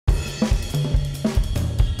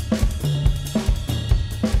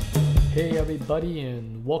Hey everybody,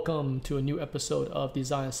 and welcome to a new episode of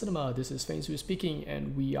Design Cinema. This is Feng Shui speaking,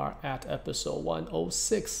 and we are at episode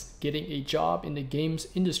 106, Getting a Job in the Games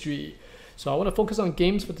Industry. So I want to focus on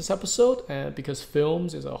games for this episode because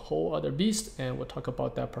films is a whole other beast, and we'll talk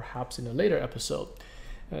about that perhaps in a later episode.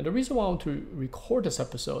 And the reason why I want to record this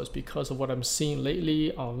episode is because of what I'm seeing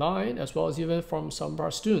lately online, as well as even from some of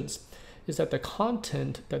our students, is that the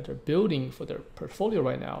content that they're building for their portfolio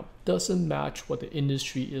right now doesn't match what the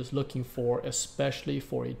industry is looking for, especially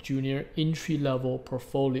for a junior entry-level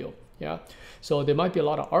portfolio. Yeah, so there might be a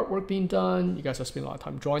lot of artwork being done. You guys are spending a lot of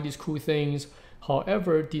time drawing these cool things.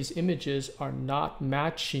 However, these images are not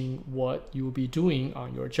matching what you will be doing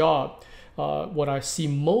on your job. What I see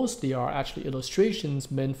mostly are actually illustrations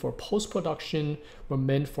meant for post-production or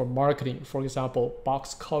meant for marketing. For example,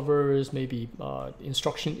 box covers, maybe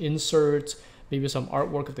instruction inserts, maybe some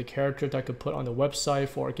artwork of the character that I could put on the website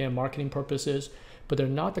for, again, marketing purposes. But they're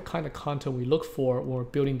not the kind of content we look for when we're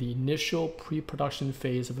building the initial pre-production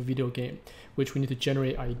phase of a video game, which we need to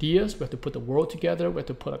generate ideas, we have to put the world together, we have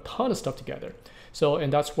to put a ton of stuff together.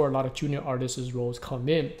 And that's where a lot of junior artists' roles come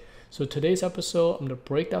in. So today's episode, I'm going to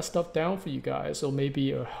break that stuff down for you guys. So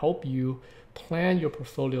maybe it'll help you plan your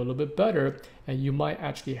portfolio a little bit better, and you might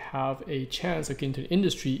actually have a chance of getting into the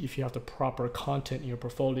industry if you have the proper content in your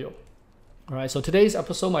portfolio. All right, so today's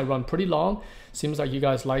episode might run pretty long. Seems like you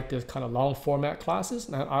guys like this kind of long format classes,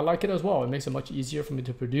 and I like it as well. It makes it much easier for me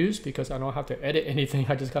to produce because I don't have to edit anything.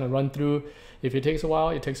 I just kind of run through. If it takes a while,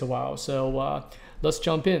 it takes a while. So let's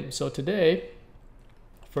jump in. So today,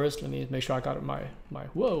 first, let me make sure I got my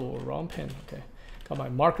whoa, wrong pen. Okay, got my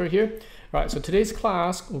marker here. All right, so today's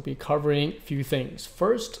class will be covering a few things.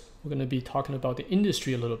 First, we're going to be talking about the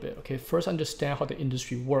industry a little bit. Okay, first understand how the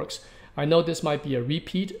industry works. I know this might be a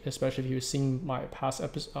repeat, especially if you've seen my past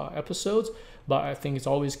episodes, but I think it's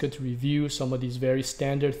always good to review some of these very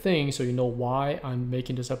standard things so you know why I'm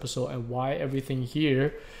making this episode and why everything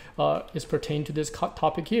here is pertaining to this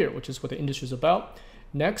topic here, which is what the industry is about.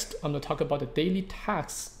 Next, I'm going to talk about the daily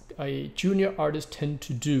tasks a junior artist tend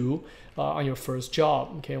to do on your first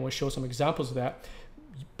job. Okay, and we'll show some examples of that.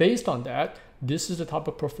 Based on that, this is the type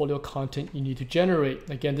of portfolio content you need to generate.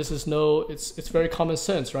 Again, this is it's very common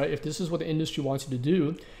sense, right? If this is what the industry wants you to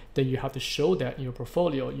do, then you have to show that in your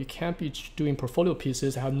portfolio. You can't be doing portfolio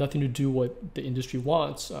pieces that have nothing to do with what the industry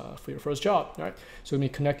wants for your first job, right? So we're going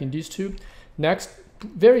to be connecting these two. Next,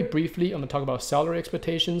 very briefly, I'm going to talk about salary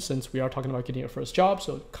expectations since we are talking about getting your first job,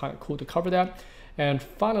 so kind of cool to cover that. And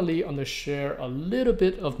finally, I'm going to share a little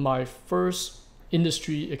bit of my first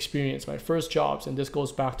industry experience, my first jobs, and this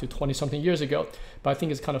goes back to 20-something years ago. But I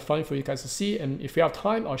think it's kind of fun for you guys to see, and if you have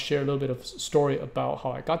time, I'll share a little bit of story about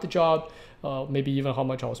how I got the job, maybe even how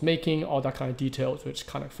much I was making, all that kind of details, which is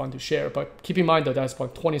kind of fun to share. But keep in mind that that's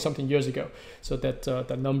about 20-something years ago, so that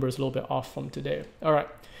that number is a little bit off from today. All right,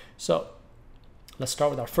 so let's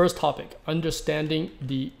start with our first topic, understanding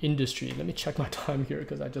the industry. Let me check my time here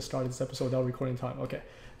because I just started this episode without recording time. Okay,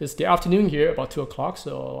 it's the afternoon here, about 2 o'clock,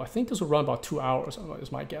 so I think this will run about 2 hours,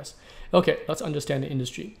 is my guess. Okay, let's understand the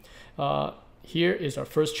industry. Here is our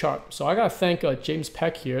first chart. So I gotta thank James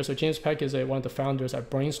Peck here. So James Peck is one of the founders at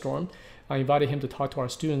Brainstorm. I invited him to talk to our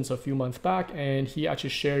students a few months back, and he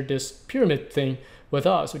actually shared this pyramid thing with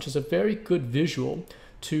us, which is a very good visual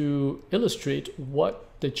to illustrate what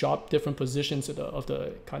the different positions of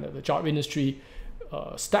the kind of the job industry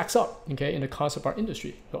stacks up, okay, in the concept art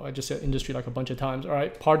industry. So I just said industry like a bunch of times. All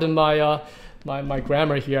right, pardon my my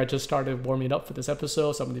grammar here. I just started warming up for this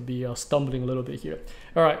episode, so I'm going to be stumbling a little bit here.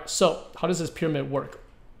 All right, so how does this pyramid work?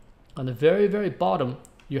 On the very, very bottom,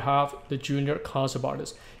 you have the junior concept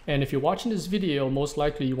artist. And if you're watching this video, most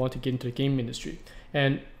likely you want to get into the game industry.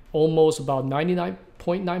 And almost about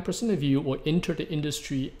 99.9% of you will enter the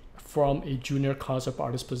industry from a junior concept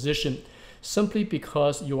artist position, simply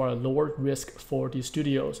because you are a lower risk for these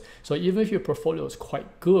studios. So even if your portfolio is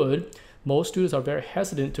quite good, most studios are very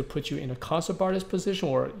hesitant to put you in a concept artist position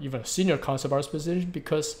or even a senior concept artist position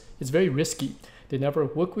because it's very risky. They never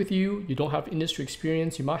work with you, you don't have industry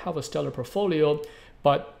experience, you might have a stellar portfolio,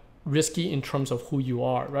 but risky in terms of who you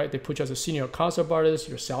are, right? They put you as a senior concept artist,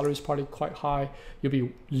 your salary is probably quite high, you'll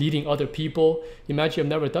be leading other people. Imagine you've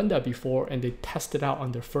never done that before and they test it out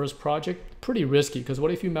on their first project. Pretty risky, because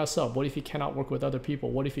what if you mess up? What if you cannot work with other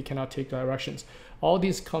people? What if you cannot take directions? All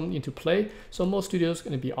these come into play. So most studios are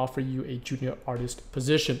going to be offering you a junior artist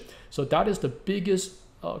position. So that is the biggest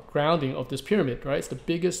grounding of this pyramid, right? It's the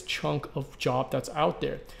biggest chunk of job that's out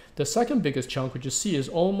there. The second biggest chunk, which you see, is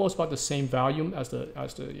almost about the same volume as the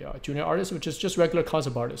junior artist, which is just regular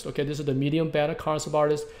concept artist. Okay, this is the medium band of concept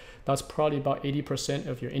artist. That's probably about 80%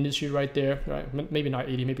 of your industry right there, right? Maybe not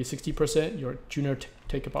 80, maybe 60%. Your junior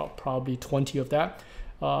take about probably 20 of that.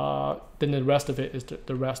 Then the rest of it is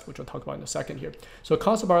the rest, which we'll talk about in a second here. So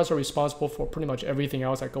concept artists are responsible for pretty much everything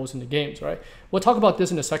else that goes in the games, right? We'll talk about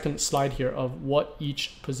this in the second slide here of what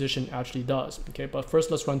each position actually does, okay? But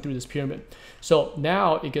first, let's run through this pyramid. So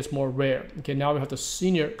now it gets more rare, okay? Now we have the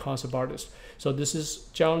senior concept artist. So this is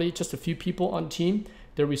generally just a few people on the team.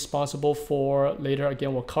 They're responsible for, later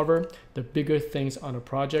again, we'll cover the bigger things on a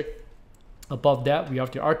project. Above that, we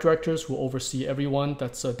have the art directors who oversee everyone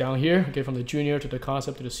that's down here, okay, from the junior to the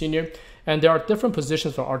concept to the senior. And there are different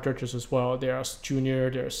positions for art directors as well. There are junior,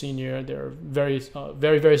 there are senior, they're very,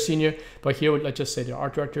 very senior. But here, let's just say they're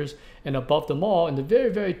art directors. And above them all, in the very,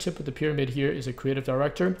 very tip of the pyramid here is a creative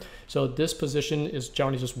director. So this position is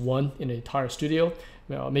generally just one in the entire studio.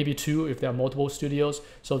 Maybe two if there are multiple studios.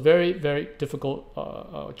 So very, very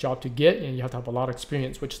difficult job to get, and you have to have a lot of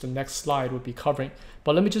experience, which the next slide would be covering.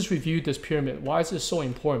 But let me just review this pyramid. Why is this so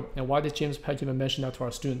important? And why did James Peck even mention that to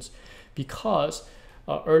our students? Because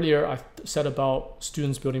earlier I said about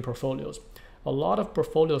students building portfolios. A lot of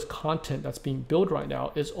portfolios content that's being built right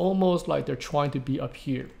now is almost like they're trying to be up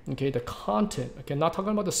here. Okay, the content, okay, not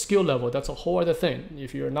talking about the skill level, that's a whole other thing.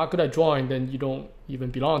 If you're not good at drawing, then you don't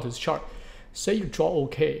even belong to this chart. Say you draw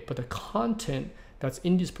okay, but the content that's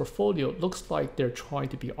in this portfolio looks like they're trying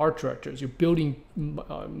to be art directors. You're building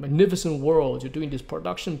magnificent worlds. You're doing these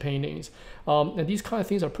production paintings. And these kind of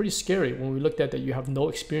things are pretty scary when we looked at that you have no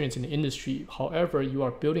experience in the industry. However, you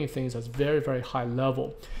are building things that's very, very high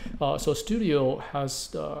level. So studio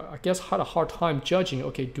has, I guess, had a hard time judging,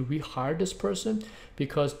 okay, do we hire this person?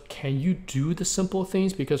 Because can you do the simple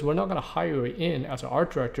things? Because we're not going to hire you in as an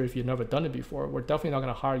art director if you've never done it before. We're definitely not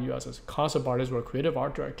going to hire you as a concept artist or a creative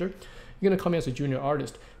art director. You're going to come in as a junior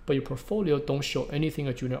artist, but your portfolio don't show anything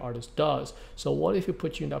a junior artist does. So what if we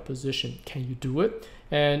put you in that position? Can you do it?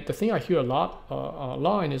 And the thing I hear a lot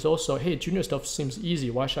online is also, hey, junior stuff seems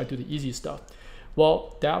easy. Why should I do the easy stuff?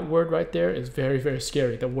 Well, that word right there is very, very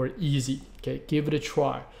scary, the word easy. Okay, give it a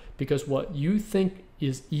try, because what you think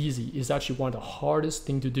is easy is actually one of the hardest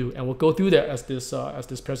thing to do. And we'll go through that as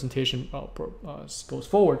this presentation goes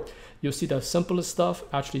forward. You'll see the simplest stuff,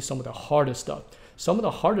 actually some of the hardest stuff. Some of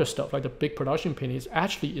the harder stuff, like the big production paintings,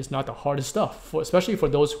 actually is not the hardest stuff, especially for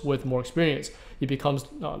those with more experience. It becomes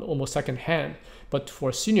almost secondhand. But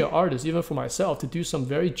for senior artists, even for myself, to do some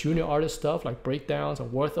very junior artist stuff like breakdowns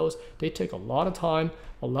and orthos, they take a lot of time,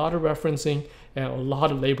 a lot of referencing, and a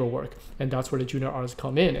lot of labor work. And that's where the junior artists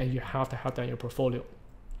come in, and you have to have that in your portfolio.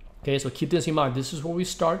 Okay, so keep this in mind. This is where we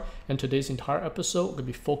start, and today's entire episode, we're gonna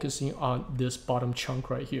be focusing on this bottom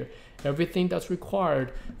chunk right here. Everything that's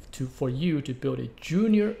required for you to build a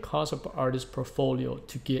junior concept artist portfolio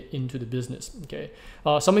to get into the business, okay?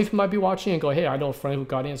 Some of you might be watching and go, hey, I know a friend who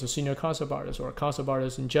got in as a senior concept artist or a concept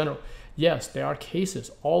artist in general. Yes, there are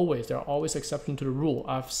cases, always. There are always exceptions to the rule.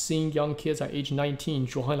 I've seen young kids at age 19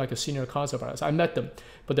 join like a senior concept artist. I met them,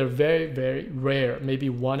 but they're very, very rare. Maybe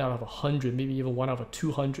 1 out of 100, maybe even 1 out of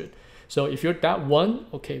 200. So if you're that one,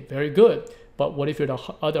 okay, very good. But what if you're the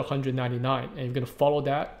other 199 and you're gonna follow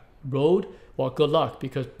that road? Well, good luck,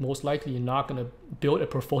 because most likely you're not going to build a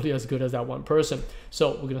portfolio as good as that one person.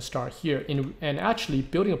 So we're going to start here. And actually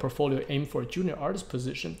building a portfolio aimed for a junior artist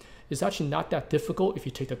position is actually not that difficult if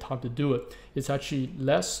you take the time to do it. It's actually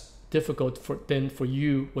less difficult than for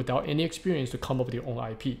you without any experience to come up with your own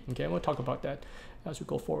IP. Okay, I'm going to talk about that as we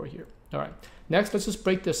go forward here. All right, next, let's just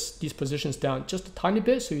break these positions down just a tiny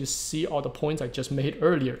bit so you see all the points I just made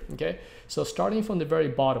earlier. Okay, so starting from the very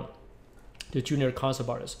bottom, the junior concept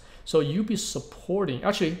artist. So you'll be supporting,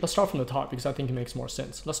 actually, let's start from the top because I think it makes more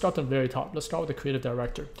sense. Let's start from the very top. Let's start with the creative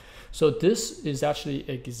director. So this is actually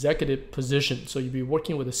an executive position. So you'll be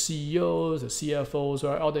working with the CEOs, the CFOs,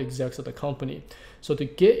 or other execs of the company. So to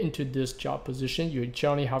get into this job position, you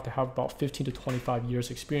generally have to have about 15 to 25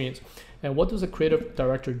 years experience. And what does a creative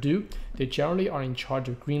director do? They generally are in charge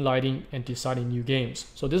of green lighting and deciding new games.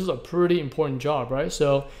 So this is a pretty important job, right?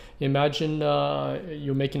 So imagine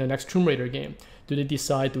you're making the next Tomb Raider game. Do they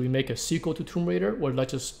decide, do we make a sequel to Tomb Raider, or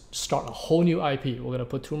let's just start a whole new IP? We're gonna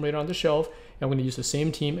put Tomb Raider on the shelf and we're gonna use the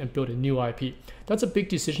same team and build a new IP. That's a big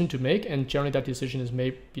decision to make, and generally that decision is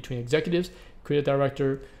made between executives, creative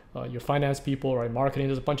director, your finance people, right? Marketing,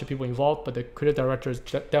 there's a bunch of people involved, but the creative director is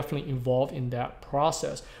definitely involved in that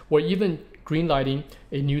process. Or even greenlighting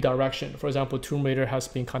a new direction. For example, Tomb Raider has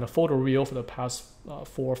been kind of photoreal for the past 4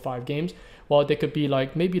 or 5 games. Well, they could be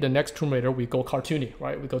like, maybe the next Tomb Raider, we go cartoony,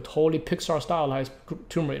 right? We go totally Pixar stylized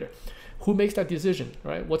Tomb Raider. Who makes that decision,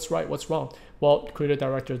 right? What's right, what's wrong? Well, creative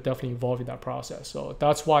director is definitely involved in that process. So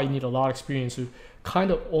that's why you need a lot of experience to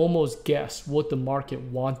kind of almost guess what the market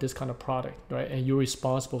want this kind of product, right? And you're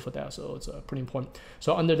responsible for that. So it's pretty important.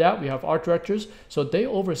 So under that, we have art directors. So they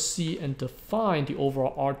oversee and define the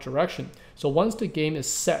overall art direction. So once the game is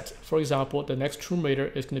set, for example, the next Tomb Raider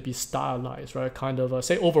is going to be stylized, right? Kind of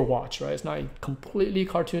say Overwatch, right? It's not completely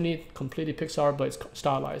cartoony, completely Pixar, but it's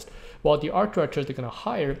stylized. Well, the art directors they're going to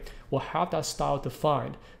hire will have that style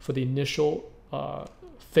defined for the initial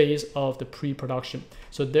phase of the pre-production.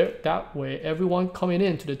 So that way, everyone coming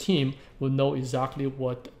into the team will know exactly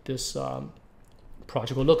what this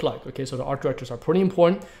project will look like. Okay, so the art directors are pretty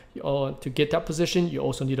important. To get that position, you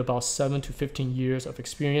also need about 7 to 15 years of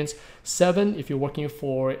experience. 7 if you're working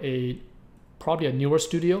for probably a newer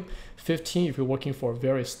studio. 15 if you're working for a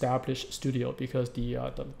very established studio, because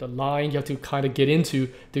the line you have to kind of get into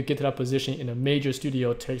to get to that position in a major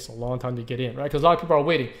studio takes a long time to get in, right? Because a lot of people are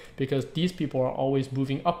waiting because these people are always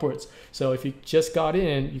moving upwards. So if you just got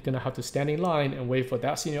in, you're gonna have to stand in line and wait for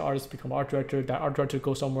that senior artist to become art director, that art director to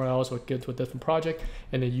go somewhere else or get to a different project,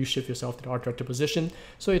 and then you shift yourself to the art director position.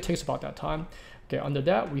 So it takes about that time. Okay, under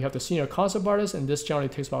that, we have the senior concept artist, and this generally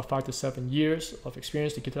takes about 5 to 7 years of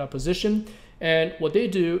experience to get to that position. And what they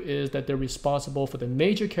do is that they're responsible for the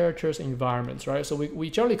major characters and environments, right? So we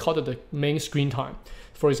generally call it the main screen time.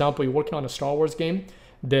 For example, you're working on a Star Wars game,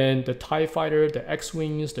 then the TIE Fighter, the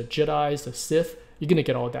X-Wings, the Jedis, the Sith, you're gonna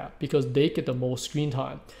get all that because they get the most screen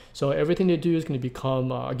time. So everything they do is gonna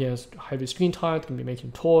become, again, heavy screen time. It's gonna be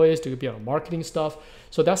making toys, they're gonna be on marketing stuff.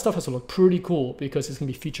 So that stuff has to look pretty cool because it's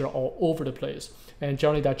gonna be featured all over the place. And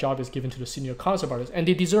generally that job is given to the senior concept artists, and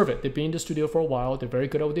they deserve it. They've been in the studio for a while. They're very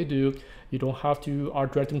good at what they do. You don't have to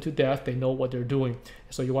art direct them to death. They know what they're doing.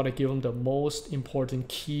 So you want to give them the most important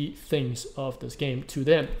key things of this game to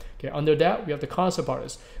them. Okay, under that, we have the concept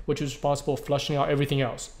artist, which is responsible for fleshing out everything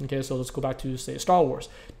else. Okay, so let's go back to, say, Star Wars.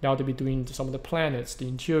 Now they'll be doing some of the planets, the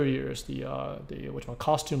interiors, the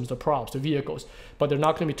costumes, the props, the vehicles, but they're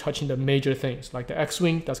not going to be touching the major things, like the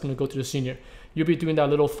X-Wing, that's going to go to the senior. You'll be doing that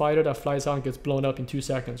little fighter that flies out and gets blown up in 2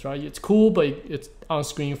 seconds, right? It's cool, but it's on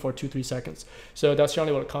screen for 2-3 seconds. So that's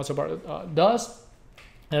generally what a concept art does.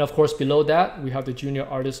 And of course, below that, we have the junior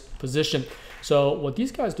artist position. So what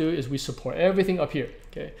these guys do is we support everything up here,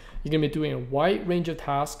 okay? You're gonna be doing a wide range of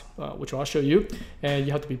tasks, which I'll show you, and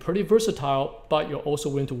you have to be pretty versatile, but you're also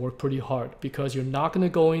willing to work pretty hard because you're not gonna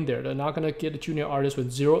go in there. They're not gonna get a junior artist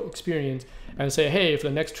with 0 experience and say, hey, for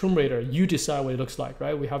the next Tomb Raider, you decide what it looks like,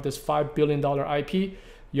 right? We have this $5 billion IP.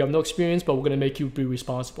 You have no experience, but we're going to make you be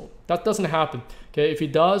responsible. That doesn't happen. Okay, if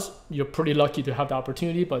it does, you're pretty lucky to have the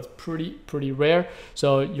opportunity, but it's pretty rare.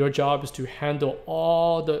 So your job is to handle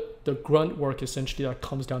all the grunt work essentially that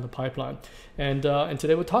comes down the pipeline. And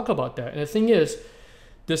today we'll talk about that. And the thing is,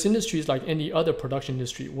 this industry is like any other production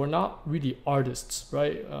industry. We're not really artists,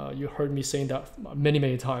 right? You heard me saying that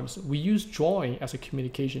many times. We use drawing as a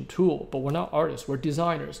communication tool, but we're not artists. We're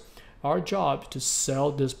designers. Our job is to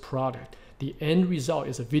sell this product. The end result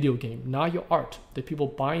is a video game, not your art. The people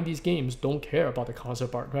buying these games don't care about the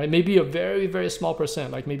concept art, right? Maybe a very small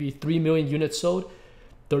percent, like maybe 3 million units sold,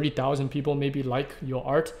 30,000 people maybe like your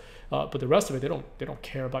art, but the rest of it, they don't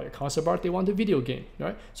care about your concept art. They want the video game,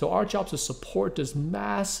 right? So our job is to support this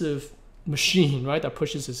massive machine, right, that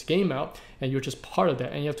pushes this game out, and you're just part of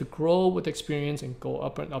that, and you have to grow with experience and go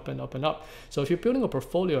up and up and up and up. So if you're building a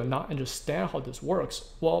portfolio and not understand how this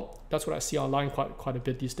works, well, that's what I see online quite a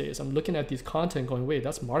bit these days. I'm looking at these content going, wait,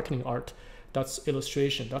 that's marketing art, that's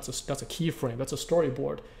illustration, that's a keyframe, that's a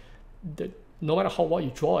storyboard. No matter how well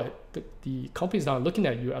you draw it, the company's not looking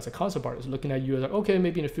at you as a concept artist, looking at you as like, okay,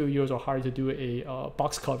 maybe in a few years I'll hire you to do a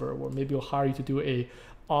box cover, or maybe I'll hire you to do a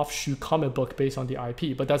offshoot comic book based on the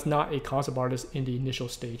IP, but that's not a concept artist in the initial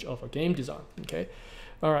stage of a game design. Okay,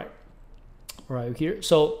 all right here.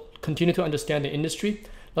 So continue to understand the industry.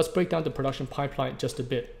 Let's break down the production pipeline just a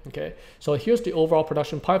bit. Okay, so here's the overall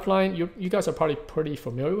production pipeline. You guys are probably pretty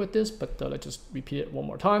familiar with this, but let's just repeat it one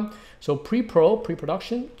more time. So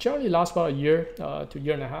pre-production generally lasts about a year to a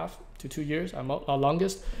year and a half to 2 years, our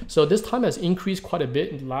longest. So this time has increased quite a bit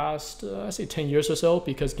in the last, I say 10 years or so,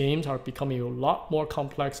 because games are becoming a lot more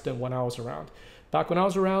complex than when I was around. Back when I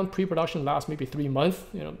was around, pre-production lasts maybe 3 months,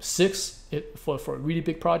 6 for a really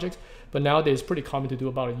big project. But nowadays, it's pretty common to do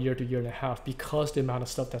about a year to year and a half because the amount of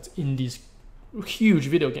stuff that's in these huge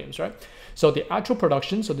video games, right? So the actual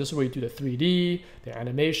production, so this is where you do the 3D, the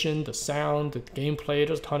animation, the sound, the gameplay,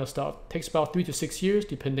 there's a ton of stuff. It takes about 3 to 6 years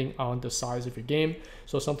depending on the size of your game.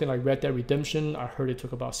 So something like Red Dead Redemption, I heard it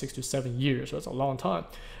took about 6 to 7 years. So that's a long time.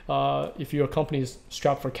 If your company is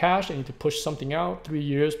strapped for cash and you need to push something out, 3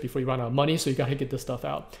 years before you run out of money, so you gotta get this stuff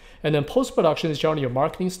out. And then post-production is generally your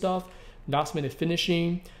marketing stuff, last minute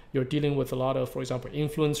finishing. You're dealing with a lot of, for example,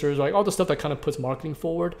 influencers, right? All the stuff that kind of puts marketing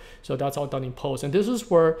forward. So that's all done in post. And this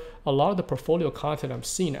is where a lot of the portfolio content I'm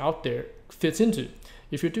seeing out there fits into.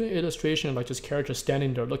 If you're doing illustration, like just characters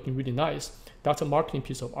standing there looking really nice, that's a marketing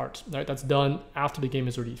piece of art, right? That's done after the game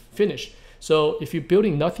is already finished. So if you're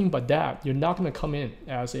building nothing but that, you're not going to come in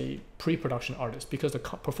as a pre-production artist, because the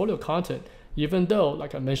portfolio content, even though,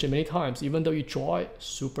 like I mentioned many times, even though you draw it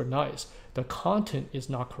super nice, the content is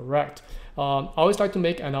not correct. I always like to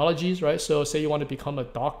make analogies, right? So say you want to become a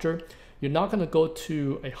doctor, you're not going to go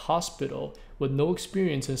to a hospital with no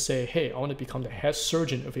experience and say, hey, I want to become the head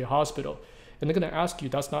surgeon of your hospital. And they're going to ask you,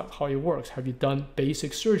 that's not how it works. Have you done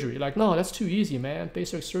basic surgery? Like, no, that's too easy, man.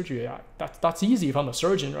 Basic surgery, that's easy if I'm a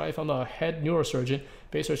surgeon, right? If I'm a head neurosurgeon,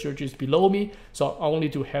 basic surgery is below me. So I only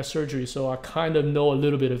do head surgery. So I kind of know a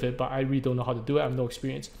little bit of it, but I really don't know how to do it. I have no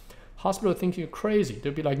experience. Hospital think you're crazy.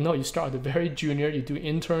 They'll be like, no, you start at the very junior, you do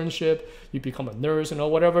internship, you become a nurse,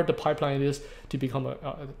 whatever the pipeline is to become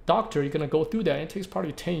a doctor, you're gonna go through that. It takes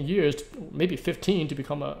probably 10 years, maybe 15 to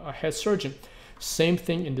become a head surgeon. Same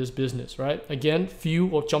thing in this business, right? Again, few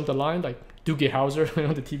will jump the line, like Doogie Howser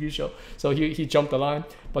on the TV show. So he jumped the line,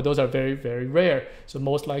 but those are very, very rare. So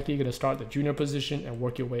most likely you're gonna start the junior position and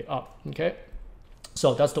work your way up, okay?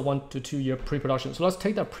 So that's the 1 to 2 year pre-production. So let's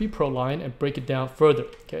take that pre-pro line and break it down further,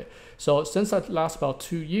 okay? So since that lasts about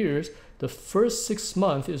 2 years, the first 6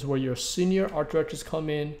 months is where your senior art directors come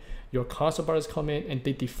in, your concept artists come in, and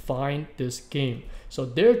they define this game. So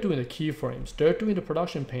they're doing the keyframes, they're doing the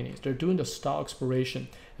production paintings, they're doing the style exploration,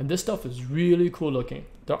 and this stuff is really cool looking.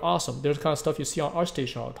 They're awesome. There's the kind of stuff you see on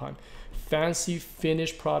ArtStation all the time. Fancy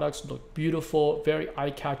finished products, look beautiful, very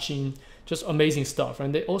eye-catching, just amazing stuff.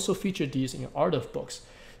 And they also feature these in art of books.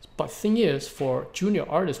 But thing is, for junior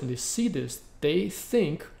artists, when they see this, they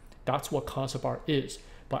think that's what concept art is.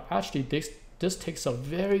 But actually, this takes a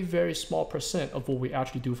very, very small percent of what we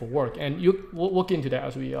actually do for work. And we'll get into that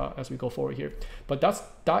as we go forward here. But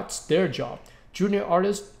that's their job. Junior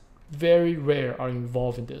artists, very rare are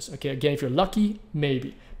involved in this. Okay, again, if you're lucky,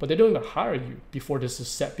 maybe. But they don't even hire you before this is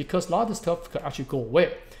set, because a lot of this stuff could actually go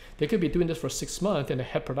away. They could be doing this for 6 months and the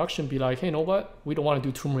head production be like, hey, you know what? We don't want to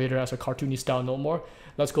do Tomb Raider as a cartoony style no more.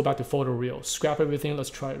 Let's go back to photoreal. Scrap everything.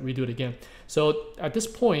 Let's try redo it again. So at this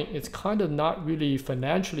point, it's kind of not really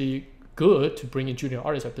financially good to bring in junior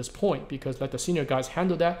artists at this point, because let the senior guys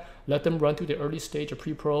handle that, let them run through the early stage of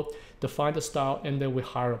pre-pro, define the style, and then we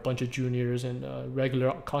hire a bunch of juniors and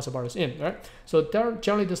regular concept artists in, right? So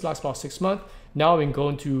generally this lasts about 6 months. Now we're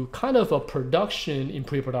going to kind of a production in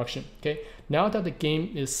pre-production, okay? Now that the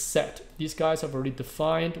game is set, these guys have already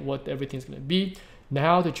defined what everything's gonna be.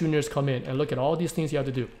 Now the juniors come in and look at all these things you have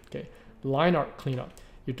to do, okay? Line art cleanup.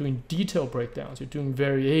 You're doing detail breakdowns, you're doing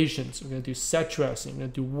variations, we're gonna do set dressing, we're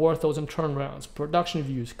gonna do orthos and turnarounds, production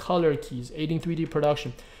views, color keys, aiding 3D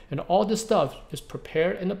production, and all this stuff is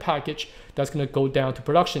prepared in a package that's gonna go down to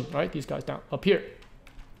production, right? These guys down up here.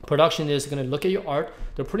 Production is gonna look at your art.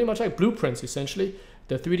 They're pretty much like blueprints, essentially.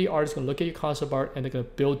 The 3D artist is gonna look at your concept art and they're gonna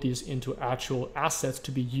build these into actual assets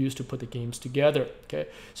to be used to put the games together, okay?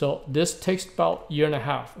 So this takes about a year and a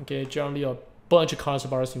half, okay? Generally a bunch of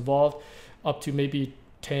concept artists involved, up to maybe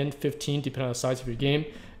 10, 15, depending on the size of your game.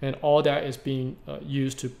 And all that is being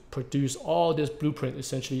used to produce all this blueprint,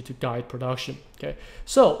 essentially to guide production, okay?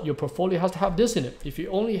 So your portfolio has to have this in it. If you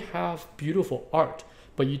only have beautiful art,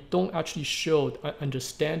 but you don't actually show an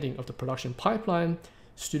understanding of the production pipeline,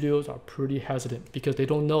 studios are pretty hesitant because they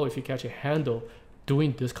don't know if you can actually handle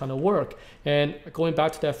doing this kind of work. And going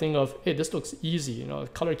back to that thing of, hey, this looks easy,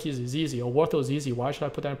 color keys is easy, or ortho is easy, why should I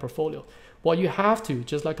put that in portfolio? Well, you have to,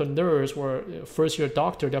 just like a nurse or first year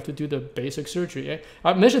doctor, they have to do the basic surgery.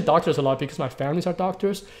 I mention doctors a lot because my families are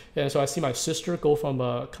doctors. And so I see my sister go from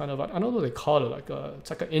a kind of, I don't know what they call it, it's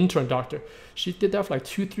like an intern doctor. She did that for like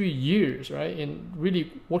 2-3 years, right? And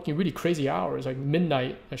really working really crazy hours, like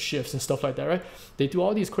midnight shifts and stuff like that, right? They do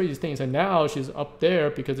all these crazy things. And now she's up there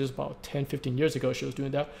because it's about 10-15 years ago she was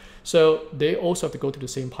doing that. So they also have to go through the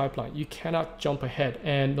same pipeline. You cannot jump ahead.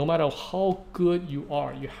 And no matter how good you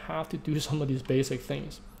are, you have to do some of these basic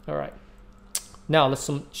things. All right. Now let's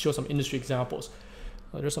show some industry examples.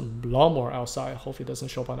 There's some lawnmower outside. Hopefully it doesn't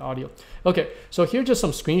show up on the audio. Okay, so here are just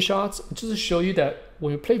some screenshots just to show you that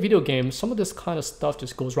when we play video games, some of this kind of stuff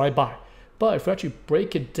just goes right by. But if we actually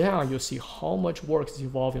break it down, you'll see how much work is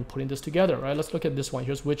involved in putting this together, right? Let's look at this one.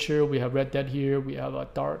 Here's Witcher, we have Red Dead here, we have a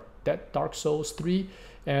Dark Souls 3,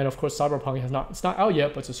 and of course Cyberpunk it's not out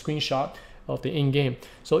yet, but it's a screenshot of the in-game.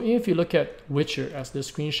 So if you look at Witcher as this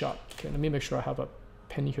screenshot, okay, let me make sure I have a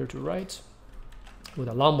pen here to write. With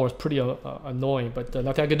a lawnmower is pretty annoying, but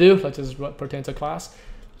nothing I can do. Let's just pertain to class.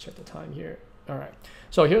 Check the time here. All right.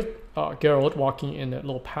 So here's Geralt walking in a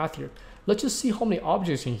little path here. Let's just see how many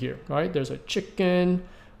objects in here, right? There's a chicken.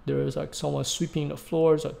 There's like someone sweeping the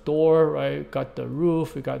floors, a door, right? Got the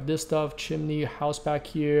roof. We got this stuff, chimney, house back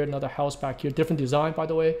here, another house back here. Different design, by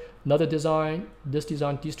the way. Another design, this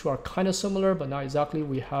design. These two are kind of similar, but not exactly.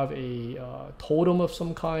 We have a totem of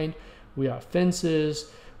some kind. We have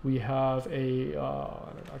fences. We have a,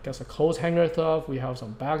 I guess a clothes hanger stuff. We have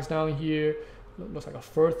some bags down here. Looks like a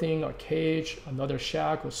fur thing, a cage, another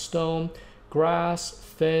shack with stone, grass,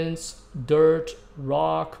 fence, dirt,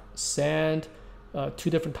 rock, sand, two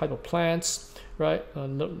different type of plants, right?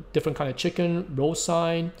 Different kind of chicken, road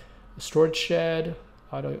sign, storage shed.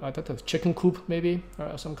 I thought that's chicken coop maybe,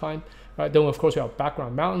 of some kind. Right. Then of course we have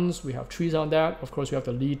background mountains. We have trees on that. Of course we have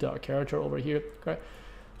the lead character over here. Right.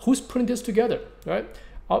 Who's putting this together, right?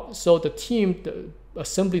 So the team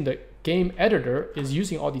assembling the game editor is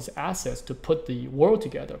using all these assets to put the world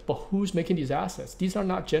together. But who's making these assets? These are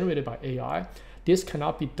not generated by AI. This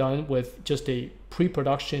cannot be done with just a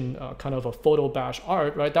pre-production kind of a photo bash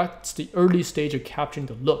art, right? That's the early stage of capturing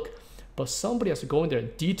the look. But somebody has to go in there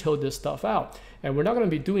and detail this stuff out. And we're not going to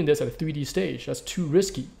be doing this at a 3D stage. That's too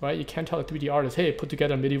risky, right? You can't tell a 3D artist, hey, put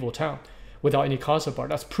together a medieval town without any concept art.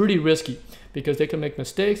 That's pretty risky because they can make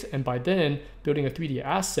mistakes, and by then building a 3D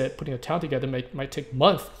asset, putting a town together might take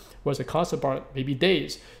months, whereas a concept art maybe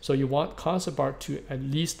days. So you want concept art to at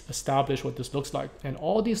least establish what this looks like, and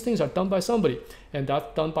all these things are done by somebody, and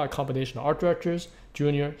that's done by a combination of art directors,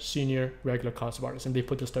 junior, senior, regular concept artists, and they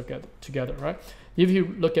put this stuff together, right? If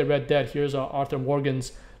you look at Red Dead, here's Arthur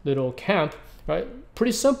Morgan's little camp, right?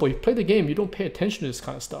 Pretty simple. You play the game, you don't pay attention to this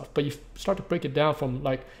kind of stuff, but you start to break it down from,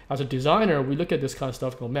 like, as a designer, we look at this kind of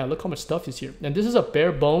stuff and go, man, look how much stuff is here. And this is a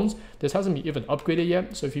bare bones. This hasn't been even upgraded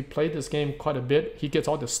yet. So if you play this game quite a bit, he gets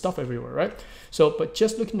all this stuff everywhere, right? So, but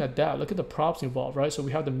just looking at that, look at the props involved, right? So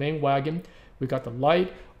we have the main wagon, we got the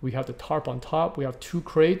light, we have the tarp on top, we have 2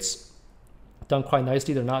 crates done quite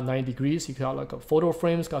nicely. They're not 90 degrees. He got like a photo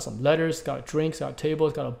frame, it's got some letters, it's got a drink, it's got a table,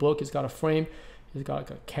 it's got a book, it's got a frame. He's got like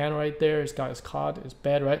a can right there. He's got his cot, his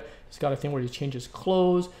bed, right? He's got a thing where he changes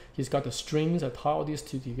clothes. He's got the strings that tie all these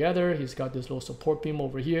two together. He's got this little support beam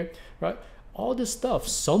over here, right? All this stuff,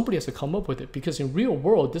 somebody has to come up with it, because in real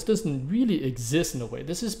world, this doesn't really exist in a way.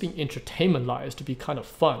 This is being entertainmentized to be kind of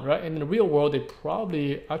fun, right? And in the real world, they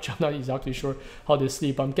probably, actually, I'm not exactly sure how they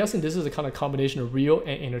sleep. I'm guessing this is a kind of combination of real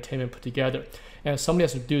and entertainment put together. And somebody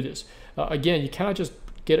has to do this. Again, you cannot just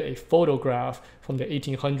get a photograph from the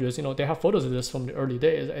 1800s. You know, they have photos of this from the early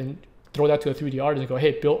days and throw that to a 3D artist and go,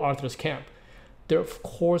 hey, build Arthur's camp. They're of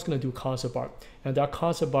course going to do concept art, and that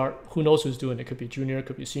concept art, who knows who's doing it? It could be junior, it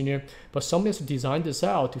could be senior, but somebody has to design this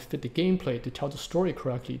out to fit the gameplay, to tell the story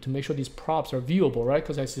correctly, to make sure these props are viewable, right?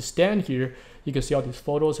 Because as you stand here, you can see all these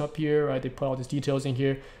photos up here, right? They put all these details in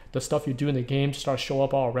here. The stuff you do in the game starts to show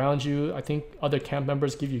up all around you. I think other camp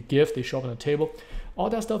members give you gifts, they show up on the table. All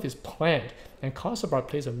that stuff is planned, and concept art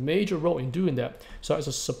plays a major role in doing that. So as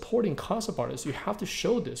a supporting concept artist, you have to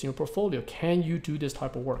show this in your portfolio. Can you do this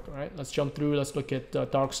type of work? All right, let's jump through. Let's look at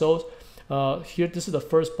Dark Souls. Here, this is the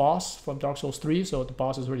first boss from Dark Souls 3, so the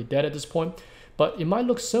boss is already dead at this point. But it might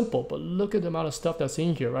look simple, but look at the amount of stuff that's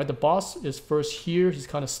in here, right? The boss is first here. He's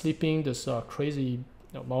kind of sleeping, this crazy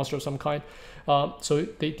monster of some kind. So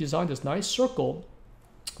they designed this nice circle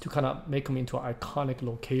to kind of make him into an iconic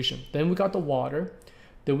location. Then we got the water.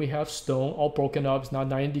 Then we have stone, all broken up. It's not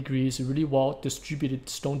 90 degrees, really well distributed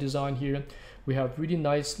stone design here. We have really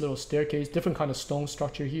nice little staircase, different kind of stone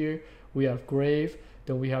structure here. We have grave,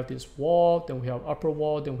 then we have this wall, then we have upper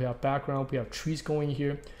wall, then we have background, we have trees going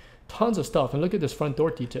here. Tons of stuff. And look at this front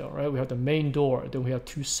door detail, right? We have the main door, then we have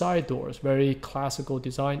 2 side doors, very classical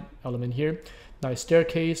design element here. Nice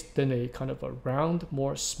staircase, then a kind of a round,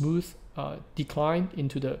 more smooth decline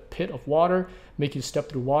into the pit of water, make you step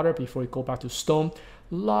through water before you go back to stone.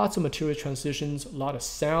 Lots of material transitions, a lot of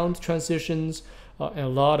sound transitions, and a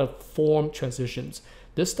lot of form transitions.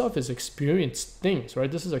 This stuff is experienced things,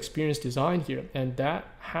 right? This is experienced design here, and that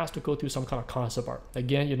has to go through some kind of concept art.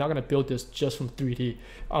 Again, you're not going to build this just from 3D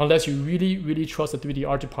unless you really, really trust the 3D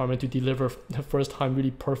art department to deliver the first time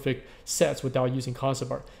really perfect sets without using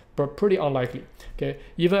concept art. But pretty unlikely, okay?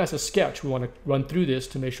 Even as a sketch, we want to run through this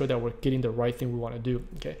to make sure that we're getting the right thing we want to do,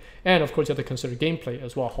 okay? And of course, you have to consider gameplay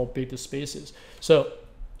as well, how big the space is. So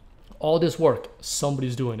all this work,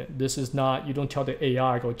 somebody's doing it. This is not, you don't tell the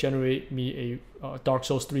AI, go generate me a Dark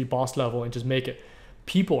Souls 3 boss level and just make it.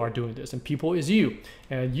 People are doing this, and people is you.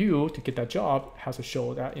 And you, to get that job, has to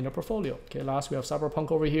show that in a portfolio. Okay, last we have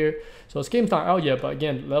Cyberpunk over here. So this game's not out yet, but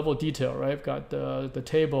again, level detail, right? We've got the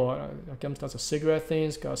table, again, that's a cigarette thing.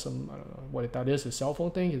 It's got some, I don't know what that is, a cell phone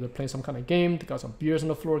thing. They're playing some kind of game. They got some beers on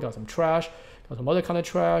the floor, got some trash, got some other kind of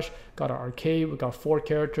trash, got an arcade. We got 4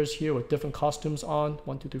 characters here with different costumes on.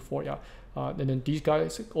 1, 2, 3, 4, yeah. And then these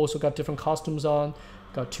guys also got different costumes on.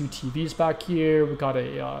 Got 2 TVs back here. We got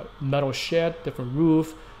a metal shed, different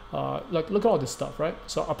roof. Look at all this stuff, right?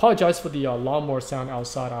 So I apologize for the lawnmower sound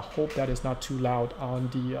outside. I hope that is not too loud on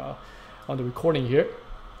the recording here.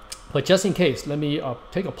 But just in case, let me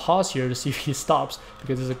take a pause here to see if he stops,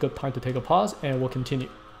 because it's a good time to take a pause, and we'll continue.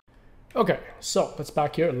 Okay, so let's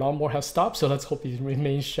back here. Lawnmower has stopped, so let's hope he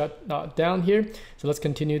remains shut down here. So let's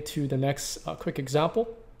continue to the next quick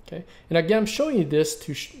example. Okay, and again, I'm showing you this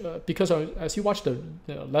to because as you watch the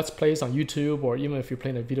Let's Plays on YouTube, or even if you're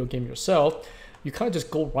playing a video game yourself, you kind of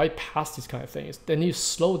just go right past these kind of things. Then you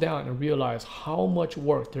slow down and realize how much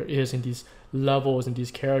work there is in these levels and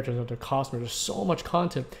these characters and their costumes. There's so much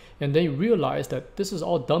content, and then you realize that this is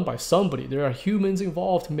all done by somebody. There are humans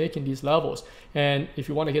involved making these levels, and if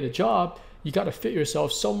you want to get a job, you got to fit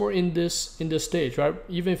yourself somewhere in this stage, right?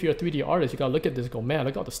 Even if you're a 3D artist, you got to look at this and go, man,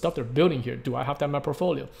 look at all the stuff they're building here. Do I have that in my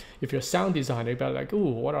portfolio? If you're a sound designer, you got to like, ooh,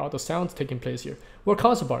 what are all the sounds taking place here? We're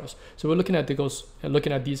concept artists, so we're looking at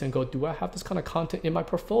these and go, do I have this kind of content in my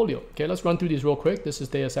portfolio? Okay, let's run through these real quick. This is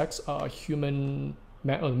Deus Ex,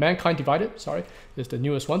 Mankind Divided, sorry, this is the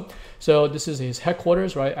newest one. So this is his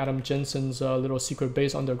headquarters, right? Adam Jensen's little secret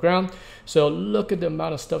base underground. So look at the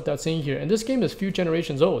amount of stuff that's in here. And this game is a few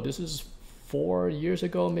generations old. This is 4 years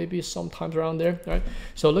ago, maybe sometimes around there, right?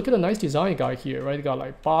 So look at the nice design guy here, right? You got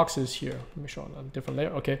like boxes here. Let me show on a different layer.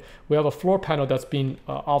 Okay, we have a floor panel that's been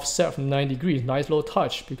offset from 90 degrees. Nice little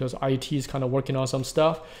touch, because IT is kind of working on some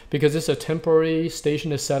stuff, because it's a temporary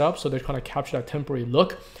station is set up, so they're trying to capture that temporary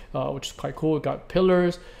look, which is quite cool. We got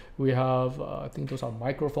pillars. We have, I think those are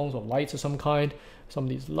microphones or lights of some kind. Some of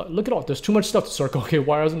these, look at all, there's too much stuff to circle. Okay,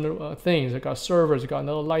 wires and things. I got servers, I got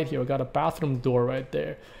another light here. I got a bathroom door right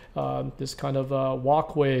there. This kind of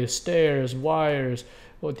walkway, stairs, wires,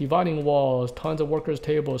 dividing walls, tons of workers'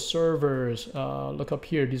 tables, servers. Look up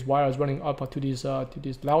here, these wires running up to these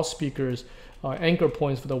loudspeakers, anchor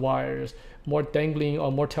points for the wires, more dangling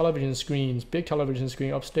or more television screens, big television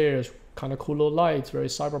screen upstairs, kind of cool little lights, very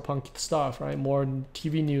cyberpunk stuff, right? More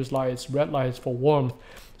TV news lights, red lights for warmth,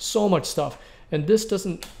 so much stuff. And this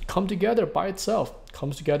doesn't come together by itself, it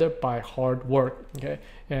comes together by hard work, okay?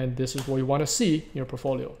 And this is what you want to see in your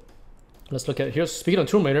portfolio. Let's look at, here's, speaking of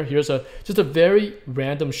Tomb Raider, here's just a very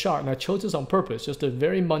random shot, and I chose this on purpose, just a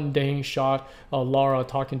very mundane shot. Lara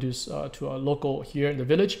talking to a local here in the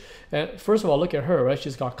village. And first of all, look at her, right?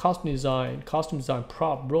 She's got costume design,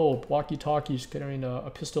 prop, robe, walkie-talkie, she's carrying a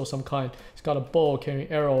pistol of some kind. She's got a bow, carrying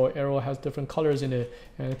arrow. Arrow has different colors in it,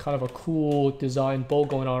 and kind of a cool design bow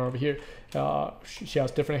going on over here. She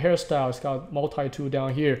has different hairstyles. She's got multi-tool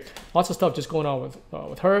down here. Lots of stuff just going on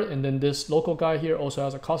with her. And then this local guy here also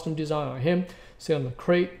has a costume design on him. See on the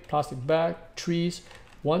crate, plastic bag, trees,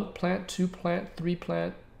 1 plant, 2 plant, 3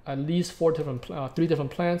 plant, at least 3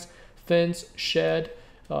 different plants, fence, shed,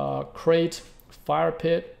 crate, fire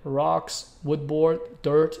pit, rocks, wood board,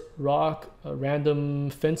 dirt, rock, a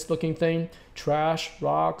random fence looking thing, trash,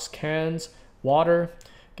 rocks, cans, water.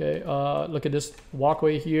 Okay, look at this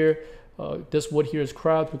walkway here. This wood here is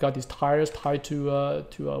cracked. We got these tires tied to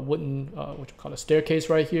a wooden, what you call a staircase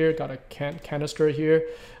right here. Got a canister here.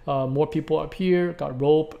 More people up here. Got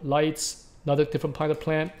rope, lights, another different kind of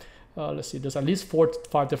plant. Let's see, there's at least 4 to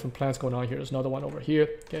 5 different plants going on here. There's another one over here.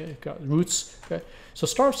 Okay, got roots. Okay, so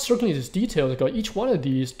start circling these details. Like each one of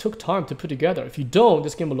these took time to put together. If you don't,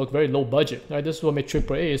 this game will look very low budget. Right, this is what makes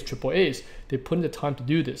AAAs. They put in the time to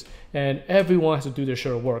do this, and everyone has to do their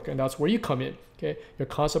share of work, and that's where you come in. Okay, your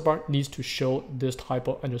concept art needs to show this type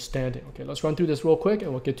of understanding. Okay, let's run through this real quick, and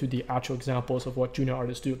we'll get to the actual examples of what junior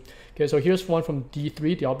artists do. Okay, so here's one from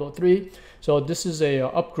D3, Diablo 3. So this is a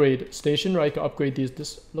upgrade station, right? You can upgrade these.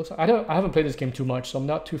 This looks like, I haven't played this game too much, so I'm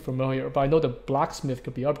not too familiar, but I know the blacksmith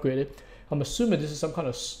could be upgraded. I'm assuming this is some kind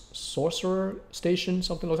of sorcerer station,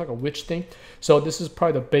 something looks like a witch thing. So this is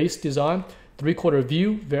probably the base design. 3/4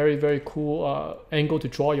 view, very, very cool angle to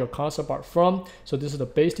draw your concept art from. So this is the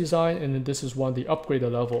base design, and then this is one of the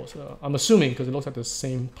upgraded levels. I'm assuming, because it looks like the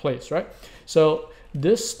same place, right? So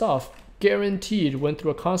this stuff guaranteed went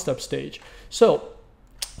through a concept stage. So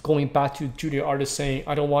going back to junior artists saying,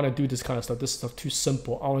 I don't want to do this kind of stuff. This stuff too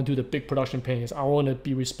simple. I want to do the big production paintings. I want to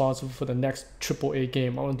be responsible for the next AAA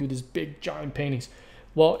game. I want to do these big giant paintings.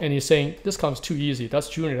 Well, and he's saying this comes too easy. That's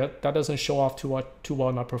junior. That doesn't show off too well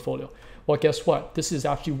in my portfolio. Well, guess what? This is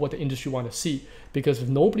actually what the industry want to see, because if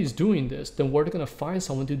nobody's doing this, then we're going to find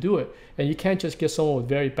someone to do it. And you can't just get someone with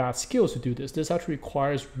very bad skills to do this. This actually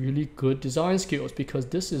requires really good design skills, because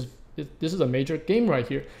this is a major game right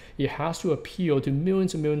here. It has to appeal to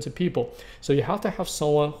millions and millions of people. So you have to have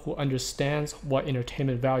someone who understands what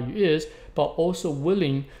entertainment value is, but also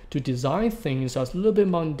willing to design things that's a little bit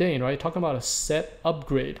mundane, right? Talking about a set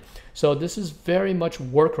upgrade. So this is very much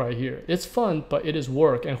work right here. It's fun, but it is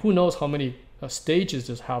work. And who knows how many stages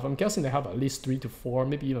this have. I'm guessing they have at least 3 to 4,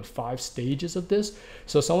 maybe even 5 stages of this.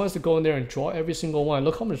 So someone has to go in there and draw every single one.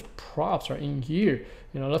 Look how much props are in here.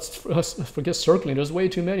 You know, let's forget circling. There's way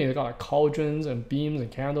too many. They got like cauldrons and beams and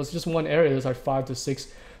candles. Just one area, there's like 5 to 6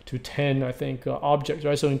 to 10, I think, objects,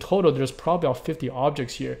 right? So in total, there's probably about 50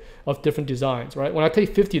 objects here of different designs, right? When I say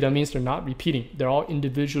 50, that means they're not repeating. They're all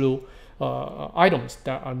individual items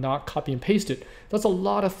that are not copy and pasted. That's a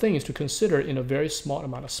lot of things to consider in a very small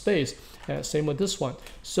amount of space. And same with this one.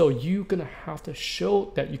 So you're gonna have to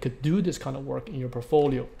show that you could do this kind of work in your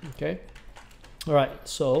portfolio, okay? All right,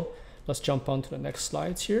 so let's jump on to the next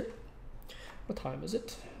slides here. What time is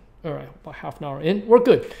it? All right, about half an hour in, we're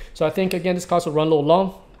good. So I think, again, this class will run a little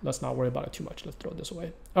long. Let's not worry about it too much. Let's throw this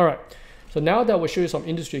away. All right. So now that we'll show you some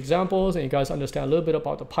industry examples and you guys understand a little bit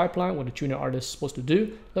about the pipeline, what a junior artist is supposed to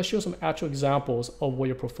do, let's show some actual examples of what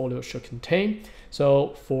your portfolio should contain.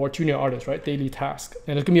 So for junior artists, right, daily task,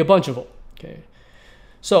 and there's gonna be a bunch of them, okay?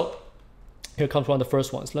 So here comes one of the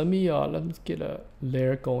first ones. Let me get a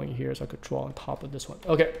layer going here so I could draw on top of this one.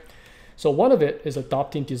 Okay, so one of it is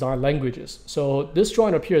adopting design languages. So this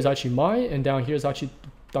drawing up here is actually mine, and down here is actually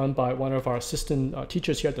done by one of our assistant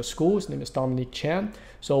teachers here at the school. His name is Dominique Chan.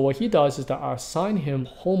 So what he does is that I assign him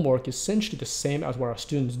homework essentially the same as what our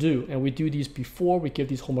students do. And we do these before we give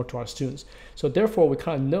these homework to our students. So therefore, we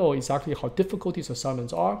kind of know exactly how difficult these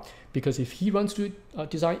assignments are, because if he runs through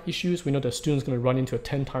design issues, we know the student's going to run into it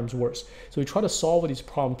 10 times worse. So we try to solve these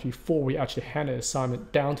problems before we actually hand an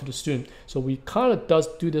assignment down to the student. So we kind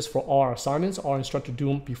of do this for all our assignments. Our instructor do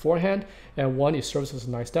them beforehand. And one, it serves as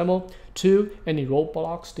a nice demo. 2, any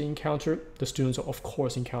roadblocks they encounter, the students will of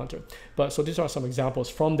course encounter. But so these are some examples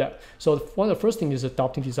from that. So one of the first things is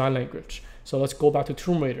adopting design language. So let's go back to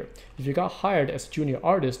Tomb Raider. If you got hired as a junior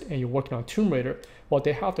artist and you're working on Tomb Raider, well,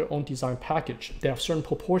 they have their own design package. They have certain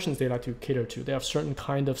proportions they like to cater to. They have certain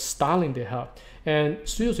kind of styling they have. And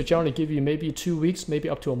studios will generally give you maybe 2 weeks, maybe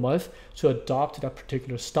up to a month to adopt that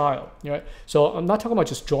particular style, right? So I'm not talking about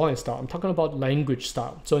just drawing style. I'm talking about language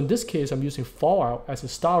style. So in this case, I'm using Fallout as a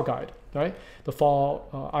style guide, right? The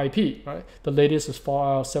Fallout IP, right? The latest is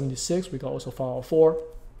Fallout 76. We got also Fallout 4.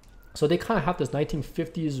 So they kind of have this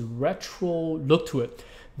 1950s retro look to it.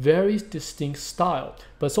 Very distinct style,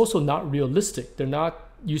 but it's also not realistic. They're not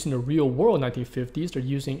using the real world 1950s. They're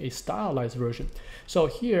using a stylized version. So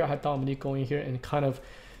here I had Dominique go in here and kind of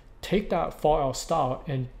take that Fallout style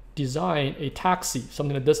and design a taxi,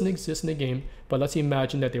 something that doesn't exist in the game, but let's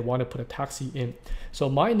imagine that they want to put a taxi in. So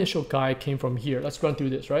my initial guide came from here. Let's run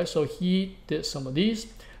through this, right? So he did some of these.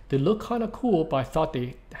 They look kind of cool, but I thought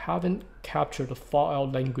they haven't captured the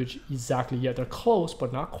Fallout language exactly yet. They're close,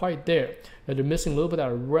 but not quite there. They're missing a little bit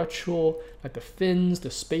of that retro, like the fins,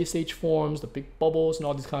 the space age forms, the big bubbles, and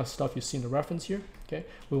all this kind of stuff you see in the reference here. Okay,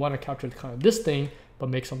 we want to capture kind of this thing, but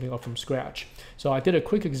make something up from scratch. So I did a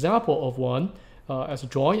quick example of one as a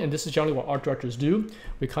drawing, and this is generally what art directors do.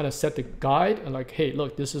 We kind of set the guide and like, hey,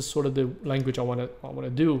 look, this is sort of the language I want to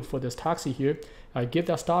do for this taxi here. I give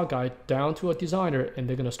that style guide down to a designer and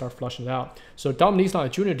they're going to start flushing it out. So Dominique's not a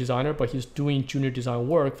junior designer, but he's doing junior design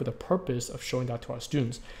work for the purpose of showing that to our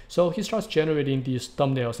students. So he starts generating these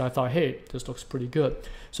thumbnails and I thought, hey, this looks pretty good.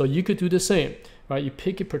 So you could do the same, right? You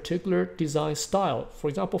pick a particular design style, for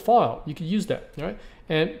example, Fallout, you could use that, right?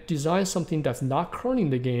 And design something that's not currently in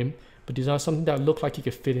the game, but design something that looks like you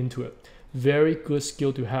could fit into it. Very good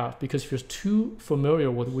skill to have, because if you're too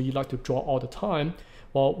familiar with what you like to draw all the time,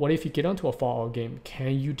 well, what if you get onto a Fallout game?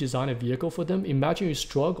 Can you design a vehicle for them? Imagine you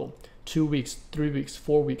struggle 2 weeks, 3 weeks,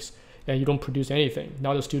 4 weeks, and you don't produce anything.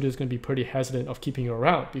 Now the studio is going to be pretty hesitant of keeping you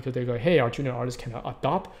around because they go, hey, our junior artists cannot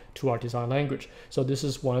adopt to our design language. So this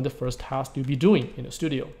is one of the first tasks you'll be doing in a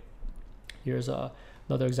studio. Here's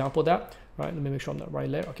another example of that. Right, let me make sure I'm not right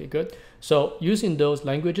there. Okay, good. So using those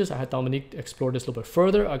languages, I had Dominique explore this a little bit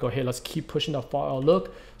further. I go, hey, let's keep pushing that Fallout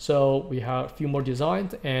look. So we have a few more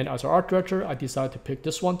designs. And as our art director, I decided to pick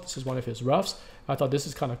this one. This is one of his roughs. I thought this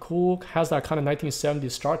is kind of cool. Has that kind of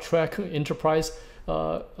 1970s Star Trek Enterprise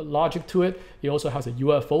logic to it. It also has a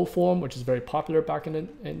UFO form, which is very popular back in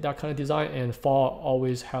that kind of design, and Fallout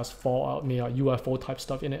always has Fallout, UFO type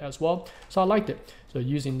stuff in it as well. So I liked it. So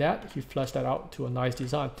using that, he fleshed that out to a nice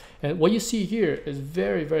design. And what you see here is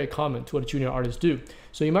very, very common to what junior artists do.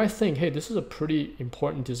 So you might think, hey, this is a pretty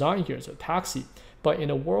important design here. It's a taxi. But in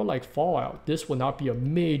a world like Fallout, this will not be a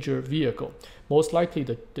major vehicle. Most likely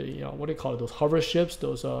the what do you call it? Those hover ships,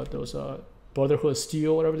 those Brotherhood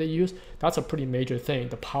Steel, whatever they use, that's a pretty major thing.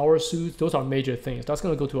 The power suits, those are major things. That's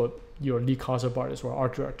gonna go to your lead concept artist or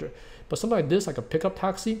art director. But something like this, like a pickup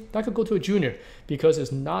taxi, that could go to a junior because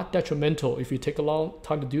it's not detrimental if you take a long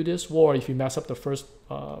time to do this, or if you mess up the first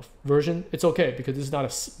version, it's okay because this is not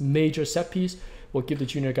a major set piece. We'll give the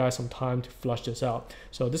junior guy some time to flush this out.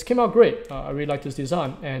 So this came out great. I really like this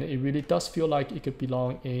design, and it really does feel like it could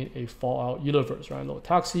belong in a Fallout universe, right? A little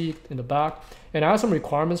taxi in the back. And I have some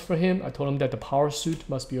requirements for him. I told him that the power suit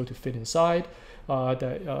must be able to fit inside,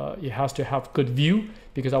 that it has to have good view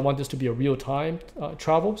because I want this to be a real-time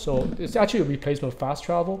travel. So it's actually a replacement of fast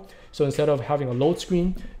travel. So instead of having a load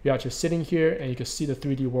screen, you're actually sitting here and you can see the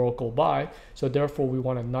 3D world go by. So therefore, we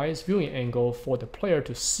want a nice viewing angle for the player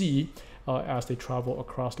to see as they travel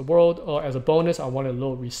across the world. As a bonus, I wanted a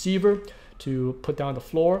little receiver to put down the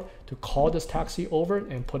floor to call this taxi over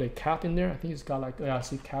and put a cap in there. I think it's got like, I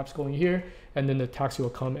see caps going here, and then the taxi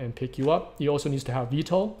will come and pick you up. It also needs to have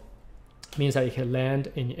VTOL, means that you can land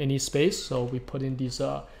in any space. So we put in these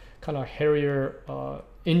kind of Harrier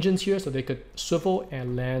engines here so they could swivel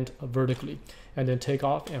and land vertically and then take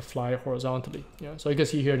off and fly horizontally. Yeah, so you can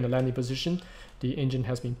see here in the landing position, the engine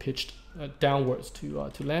has been pitched downwards to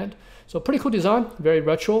land. So pretty cool design, very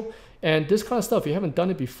retro. And this kind of stuff, if you haven't done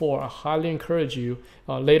it before, I highly encourage you.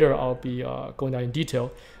 Later, I'll be going down in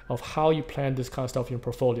detail of how you plan this kind of stuff in your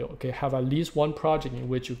portfolio. Okay, have at least one project in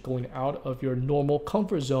which you're going out of your normal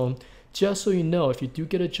comfort zone, just so you know if you do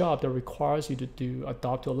get a job that requires you to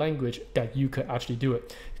adopt a language, that you could actually do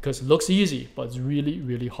it. Because it looks easy, but it's really,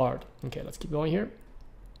 really hard. Okay, let's keep going here.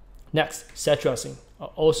 Next, set dressing.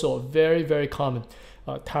 Also a very, very common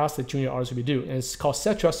task that junior artists will do, and it's called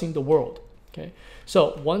set dressing the world. Okay,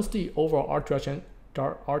 so once the overall art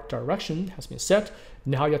direction has been set,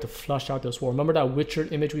 now you have to flush out this world. Remember that Witcher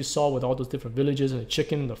image we saw with all those different villages and the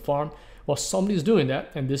chicken and the farm? Well, somebody's doing that,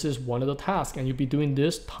 and this is one of the tasks, and you'll be doing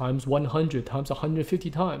this times 100, times 150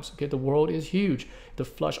 times. Okay, the world is huge to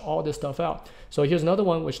flush all this stuff out. So here's another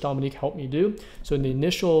one which Dominique helped me do. So in the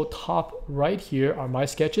initial top right here are my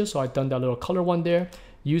sketches. So I've done that little color one there.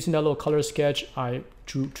 Using that little color sketch, I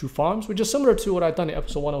drew two farms, which is similar to what I've done in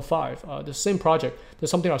episode 105. The same project.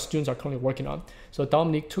 There's something our students are currently working on. So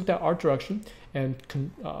Dominique took that art direction and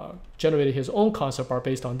generated his own concept art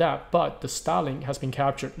based on that, but the styling has been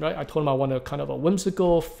captured, right? I told him I want a kind of a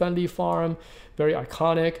whimsical, friendly farm, very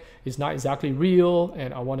iconic. It's not exactly real,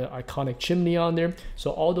 and I want an iconic chimney on there.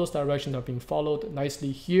 So all those directions are being followed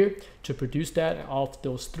nicely here to produce that. And of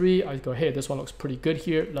those three, I go, hey, this one looks pretty good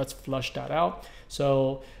here. Let's flush that out.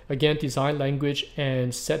 So again, design language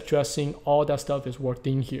and set dressing, all that stuff is worked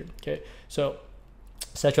in here. Okay, so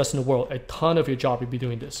set dressing the world, a ton of your job will be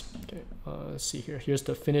doing this. Okay, let's see here. Here's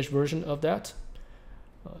the finished version of that.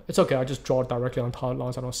 It's okay, I just draw it directly on top as long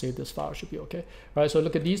as I don't save this file, it should be okay. All right, so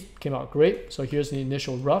look at these, came out great. So here's the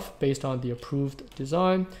initial rough based on the approved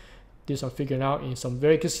design. These are figuring out in some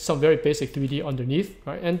very basic 3D underneath,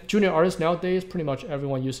 right? And junior artists nowadays, pretty much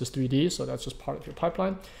everyone uses 3D, so that's just part of your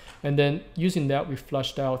pipeline. And then using that, we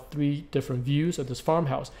flushed out 3 different views of this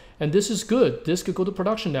farmhouse. And this is good. This could go to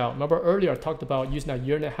production now. Remember earlier I talked about using that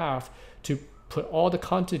 1.5 years to put all the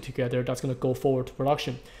content together that's going to go forward to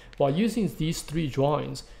production. While using these 3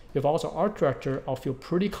 drawings, if I was an art director, I'll feel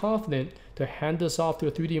pretty confident to hand this off to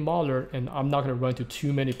a 3D modeler, and I'm not going to run into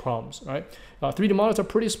too many problems, right? 3D modelers are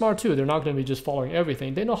pretty smart too. They're not going to be just following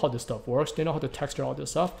everything. They know how this stuff works. They know how to texture all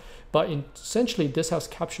this stuff. But essentially, this has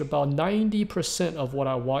captured about 90% of what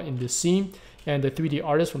I want in this scene. And the 3D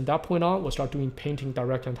artist from that point on will start doing painting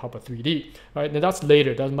directly on top of 3D, right? And that's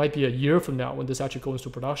later. That might be a year from now when this actually goes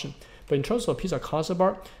into production. But in terms of a piece of concept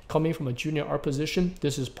art coming from a junior art position,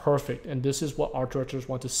 this is perfect. And this is what art directors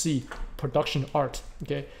want to see, production art,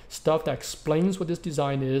 okay? Stuff that explains what this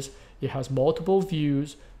design is. It has multiple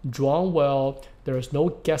views, drawn well. There is no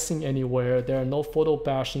guessing anywhere. There are no photo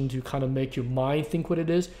bashing to kind of make your mind think what it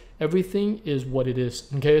is. Everything is what it is,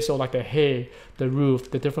 okay? So like the hay, the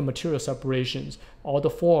roof, the different material separations, all the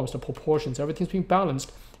forms, the proportions, everything's being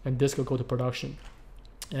balanced, and this could go to production.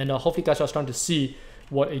 And hopefully you guys are starting to see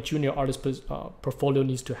what a junior artist portfolio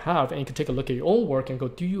needs to have, and you can take a look at your own work and go,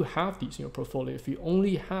 do you have these in your portfolio? If you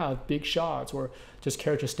only have big shots or just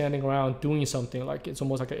characters standing around doing something, like it's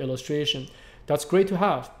almost like an illustration, That's great to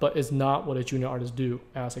have, but it's not what a junior artist do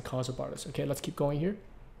as a concept artist. Okay, let's keep going here.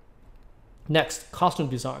 Next, costume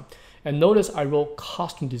design. And notice I wrote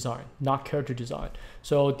costume design, not character design.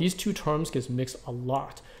 So these two terms get mixed a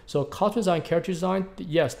lot. So costume design, character design,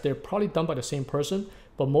 yes, they're probably done by the same person,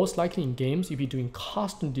 but most likely in games, you'll be doing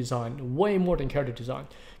costume design way more than character design.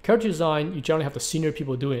 Character design, you generally have the senior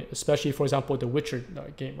people doing it, especially, for example, the Witcher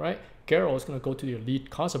game, right? Geralt is going to go to the elite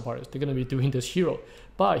concept artist. They're going to be doing this hero,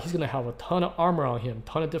 but he's going to have a ton of armor on him,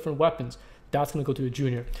 ton of different weapons. That's going to go to the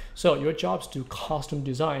junior. So your job is to do costume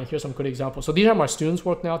design. Here's some good examples. So these are my students'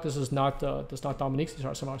 work now. This is not Dominique's. These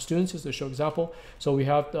are some of our students. Just to show example. So we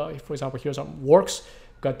have, for example, here's some works.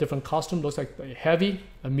 Got different costume. Looks like a heavy,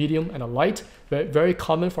 a medium, and a light. Very, very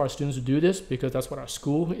common for our students to do this because that's what our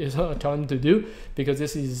school is telling them to do, because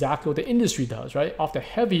this is exactly what the industry does, right? Off the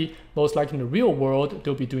heavy, most likely in the real world,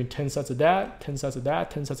 they'll be doing 10 sets of that, 10 sets of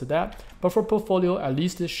that, 10 sets of that. But for portfolio, at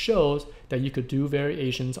least this shows that you could do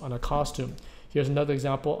variations on a costume. Here's another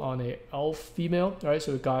example on a elf female, right?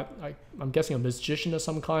 So we've got, I'm guessing, a magician of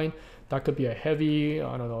some kind. That could be a heavy,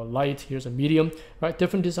 I don't know, light. Here's a medium, right?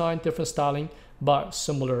 Different design, different styling, but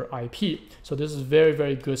similar IP. So this is very,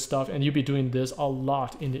 very good stuff, and you'll be doing this a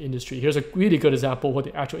lot in the industry. Here's a really good example of what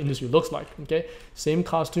the actual industry looks like, okay? Same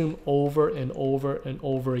costume over and over and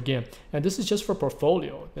over again. And this is just for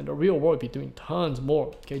portfolio. In the real world, you'll be doing tons more,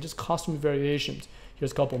 okay? Just costume variations.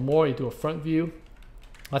 Here's a couple more. You do a front view.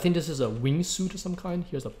 I think this is a wingsuit of some kind.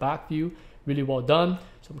 Here's a back view. Really well done.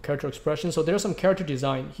 Some character expression. So there's some character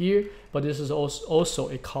design here, but this is also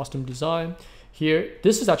a costume design. Here,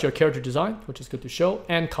 this is actually a character design, which is good to show,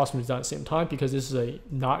 and costume design at the same time, because this is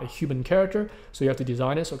not a human character, so you have to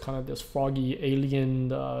design it. So kind of this froggy alien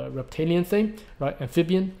reptilian thing, right?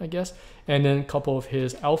 Amphibian, I guess. And then a couple of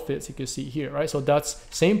his outfits you can see here, right? So that's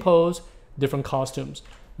same pose, different costumes.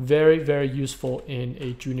 Very, very useful in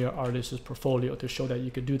a junior artist's portfolio to show that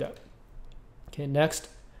you could do that. Okay, next,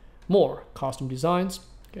 more costume designs.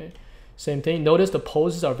 Okay, same thing. Notice the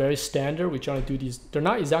poses are very standard. We try to do these. They're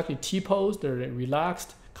not exactly T-pose. They're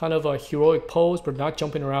relaxed, kind of a heroic pose, but not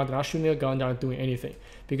jumping around. They're not shooting a gun. They're not doing anything.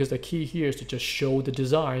 Because the key here is to just show the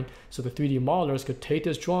design, so the 3D modelers could take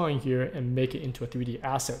this drawing here and make it into a 3D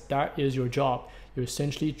asset. That is your job. You're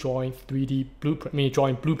essentially drawing 3D blueprint,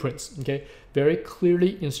 drawing blueprints, okay? Very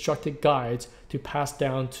clearly instructed guides to pass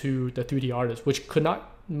down to the 3D artist, which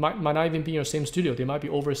might not even be in your same studio. They might be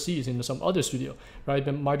overseas in some other studio, right?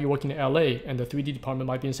 They might be working in LA and the 3D department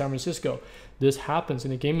might be in San Francisco. This happens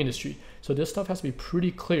in the game industry. So this stuff has to be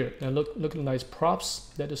pretty clear. And look at the nice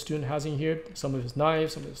props that the student has in here. Some of his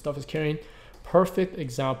knives, some of the stuff he's carrying. Perfect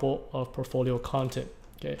example of portfolio content.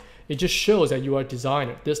 Okay, it just shows that you are a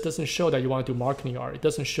designer. This doesn't show that you want to do marketing art. It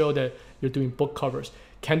doesn't show that you're doing book covers.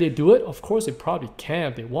 Can they do it? Of course, they probably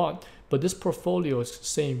can if they want. But this portfolio is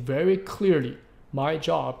saying very clearly, my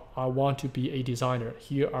job, I want to be a designer.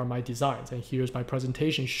 Here are my designs, and here's my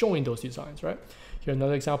presentation showing those designs, right? Here's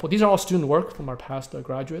another example. These are all student work from our past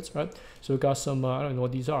graduates, right? So we've got some, I don't know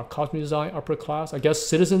what these are, costume design, upper class, I guess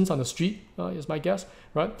citizens on the street is my guess,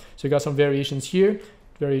 right? So we got some variations here,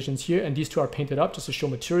 and these two are painted up just to show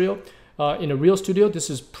material. In a real studio, this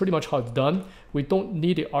is pretty much how it's done. We don't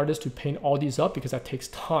need the artist to paint all these up because that takes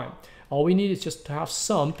time. All we need is just to have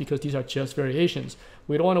some, because these are just variations.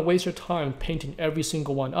 We don't want to waste your time painting every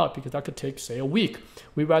single one up because that could take, say, a week.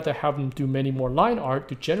 We'd rather have them do many more line art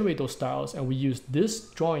to generate those styles, and we use this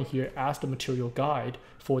drawing here as the material guide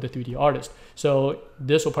for the 3D artist. So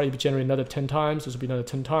this will probably be generated another 10 times. This will be another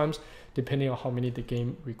 10 times, depending on how many the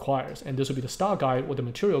game requires. And this will be the style guide or the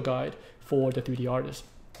material guide for the 3D artist.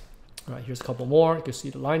 All right, here's a couple more. You can see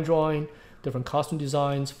the line drawing, different costume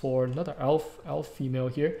designs for another elf female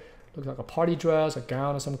here. Looks like a party dress, a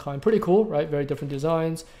gown of some kind. Pretty cool, right? Very different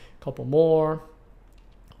designs. A couple more,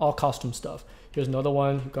 all costume stuff. Here's another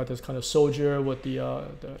one. You've got this kind of soldier with the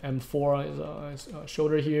M4 on his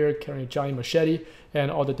shoulder here, carrying a giant machete, and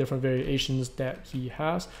all the different variations that he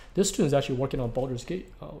has. This student is actually working on Baldur's Gate,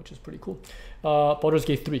 which is pretty cool. Baldur's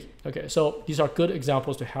Gate 3. Okay, so these are good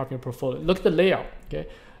examples to have in your portfolio. Look at the layout, okay?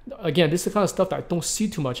 Again, this is the kind of stuff that I don't see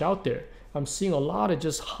too much out there. I'm seeing a lot of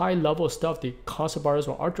just high level stuff the concept artists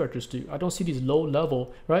or art directors do. I don't see these low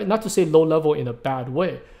level, right? Not to say low level in a bad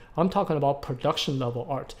way. I'm talking about production level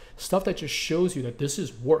art, stuff that just shows you that this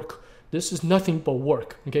is work. This is nothing but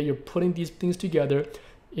work, okay? You're putting these things together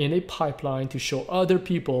in a pipeline to show other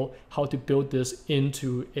people how to build this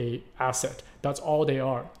into a asset. That's all they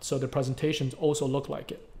are. So the presentations also look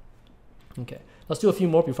like it. Okay, let's do a few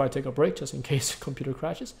more before I take a break, just in case the computer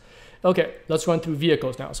crashes. Okay, let's run through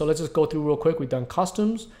vehicles now. So let's just go through real quick. We've done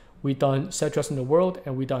costumes, we've done set dress in the world,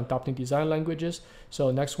 and we've done adopting design languages.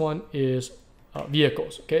 So next one is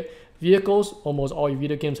vehicles, okay? Vehicles, almost all your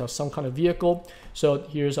video games have some kind of vehicle. So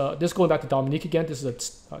here's this going back to Dominique again. This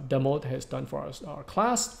is a demo that has done for our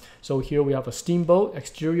class. So here we have a steamboat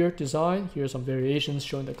exterior design. Here's some variations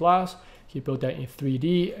showing the glass. He built that in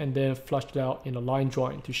 3D and then flushed it out in a line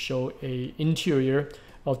drawing to show a interior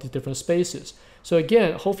of the different spaces. So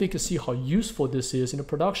again, hopefully you can see how useful this is in a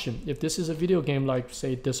production. If this is a video game like,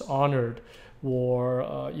 say, Dishonored,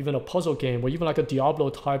 or even a puzzle game, or even like a Diablo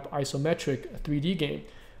type isometric 3D game,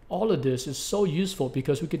 all of this is so useful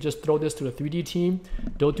because we could just throw this to the 3D team.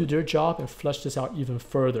 They'll do their job and flesh this out even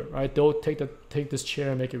further, right? They'll take this chair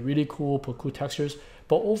and make it really cool, put cool textures.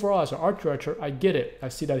 But overall, as an art director, I get it. I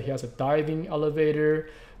see that he has a diving elevator.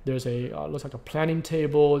 There's a looks like a planning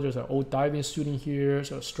table. There's an old diving suit in here.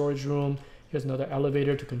 There's a storage room. Here's another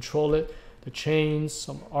elevator to control it. The chains,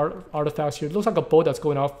 some artifacts here. It looks like a boat that's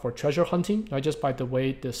going out for treasure hunting, right? Just by the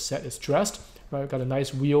way this set is dressed, right? We've got a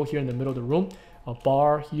nice wheel here in the middle of the room, a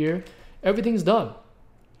bar here. Everything's done.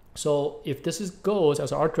 So if this goes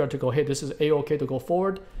as an art director, go, hey, this is A-okay to go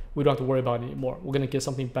forward, we don't have to worry about it anymore. We're gonna get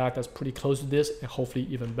something back that's pretty close to this and hopefully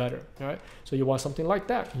even better, all right? So you want something like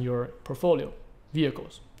that in your portfolio,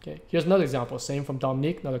 vehicles. Okay, here's another example, same from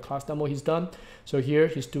Dominique, another class demo he's done. So here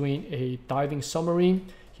he's doing a diving submarine.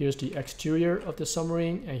 Here's the exterior of the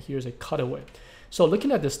submarine, and here's a cutaway. So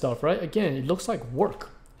looking at this stuff, right, again, it looks like work,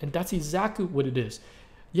 and that's exactly what it is.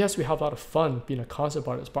 Yes, we have a lot of fun being a concept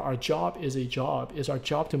artist, but our job is our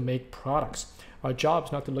job to make products. Our job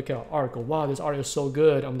is not to look at our art, go, wow, this art is so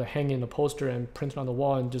good, I'm gonna hang it in a poster and print it on the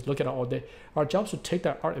wall and just look at it all day. Our job is to take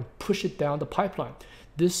that art and push it down the pipeline.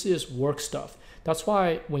 This is work stuff. That's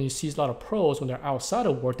why when you see a lot of pros, when they're outside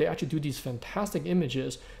of work, they actually do these fantastic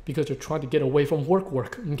images because they're trying to get away from work,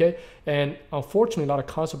 okay? And unfortunately, a lot of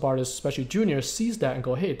concept artists, especially juniors, sees that and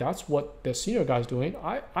go, hey, that's what the senior guy's doing.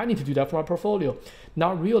 I need to do that for my portfolio.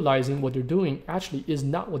 Not realizing what they're doing actually is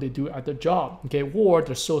not what they do at their job, okay? Or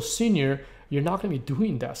they're so senior, you're not gonna be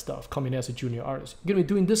doing that stuff coming as a junior artist. You're gonna be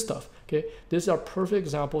doing this stuff, okay? These are perfect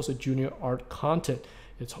examples of junior art content.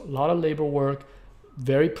 It's a lot of labor work,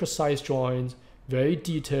 very precise drawings, very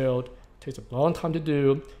detailed, takes a long time to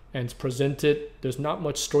do, and it's presented. There's not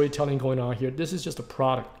much storytelling going on here. This is just a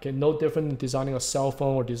product, okay? No different than designing a cell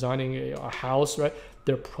phone or designing a house, right?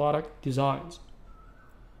 They're product designs.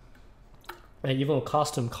 And even a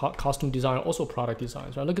costume design, also product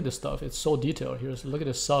designs, right? Look at this stuff. It's so detailed. Look at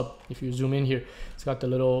the sub. If you zoom in here, it's got the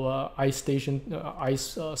little ice station,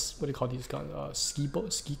 what do you call these guys?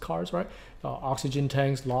 Ski cars, right? Oxygen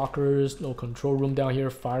tanks, lockers, little control room down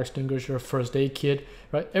here, fire extinguisher, first aid kit,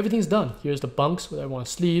 right? Everything's done. Here's the bunks where everyone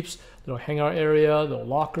sleeps, little hangout area, little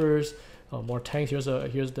lockers, more tanks. Here's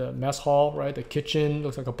the mess hall, right? The kitchen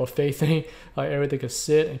looks like a buffet thing, area they could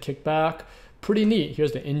sit and kick back. Pretty neat.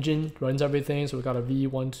 Here's the engine, runs everything. So we got a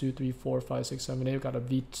V1, 2, 3, 4, 5, 6, 7, 8. We got a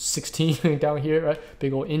V16 down here, right?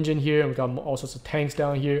 Big old engine here. And we got all sorts of tanks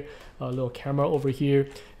down here. A little camera over here.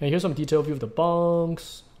 And here's some detailed view of the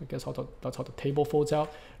bunks. I guess that's how the table folds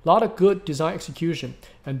out. A lot of good design execution.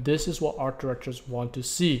 And this is what art directors want to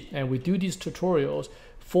see. And we do these tutorials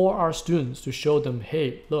for our students to show them,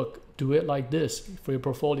 hey, look, do it like this for your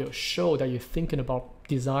portfolio. Show that you're thinking about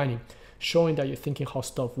designing. Showing that you're thinking how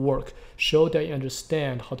stuff work. Show that you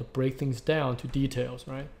understand how to break things down to details,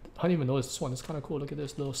 right? I didn't even notice this one. It's kind of cool. Look at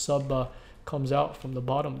this little sub comes out from the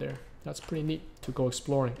bottom there. That's pretty neat to go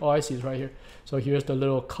exploring. Oh, I see, it's right here. So here's the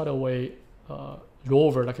little cutaway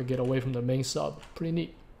rover that could get away from the main sub. Pretty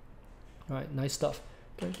neat. All right, nice stuff.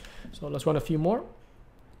 Okay, so let's run a few more.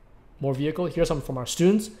 More vehicle. Here's some from our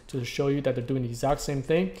students to show you that they're doing the exact same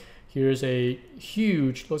thing. Here's a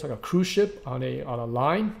huge, looks like a cruise ship on a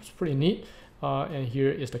line. It's pretty neat. And here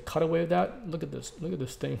is the cutaway of that. Look at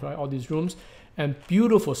this thing, right? All these rooms and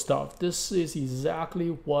beautiful stuff. This is exactly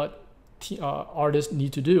what artists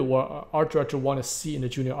need to do, or art director want to see in the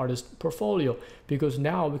junior artist portfolio, because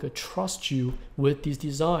now we could trust you with these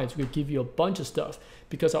designs. We could give you a bunch of stuff,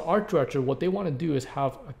 because an art director, what they want to do is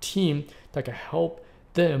have a team that can help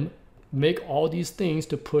them make all these things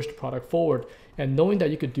to push the product forward. And knowing that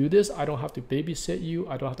you could do this, I don't have to babysit you.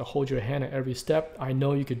 I don't have to hold your hand at every step. I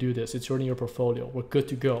know you could do this. It's already in your portfolio. We're good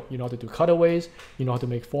to go. You know how to do cutaways. You know how to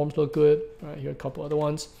make forms look good. Right, here are a couple other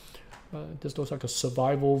ones. This looks like a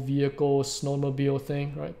survival vehicle, snowmobile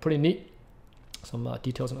thing, right? Pretty neat. Some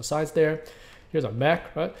details on the sides there. Here's a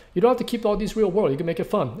mech, right? You don't have to keep all these real world. You can make it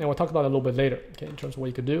fun. And we'll talk about it a little bit later, okay, in terms of what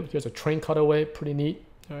you could do. Here's a train cutaway, pretty neat.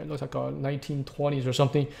 All right, looks like a 1920s or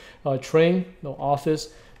something. Train, no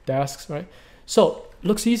office, desks, right? So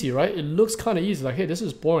looks easy, right? It looks kind of easy. Like, hey, this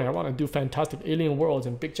is boring. I want to do fantastic alien worlds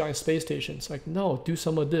and big giant space stations. Like, no, do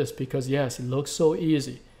some of this, because yes, it looks so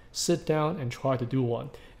easy. Sit down and try to do one.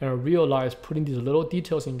 And I realized putting these little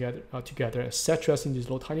details together and set dressing these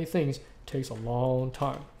little tiny things takes a long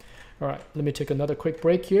time. All right, let me take another quick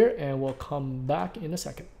break here and we'll come back in a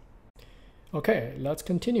second. Okay, let's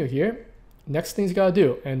continue here. Next thing you gotta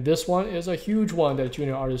do, and this one is a huge one that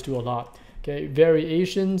junior artists do a lot. Okay,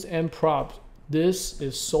 variations and props. This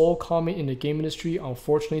is so common in the game industry.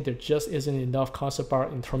 Unfortunately, there just isn't enough concept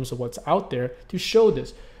art in terms of what's out there to show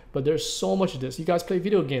this. But there's so much of this. You guys play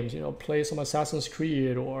video games, play some Assassin's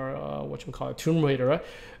Creed or Tomb Raider, right?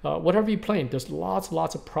 Whatever you're playing, there's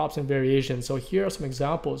lots of props and variations. So here are some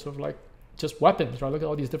examples of like just weapons, right? Look at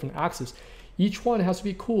all these different axes. Each one has to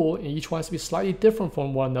be cool and each one has to be slightly different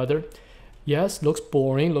from one another. Yes, looks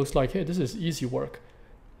boring, looks like, hey, this is easy work.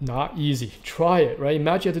 Not easy. Try it, right?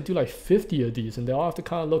 Imagine you have to do like 50 of these and they all have to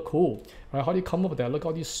kind of look cool, right? How do you come up with that? Look at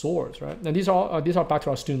all these swords, right? And these are back to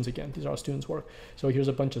our students again. These are our students' work. So here's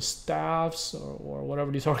a bunch of staffs or whatever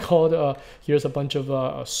these are called. Here's a bunch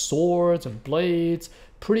of swords and blades.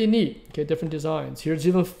 Pretty neat, okay? Different designs. Here's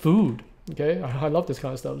even food, okay? I love this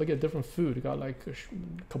kind of stuff. Look at different food. You got like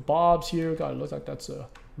kebabs here. It looks like that's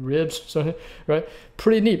ribs, so, right?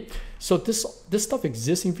 Pretty neat. So this stuff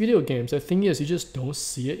exists in video games. The thing is, you just don't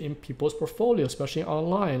see it in people's portfolio, especially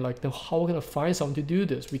online. Like, then how are we gonna find someone to do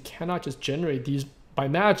this? We cannot just generate these by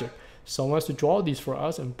magic. Someone has to draw these for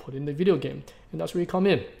us and put in the video game, and that's where you come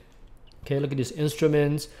in. Okay, look at these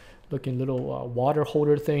instruments, looking little water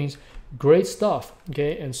holder things. Great stuff,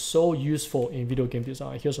 okay, and so useful in video game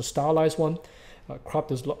design. Here's a stylized one. Crop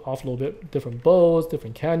this off a little bit. Different bows,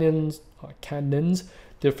 different cannons,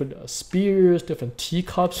 different spears, different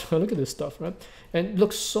teacups. Look at this stuff, right? And it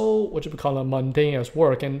looks so, mundane as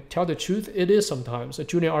work. And tell the truth, it is sometimes. A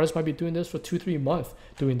junior artist might be doing this for 2-3 months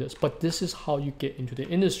doing this, but this is how you get into the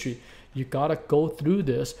industry. You gotta go through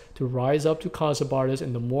this to rise up to concept artist,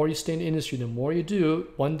 and the more you stay in the industry, the more you do,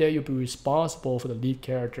 one day you'll be responsible for the lead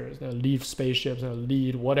characters, the lead spaceships, and the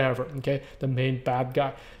lead whatever, okay? The main bad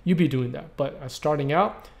guy. You'll be doing that. But starting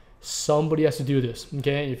out, somebody has to do this,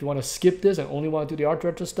 okay? If you want to skip this and only want to do the art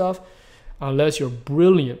director stuff, unless you're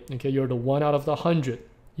brilliant, okay, you're the 1 out of the 100,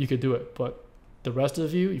 you could do it. But the rest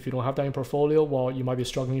of you, if you don't have that in portfolio, well, you might be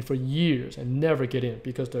struggling for years and never get in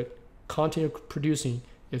because the content you're producing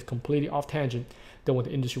is completely off tangent than what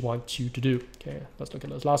the industry wants you to do. Okay, let's look at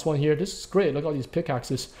this last one here. This is great. Look at all these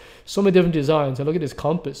pickaxes, so many different designs, and look at this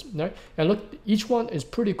compass, right? And look, each one is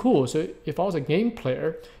pretty cool. So if I was a game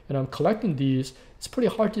player and I'm collecting these, it's a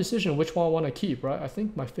pretty hard decision which one I want to keep, right? I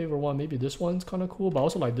think my favorite one, maybe this one's kind of cool, but I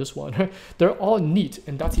also like this one. They're all neat,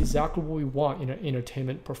 and that's exactly what we want in an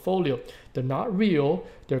entertainment portfolio. They're not real.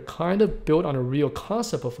 They're kind of built on a real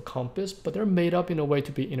concept of a compass, but they're made up in a way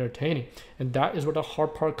to be entertaining. And that is where the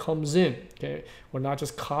hard part comes in, okay? We're not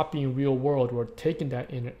just copying real world. We're taking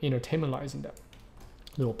that and entertainmentizing that.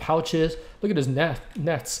 Little pouches. Look at this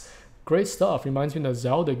nets. Great stuff. Reminds me of the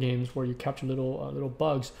Zelda games where you capture little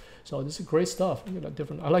bugs. So this is great stuff. Look at that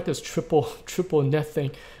different. I like this triple net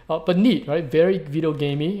thing, but neat, right? Very video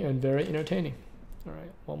gamey and very entertaining. All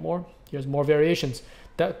right, one more. Here's more variations.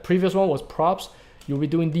 That previous one was props. You'll be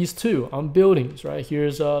doing these too on buildings, right?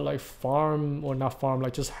 Here's like farm, or not farm,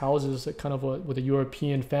 like just houses, kind of with a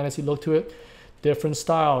European fantasy look to it. Different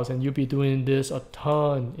styles, and you'll be doing this a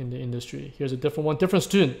ton in the industry. Here's a different one, different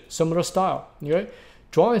student, similar style, okay?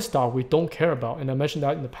 Drawing style we don't care about, and I mentioned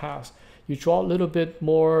that in the past. You draw a little bit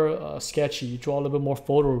more sketchy, you draw a little bit more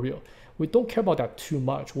photoreal. We don't care about that too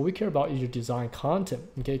much. What we care about is your design content,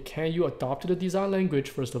 okay? Can you adopt to the design language,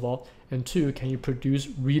 first of all, and two, can you produce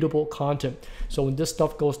readable content? So when this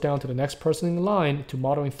stuff goes down to the next person in line to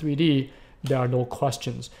modeling 3D, there are no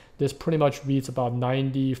questions. This pretty much reads about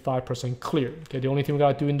 95% clear. Okay, the only thing we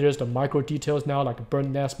gotta do in there is the micro details now, like a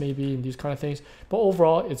burnt nest maybe, and these kind of things. But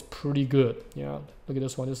overall, it's pretty good. Yeah, look at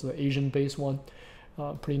this one. This is an Asian-based one.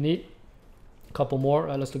 Pretty neat. A couple more.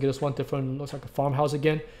 Let's look at this one. Different. Looks like a farmhouse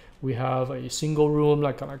again. We have a single room,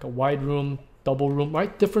 like a wide room, double room,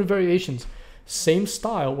 right? Different variations. Same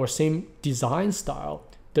style or same design style,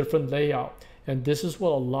 different layout. And this is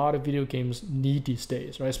what a lot of video games need these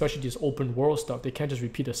days, right? Especially this open world stuff. They can't just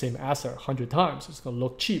repeat the same asset 100 times. It's gonna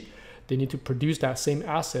look cheap. They need to produce that same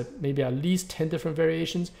asset, maybe at least 10 different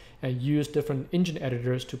variations, and use different engine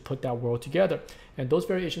editors to put that world together. And those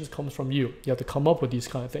variations comes from you. You have to come up with these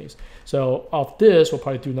kind of things. So of this, we'll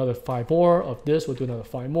probably do another 5 more. Of this, we'll do another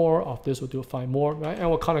 5 more. Of this, we'll do 5 more, right? And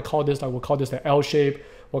we'll kind of call this, like we'll call this the L shape.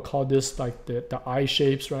 We'll call this like the I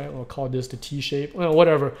shapes, right? We'll call this the T shape, well,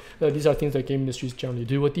 whatever. These are things that game industries generally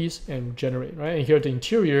do with these and generate, right? And here are the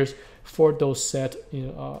interiors for those set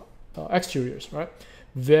exteriors, right?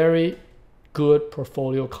 Very good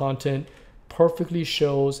portfolio content, perfectly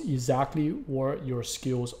shows exactly where your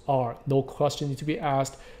skills are. No question need to be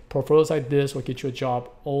asked. Portfolios like this will get you a job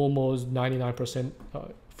almost 99%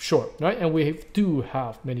 sure, right? And we do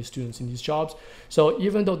have many students in these jobs. So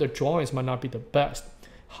even though their drawings might not be the best,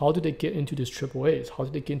 how do they get into these AAAs? How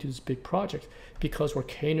do they get into this big project? Because we're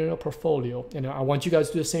catering a portfolio. And I want you guys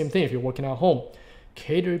to do the same thing if you're working at home.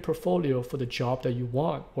 Cater a portfolio for the job that you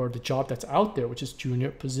want or the job that's out there, which is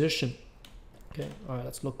junior position. Okay, all right,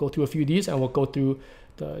 let's go through a few of these and we'll go through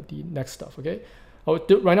the next stuff, okay?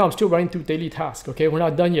 Right now I'm still running through daily tasks, okay? We're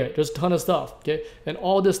not done yet. There's a ton of stuff, okay? And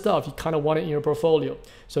all this stuff, you kind of want it in your portfolio.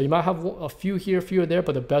 So you might have a few here, a few there,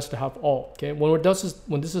 but the best to have all, okay? When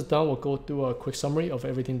this is done, we'll go through a quick summary of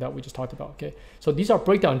everything that we just talked about, okay? So these are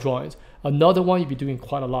breakdown drawings. Another one you'll be doing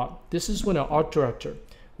quite a lot. This is when an art director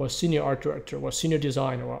or senior art director or senior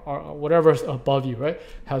designer or whatever is above you, right,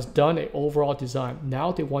 has done an overall design.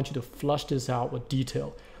 Now they want you to flush this out with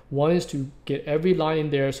detail. One is to get every line in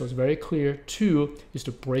there so it's very clear. Two is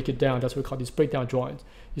to break it down. That's what we call these breakdown drawings.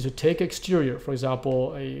 Is to take exterior, for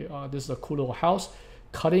example, this is a cool little house,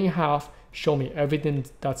 cut it in half, show me everything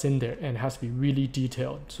that's in there, and it has to be really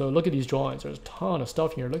detailed. So look at these drawings. There's a ton of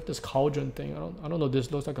stuff here. Look at this cauldron thing. I don't know.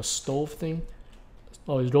 This looks like a stove thing.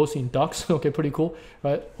 Oh, it's roasting ducks. Okay, pretty cool,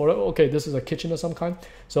 right? Or okay, this is a kitchen of some kind.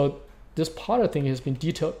 So this Potter thing has been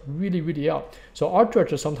detailed really, really out. So art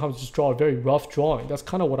directors sometimes just draw a very rough drawing. That's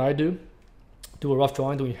kind of what I do. Do a rough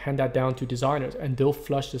drawing, then we hand that down to designers and they'll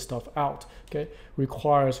flesh this stuff out, okay?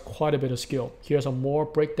 Requires quite a bit of skill. Here's some more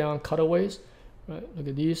breakdown cutaways, right? Look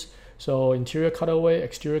at these. So interior cutaway,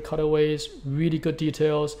 exterior cutaways, really good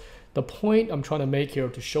details. The point I'm trying to make here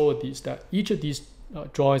to show these, that each of these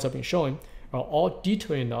drawings I've been showing are all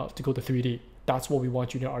detailed enough to go to 3D. That's what we want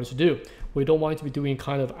junior artists to do. We don't want you to be doing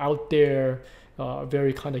kind of out there,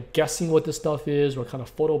 very kind of guessing what this stuff is, or kind of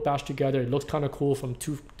photo batch together. It looks kind of cool from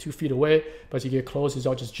two feet away, but as you get close, it's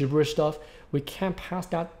all just gibberish stuff. We can't pass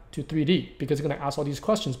that to 3D because it's going to ask all these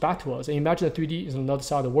questions back to us. And imagine that 3D is on another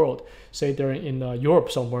side of the world. Say they're in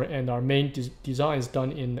Europe somewhere and our main design is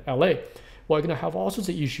done in LA. Well, you're going to have all sorts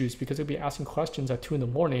of issues because they'll be asking questions at 2 in the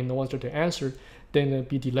morning. The ones that they answer, then they'll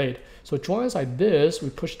be delayed. So drawings like this, we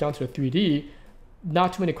push down to the 3D,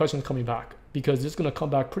 not too many questions coming back because this is going to come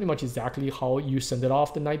back pretty much exactly how you send it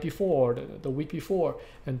off the night before, the week before,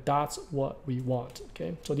 and that's what we want,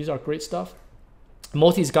 okay? So these are great stuff.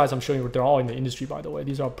 Most of these guys I'm showing you, they're all in the industry, by the way.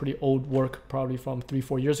 These are pretty old work, probably from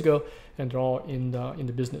 3-4 years ago, and they're all in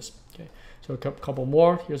the business, okay? So a couple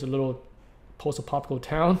more. Here's a little post-apocalyptical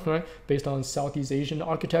town, right? Based on Southeast Asian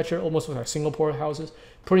architecture, almost like Singapore houses.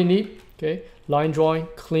 Pretty neat, okay? Line drawing,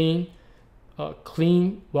 clean,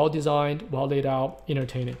 well-designed, well laid out,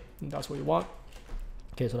 entertaining. And that's what you want.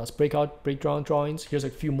 Okay, so that's breakdown drawings. Here's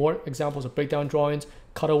a few more examples of breakdown drawings,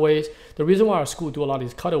 cutaways. The reason why our school do a lot of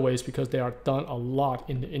these cutaways because they are done a lot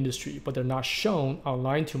in the industry, but they're not shown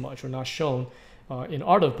online too much or not shown in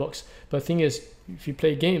art of books. But the thing is, if you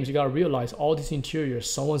play games, you gotta realize all these interiors,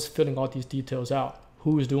 someone's filling all these details out.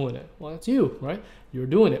 Who's doing it? Well, it's you, right? You're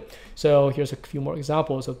doing it. So here's a few more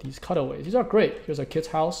examples of these cutaways. These are great. Here's a kid's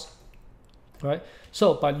house. Right?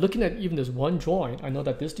 So by looking at even this one drawing, I know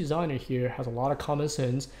that this designer here has a lot of common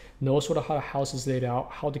sense, knows sort of how the house is laid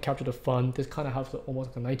out, how to capture the fun. This kind of has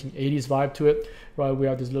almost like a 1980s vibe to it, right? We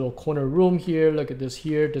have this little corner room here. Look at this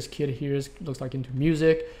here. This kid here looks like into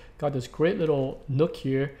music. Got this great little nook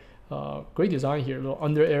here. Great design here. Little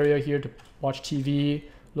under area here to watch TV.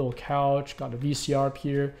 Little couch. Got a VCR up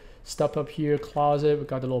here. Step up here. Closet. We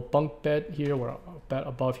got the little bunk bed here, where a bed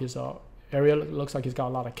above his area. Looks like he's got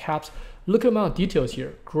a lot of caps. Look at the amount of details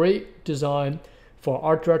here. Great design for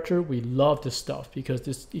art director. We love this stuff because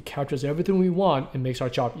it captures everything we want and makes our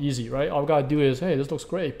job easy, right? All we gotta do is, hey, this looks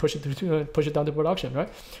great. Push it down to production, right?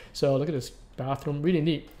 So look at this bathroom, really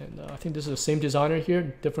neat. And I think this is the same designer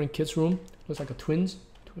here. Different kids' room. Looks like a twins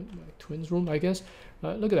room, I guess.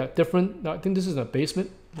 Look at that. Different. I think this is a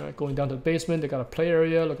basement. Right? Going down to the basement, they got a play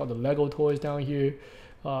area. Look at all the Lego toys down here.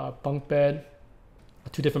 Bunk bed.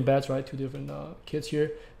 2 different beds, right? 2 different kids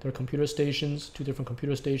here. There are computer stations, 2 different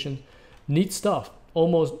computer stations. Neat stuff.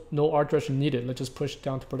 Almost no art direction needed. Let's just push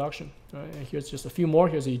down to production. Right? And here's just a few more.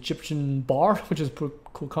 Here's the Egyptian bar, which is a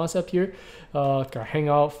cool concept here. Got a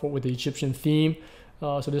hangout with the Egyptian theme.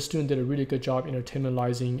 So this student did a really good job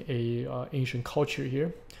entertainmentalizing a ancient culture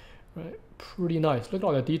here. Right? Pretty nice. Look at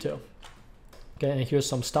all that detail. Okay, and here's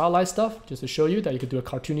some stylized stuff just to show you that you could do a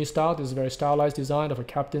cartoony style. This is a very stylized design of a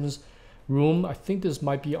captain's room. I think this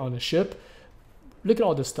might be on a ship. Look at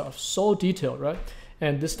all this stuff, so detailed, right?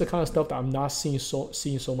 And this is the kind of stuff that I'm not seeing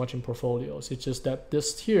so much in portfolios. It's just that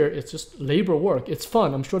this here, it's just labor work. It's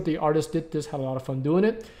fun. I'm sure the artist did this, had a lot of fun doing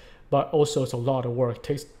it, but also it's a lot of work. It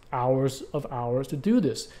takes hours of hours to do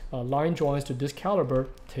this. Line drawings to this caliber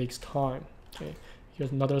takes time. Okay,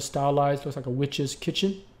 here's another stylized, looks like a witch's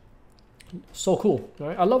kitchen. So cool,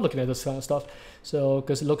 right? I love looking at this kind of stuff, so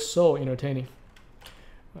because it looks so entertaining.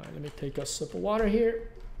 All right, let me take a sip of water here.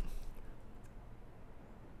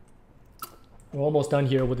 We're almost done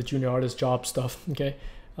here with the junior artist job stuff. Okay,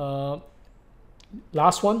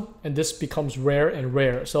 last one, and this becomes rare and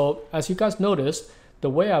rare. So as you guys notice, the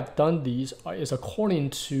way I've done these is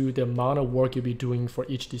according to the amount of work you'll be doing for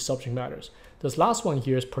each of these subject matters. This last one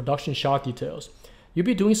here is production shot details. You'll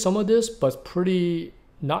be doing some of this, but pretty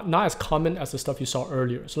not as common as the stuff you saw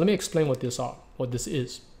earlier. So let me explain what this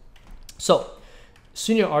is. So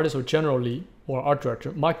senior artists or generally, or art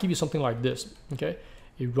director might give you something like this, okay?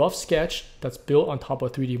 A rough sketch that's built on top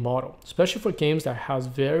of a 3D model, especially for games that has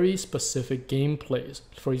very specific gameplays.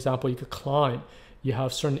 For example, you could climb, you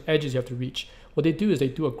have certain edges you have to reach. What they do is they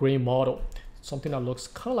do a gray model, something that looks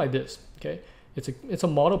kind of like this, okay? It's a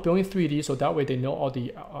model built in 3D, so that way they know all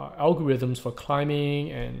the algorithms for climbing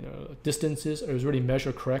and distances is really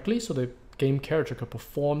measured correctly, so the game character can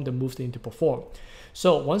perform the moves they need to perform.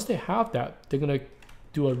 So once they have that, they're gonna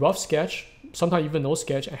do a rough sketch, sometimes even no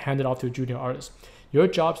sketch, and hand it off to a junior artist. Your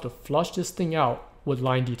job is to flush this thing out with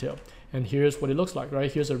line detail. And here's what it looks like, right?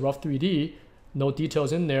 Here's a rough 3D, no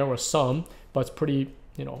details in there or some, but it's pretty,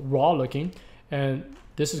 raw looking. And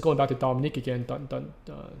this is going back to Dominique again,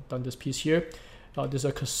 done this piece here. There's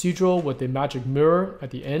a cathedral with a magic mirror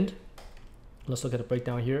at the end. Let's look at the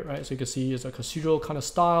breakdown here, right? So you can see it's a cathedral kind of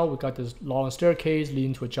style. We got this long staircase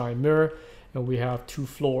leading to a giant mirror, and we have 2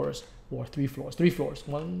 floors. Or 3 floors,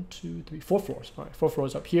 1, 2, 3, 4 floors. All right, 4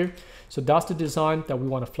 floors up here. So that's the design that we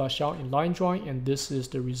want to flesh out in line drawing, and this is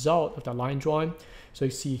the result of that line drawing. So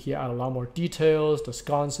you see here, add a lot more details, the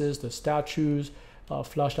sconces, the statues,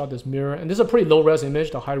 flushed out this mirror, and this is a pretty low res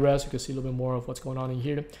image. The high res, you can see a little bit more of what's going on in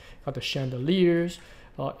here. Got the chandeliers.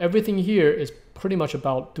 Everything here is pretty much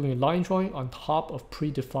about doing line drawing on top of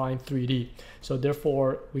predefined 3D. So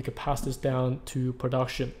therefore, we could pass this down to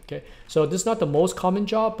production. Okay, so this is not the most common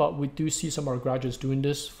job, but we do see some of our graduates doing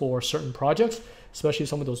this for certain projects, especially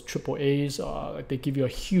some of those AAAs. They give you a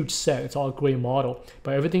huge set. It's all a gray model,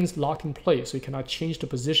 but everything's locked in place, so you cannot change the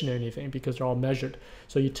position or anything because they're all measured.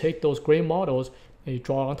 So you take those gray models and you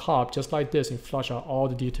draw on top just like this and flush out all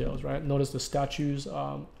the details, right? Notice the statues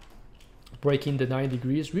breaking the 90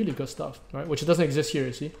 degrees, really good stuff, right? Which doesn't exist here,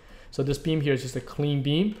 you see? So this beam here is just a clean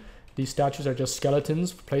beam. These statues are just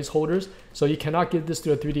skeletons, placeholders. So you cannot give this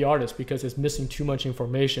to a 3D artist because it's missing too much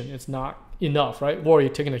information. It's not enough, right? Or you're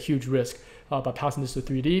taking a huge risk by passing this to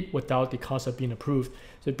 3D without the concept being approved.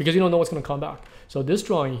 So because you don't know what's gonna come back. So this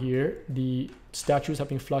drawing here, the statues have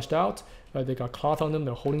been flushed out. They got cloth on them,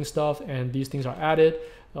 they're holding stuff, and these things are added.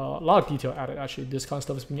 A lot of detail added, actually. This kind of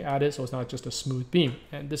stuff is being added, so it's not just a smooth beam.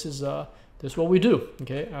 And this is what we do,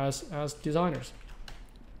 okay, as designers.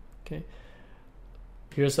 Okay.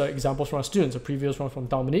 Here's examples from our students. A previous one from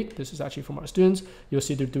Dominique. This is actually from our students. You'll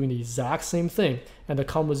see they're doing the exact same thing. And the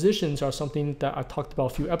compositions are something that I talked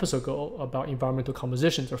about a few episodes ago about environmental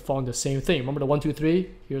compositions. They're following the same thing. Remember the 1, 2, 3?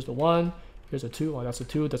 Here's the 1. Here's a 2. Oh, that's a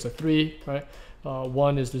 2. That's a 3, right?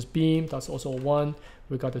 1 is this beam. That's also a 1.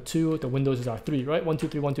 We got the 2. The windows is our 3, right? 1, 2,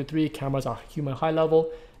 3, 1, 2, 3. Cameras are human high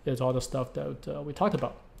level. There's all the stuff that we talked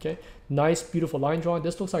about. Okay, nice, beautiful line drawing.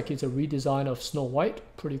 This looks like it's a redesign of Snow White.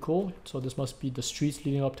 Pretty cool. So this must be the streets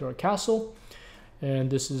leading up to our castle, and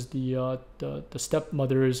this is the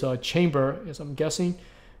stepmother's chamber, as I'm guessing.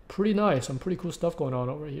 Pretty nice. Some pretty cool stuff going on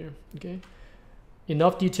over here. Okay,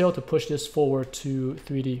 enough detail to push this forward to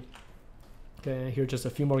 3D. Okay, here are just a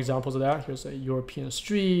few more examples of that. Here's a European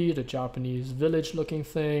street, a Japanese village-looking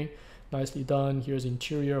thing. Nicely done. Here's the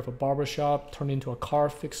interior of a barber shop turned into a car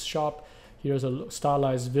fix shop. Here's a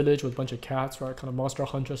stylized village with a bunch of cats, right? Kind of Monster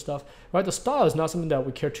Hunter stuff, right? The style is not something that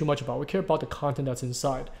we care too much about. We care about the content that's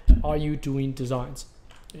inside. Are you doing designs?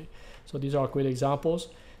 Okay. So these are great examples.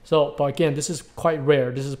 So, but again, this is quite rare.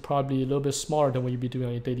 This is probably a little bit smaller than what you'd be doing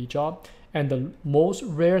on your daily job. And the most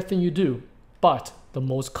rare thing you do, but the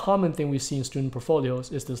most common thing we see in student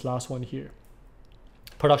portfolios is this last one here.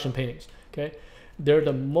 Production paintings, okay? They're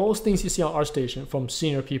the most things you see on ArtStation from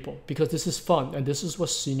senior people because this is fun and this is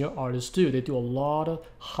what senior artists do. They do a lot of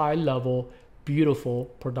high level, beautiful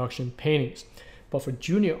production paintings. But for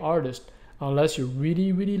junior artists, unless you're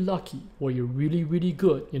really, really lucky or you're really, really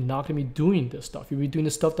good, you're not gonna be doing this stuff. You'll be doing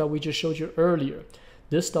the stuff that we just showed you earlier.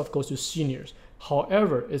 This stuff goes to seniors.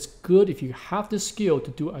 However, it's good if you have the skill to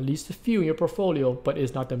do at least a few in your portfolio, but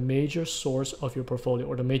it's not the major source of your portfolio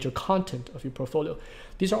or the major content of your portfolio.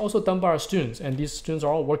 These are also done by our students, and these students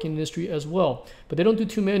are all working in the industry as well, but they don't do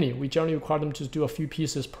too many. We generally require them to do a few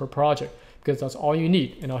pieces per project because that's all you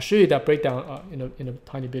need. And I'll show you that breakdown in a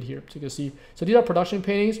tiny bit here. So you can see, so these are production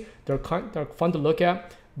paintings. They're fun to look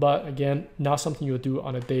at, but again, not something you'll do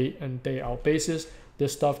on a day in, day out basis.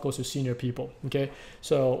 This stuff goes to senior people, okay?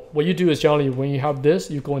 So what you do is generally when you have this,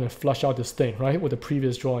 you go in and flush out this thing, right? With the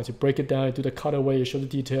previous drawings, you break it down, you do the cutaway, you show the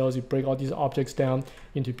details, you break all these objects down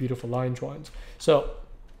into beautiful line drawings. So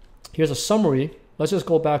here's a summary. Let's just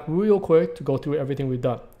go back real quick to go through everything we've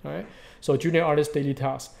done, all right? So junior artist daily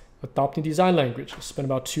tasks, adopting design language. Spend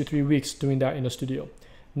about 2-3 weeks doing that in the studio.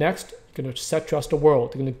 Next, you're going to set dress the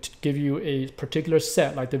world. They're going to give you a particular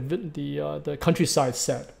set, like the countryside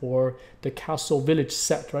set or the castle village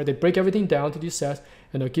set, right? They break everything down to these sets,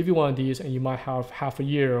 and they'll give you one of these, and you might have half a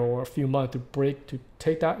year or a few months to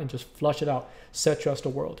take that and just flush it out. Set dress the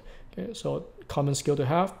world. Okay, so common skill to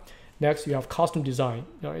have. Next, you have costume design.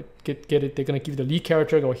 All right, get it. They're going to give you the lead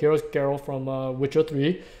character, go here's Geralt from Witcher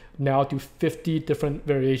 3. Now do 50 different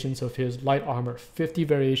variations of his light armor, 50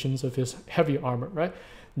 variations of his heavy armor, right?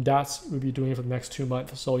 That's what we'll be doing for the next 2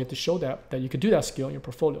 months. So you have to show that you can do that skill in your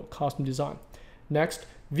portfolio, costume design. Next,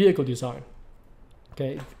 vehicle design.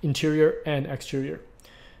 Okay, interior and exterior.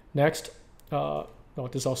 Next,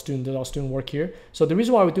 this is all student work here. So the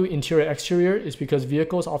reason why we do interior exterior is because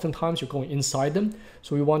vehicles, oftentimes you're going inside them.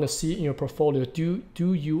 So we want to see in your portfolio,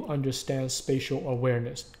 do you understand spatial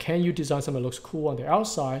awareness? Can you design something that looks cool on the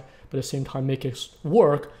outside, but at the same time make it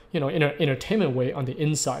work, in an entertainment way on the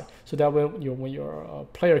inside? So that when your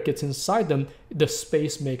player gets inside them, the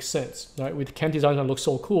space makes sense, right? We can't design that looks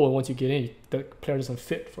so cool, and once you get in, the player doesn't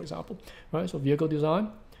fit, for example, right? So vehicle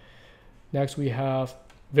design. Next, we have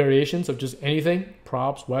variations of just anything,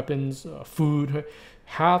 props, weapons, food.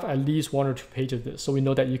 Have at least 1 or 2 pages of this, so we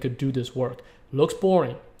know that you could do this work. Looks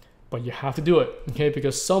boring, but you have to do it, okay?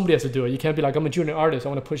 Because somebody has to do it. You can't be like, I'm a junior artist, I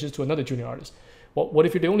want to push this to another junior artist. Well, what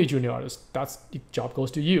if you're the only junior artist? The job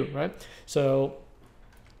goes to you, right? So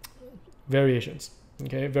variations,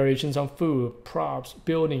 okay? Variations on food, props,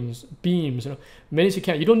 buildings, beams, many as you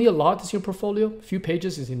can. You don't need a lot to see your portfolio. A few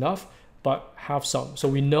pages is enough, but have some, so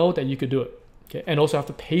we know that you could do it. Okay, and also have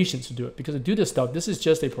the patience to do it, because to do this stuff, this is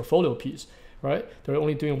just a portfolio piece, right? They're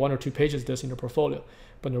only doing 1 or 2 pages of this in your portfolio.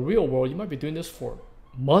 But in the real world, you might be doing this for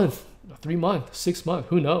a month, 3 months, 6 months,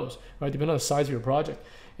 who knows, right? Depending on the size of your project.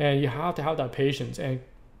 And you have to have that patience and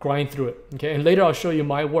grind through it, okay? And later I'll show you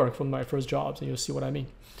my work from my first jobs, and you'll see what I mean.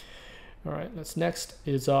 All right, next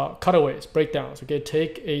is cutaways, breakdowns, okay?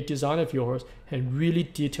 Take a design of yours and really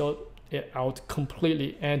detail it out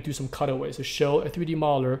completely and do some cutaways to show a 3D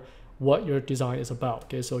modeler what your design is about.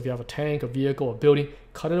 Okay, so if you have a tank, a vehicle, a building,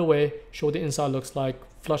 cut it away, show what the inside looks like,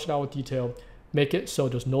 flush it out with detail, make it so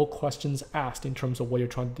there's no questions asked in terms of what you're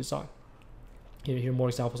trying to design. Okay, here are more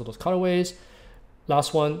examples of those cutaways.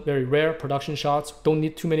 Last one, very rare, production shots. Don't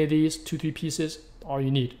need too many of these, 2-3 pieces, all you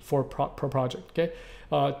need per project. Okay,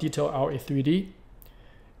 detail out a 3D.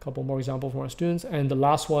 Couple more examples from our students. And the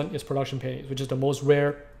last one is production paintings, which is the most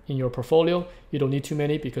rare in your portfolio. You don't need too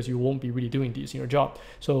many because you won't be really doing these in your job.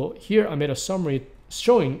 So here I made a summary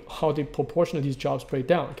showing how the proportion of these jobs break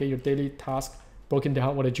down. Okay, your daily task broken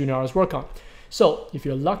down what a junior artist work on. So if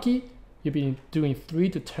you're lucky, you'll be doing 3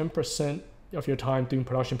 to 10% of your time doing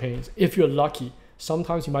production paintings. If you're lucky,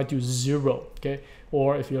 sometimes you might do 0. Okay,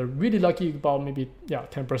 or if you're really lucky, about maybe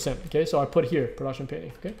 10%. Okay, so I put here production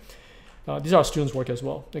painting. Okay. These are students' work as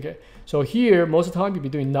well. Okay, so here most of the time you'll be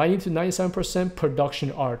doing 90 to 97%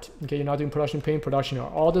 production art. Okay, you're not doing production paint, production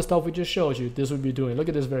art. All the stuff we just showed you, this would be doing. Look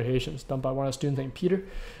at this variations done by one of the students named Peter.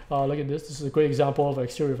 Look at this. This is a great example of the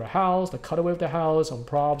exterior of a house, the cutaway of the house, some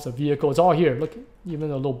props, a vehicle. It's all here. Look, even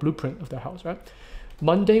a little blueprint of the house, right?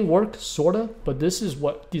 Mundane work, sorta, but this is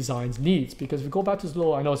what designs needs. Because if we go back to this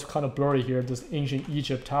little, I know it's kind of blurry here, this ancient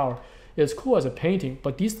Egypt tower. It's cool as a painting,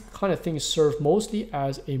 but these kind of things serve mostly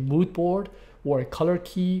as a mood board or a color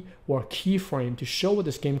key or a keyframe to show what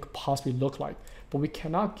this game could possibly look like. But we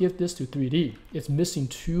cannot give this to 3D. It's missing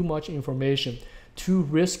too much information, too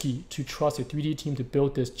risky to trust a 3D team to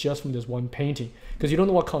build this just from this one painting, because you don't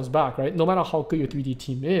know what comes back, right? No matter how good your 3D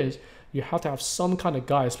team is, you have to have some kind of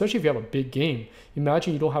guide, especially if you have a big game.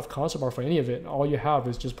 Imagine you don't have concept art for any of it. All you have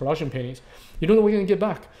is just production paintings. You don't know what you're gonna get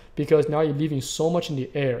back, because now you're leaving so much in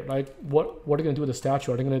the air. Like what are they gonna do with the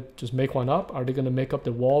statue? Are they gonna just make one up? Are they gonna make up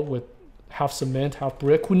the wall with half cement, half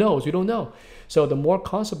brick? Who knows? You don't know. So the more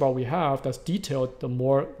concept art we have that's detailed, the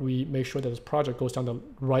more we make sure that this project goes down the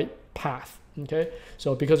right path. Okay,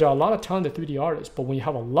 so because there are a lot of talented 3D artists, but when you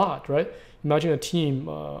have a lot, right? Imagine a team,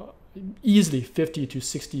 easily 50 to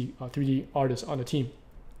 60 3D artists on a team.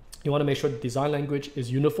 You want to make sure the design language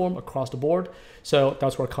is uniform across the board. So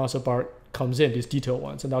that's where concept art comes in, these detailed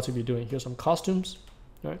ones, and that's what you're doing. Here's some costumes.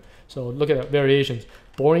 right? So look at that, variations.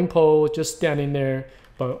 Boring pose, just standing there,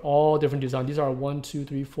 but all different designs. These are 1, 2,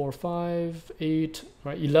 3, 4, 5, 8,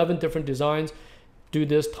 right? 11 different designs. Do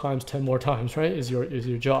this times 10 more times, right? Is your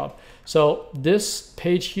job. So this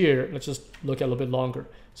page here, let's just look at a little bit longer.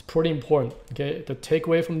 It's pretty important, okay? The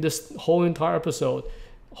takeaway from this whole entire episode,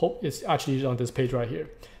 it's actually on this page right here,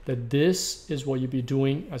 that this is what you'll be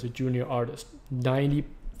doing as a junior artist.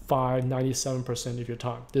 95, 97% of your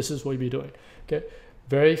time. This is what you'll be doing, okay?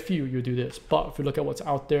 Very few you do this, but if you look at what's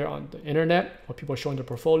out there on the internet, what people are showing their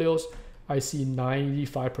portfolios, I see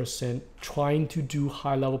 95% trying to do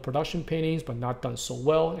high-level production paintings, but not done so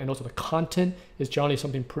well. And also the content is generally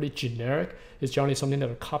something pretty generic. It's generally something that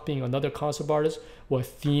are copying another concept artist or a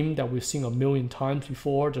theme that we've seen a million times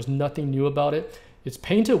before. There's nothing new about it. It's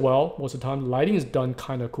painted well most of the time. Lighting is done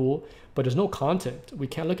kind of cool, but there's no content. We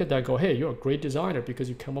can't look at that and go, hey, you're a great designer because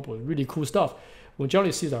you come up with really cool stuff. We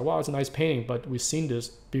generally see that, wow, it's a nice painting, but we've seen this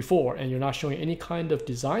before, and you're not showing any kind of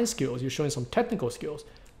design skills. You're showing some technical skills,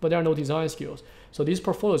 but there are no design skills. So these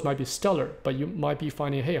portfolios might be stellar, but you might be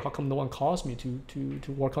finding, hey, how come no one calls me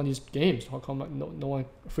to work on these games? How come no one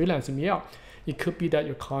freelancing me out? It could be that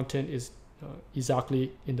your content is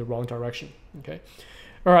exactly in the wrong direction, okay?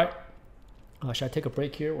 All right, should I take a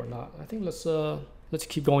break here or not? I think let's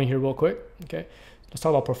keep going here real quick, okay? Let's talk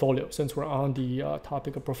about portfolio since we're on the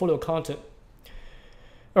topic of portfolio content.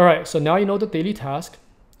 All right, so now you know the daily task.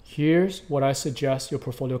 Here's what I suggest your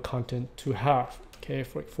portfolio content to have, okay,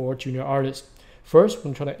 for junior artists. First, we're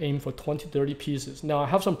going to try to aim for 20 to 30 pieces. Now, I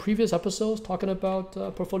have some previous episodes talking about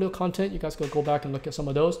portfolio content. You guys can go back and look at some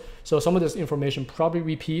of those. So some of this information probably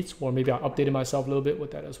repeats, or maybe I updated myself a little bit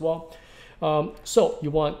with that as well. So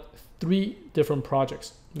you want 3 different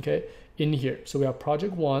projects, okay, in here. So we have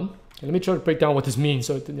project 1. And let me try to break down what this means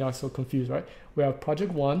so you're not so confused, right? We have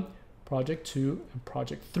project 1, project 2, and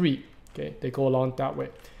project 3, okay? They go along that way.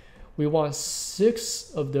 We want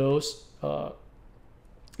 6 of those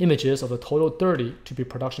images of the total 30 to be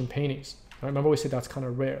production paintings. I remember we said that's kind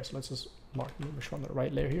of rare, so let's just mark, make sure I'm on the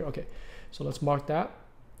right layer here. Okay, so let's mark that.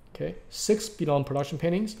 Okay, 6 belong production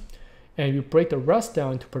paintings, and you break the rest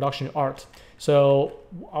down to production art. So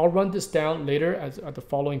I'll run this down later at the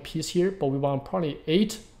following piece here, but we want probably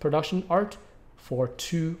 8 production art for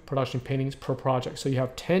 2 production paintings per project. So you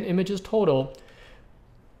have 10 images total.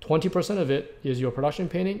 20% of it is your production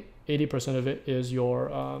painting, 80% of it is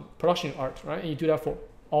your production art, right? And you do that for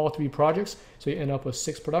all 3 projects. So you end up with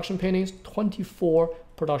 6 production paintings, 24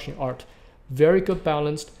 production art. Very good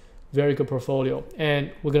balanced, very good portfolio.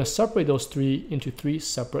 And we're gonna separate those 3 into 3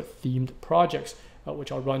 separate themed projects,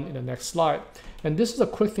 which I'll run in the next slide. And this is a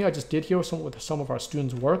quick thing I just did here with some of our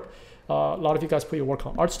students' work. A lot of you guys put your work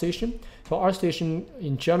on ArtStation. So ArtStation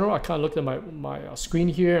in general, I kind of looked at my screen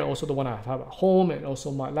here, and also the one I have at home, and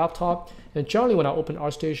also my laptop. And generally when I open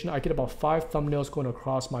ArtStation, I get about 5 thumbnails going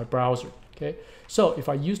across my browser, okay? So if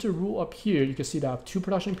I use the rule up here, you can see that I have 2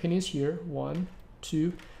 production paintings here, 1,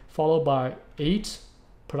 2, followed by 8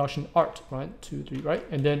 production art, right? 2, 3, right?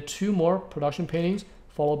 And then 2 more production paintings,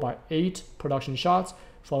 followed by 8 production shots,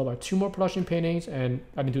 followed by 2 more production paintings, and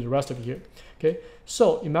I can do the rest of it here, okay?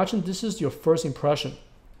 So imagine this is your first impression,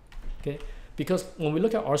 okay? Because when we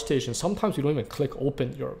look at ArtStation, sometimes we don't even click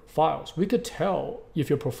open your files. We could tell if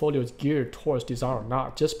your portfolio is geared towards design or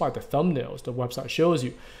not just by the thumbnails the website shows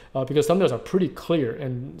you, because thumbnails are pretty clear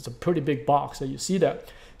and it's a pretty big box that you see that.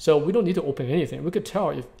 So we don't need to open anything. We could tell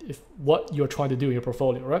if what you're trying to do in your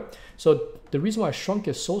portfolio, right? So the reason why I shrunk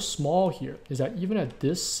it so small here is that even at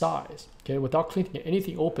this size, okay, without clicking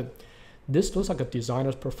anything open, this looks like a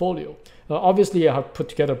designer's portfolio. Obviously, I have put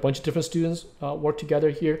together a bunch of different students work together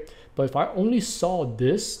here, but if I only saw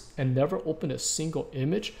this and never opened a single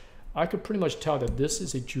image, I could pretty much tell that this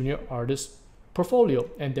is a junior artist portfolio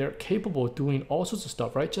and they're capable of doing all sorts of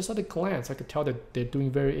stuff, right? Just at a glance, I could tell that they're doing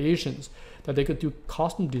variations, that they could do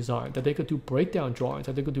costume design, that they could do breakdown drawings,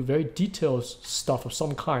 that they could do very detailed stuff of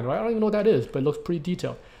some kind, right? I don't even know what that is, but it looks pretty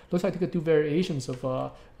detailed. Looks like they could do variations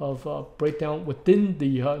of breakdown within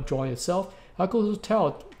the drawing itself. I could also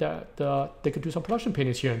tell that they could do some production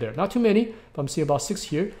paintings here and there. Not too many, but I'm seeing about 6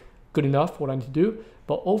 here. Good enough for what I need to do.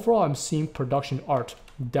 But overall, I'm seeing production art.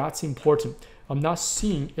 That's important. I'm not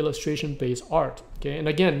seeing illustration-based art. Okay, and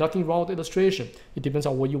again, nothing wrong with illustration. It depends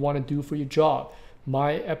on what you want to do for your job.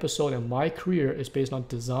 My episode and my career is based on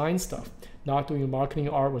design stuff, not doing marketing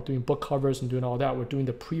art. We're doing book covers and doing all that. We're doing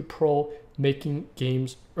the pre-pro making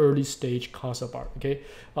games, early stage concept art. Okay,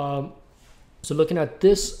 So looking at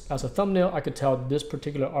this as a thumbnail, I could tell this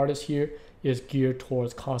particular artist here is geared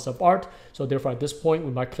towards concept art. So therefore, at this point,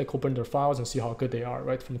 we might click open their files and see how good they are,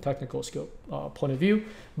 right, from a technical skill point of view.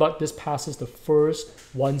 But this passes the first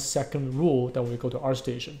 1 second rule that when we go to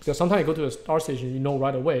ArtStation. Because sometimes you go to ArtStation, you know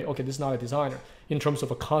right away, okay, this is not a designer. In terms of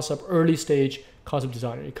a concept, early stage concept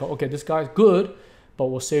designer, you go, okay, this guy's good, but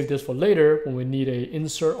we'll save this for later when we need a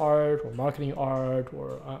insert art or marketing art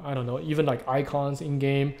or I don't know, even like icons in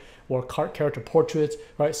game or character portraits,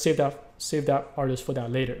 right? Save that artist for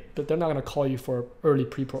that later, but they're not going to call you for early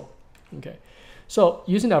pre-pro. Okay, so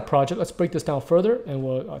using that project, let's break this down further, and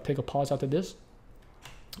we'll take a pause after this.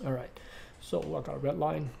 All right, so I got a red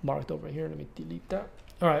line marked over here. Let me delete that.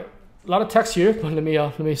 All right, a lot of text here, but let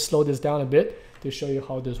me slow this down a bit to show you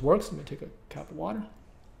how this works. Let me take a cup of water.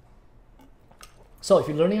 So if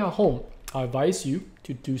you're learning at home, I advise you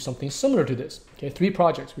to do something similar to this. Okay, 3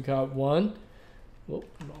 projects. We got wrong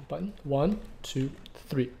button, 1, 2,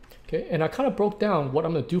 3. Okay, and I kind of broke down what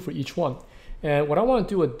I'm going to do for each one. And what I want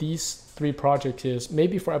to do with these 3 projects is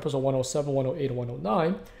maybe for episode 107, 108, and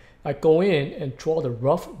 109, I go in and draw the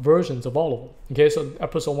rough versions of all of them. Okay, so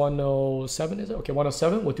episode 107 is it? Okay,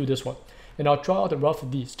 107, we'll do this one. And I'll draw out the rough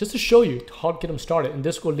of these just to show you how to get them started. And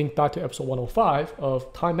this will link back to episode 105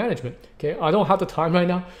 of time management. Okay, I don't have the time right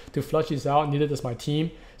now to flush these out, neither does my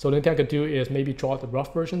team. So the only thing I could do is maybe draw the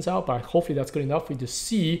rough versions out, but hopefully that's good enough for you to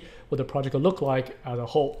see what the project will look like as a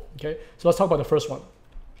whole. Okay, so let's talk about the first one.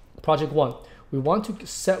 Project 1. We want to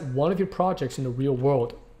set one of your projects in the real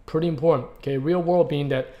world. Pretty important. Okay, real world being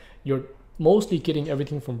that you're mostly getting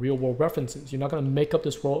everything from real world references. You're not going to make up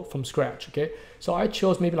this world from scratch. Okay, so I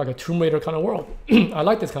chose maybe like a Tomb Raider kind of world. I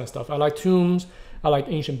like this kind of stuff. I like tombs. I like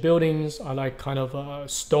ancient buildings. I like kind of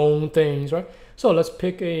stone things, right? So let's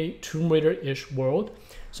pick a Tomb Raider-ish world.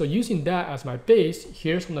 So using that as my base,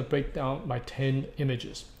 here's I'm going to break down my 10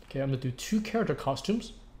 images. Okay, I'm going to do 2 character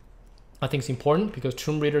costumes. I think it's important because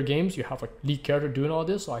Tomb Raider games, you have a lead character doing all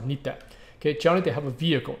this, so I need that. Okay, generally they have a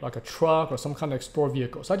vehicle, like a truck or some kind of explorer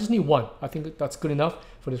vehicle. So I just need 1. I think that's good enough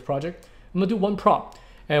for this project. I'm going to do 1 prop.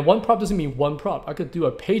 And 1 prop doesn't mean 1 prop. I could do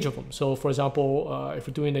a page of them. So for example, if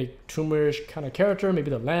we're doing a Tomb Raider kind of character, maybe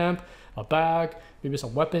the lamp, a bag, maybe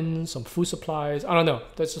some weapons, some food supplies. I don't know.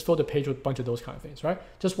 Let's just fill the page with a bunch of those kind of things, right?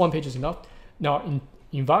 Just 1 page is enough. Now,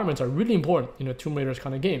 environments are really important in a Tomb Raider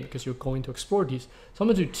kind of game because you're going to explore these. So I'm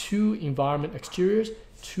going to do 2 environment exteriors,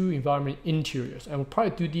 2 environment interiors. And we'll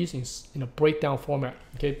probably do these in a breakdown format.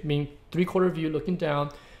 Okay, meaning 3/4 view looking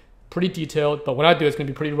down, pretty detailed. But when I do, it's going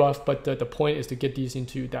to be pretty rough. But the point is to get these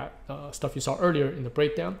into that stuff you saw earlier in the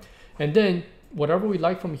breakdown. And then whatever we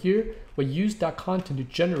like from here, we'll use that content to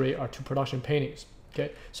generate our 2 production paintings.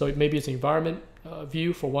 Okay, so maybe it's an environment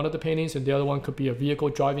view for one of the paintings, and the other one could be a vehicle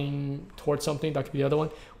driving towards something. That could be the other one.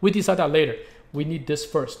 We decide that later. We need this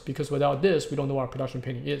first because without this, we don't know what our production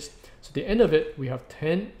painting is. So at the end of it, we have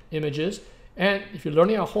 10 images. And if you're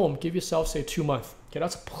learning at home, give yourself, say, 2 months. Okay,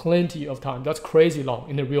 that's plenty of time. That's crazy long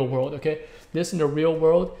in the real world. Okay, this in the real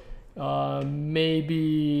world,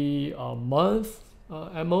 maybe a month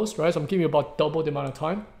at most, right? So I'm giving you about double the amount of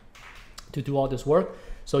time to do all this work.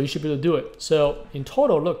 So you should be able to do it. So in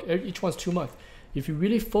total, look, each one's 2 months. If you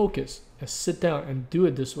really focus and sit down and do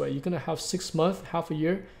it this way, you're gonna have 6 months, half a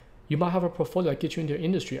year. You might have a portfolio that gets you into the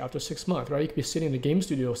industry after 6 months, right? You could be sitting in the game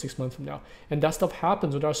studio 6 months from now. And that stuff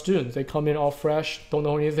happens with our students. They come in all fresh, don't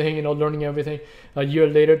know anything, learning everything. A year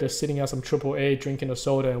later, they're sitting at some AAA, drinking a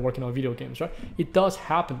soda and working on video games, right? It does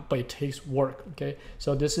happen, but it takes work, okay?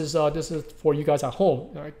 So this is for you guys at home,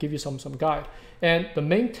 right? Give you some guide. And the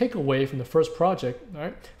main takeaway from the first project,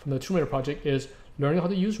 right, from the Tomb Raider project is learning how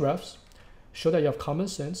to use refs, show that you have common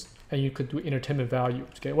sense, and you could do entertainment value,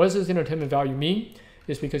 okay? What does this entertainment value mean?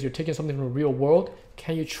 Is because you're taking something from the real world.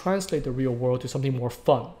 Can you translate the real world to something more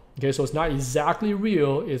fun? Okay, so it's not exactly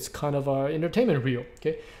real, it's kind of entertainment real.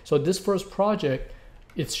 Okay, so this first project,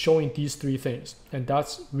 it's showing these 3 things, and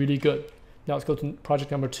that's really good. Now let's go to project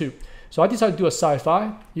number 2. So I decided to do a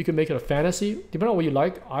sci-fi. You can make it a fantasy, depending on what you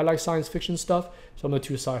like. I like science fiction stuff, so I'm gonna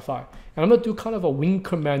do sci-fi. And I'm gonna do kind of a Wing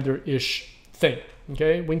Commander-ish thing.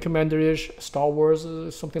 Okay, Wing Commander-ish, Star Wars,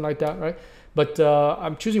 something like that, right? But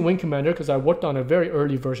I'm choosing Wing Commander because I worked on a very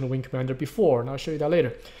early version of Wing Commander before, and I'll show you that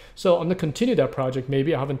later. So I'm going to continue that project.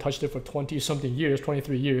 Maybe I haven't touched it for 20-something years,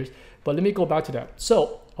 23 years, but let me go back to that.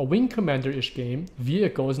 So a Wing Commander-ish game,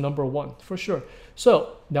 vehicle is number 1 for sure.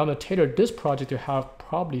 So now I'm going to tailor this project to have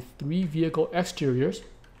probably 3 vehicle exteriors.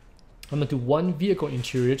 I'm going to do 1 vehicle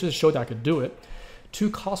interior just to show that I could do it. 2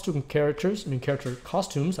 costume characters, character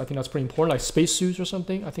costumes. I think that's pretty important, like spacesuits or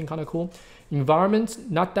something. I think kind of cool. Environments,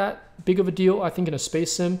 not that big of a deal, I think, in a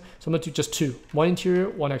space sim. So I'm going to do just 2. 1 interior,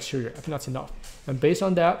 1 exterior. I think that's enough. And based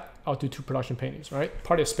on that, I'll do 2 production paintings, right?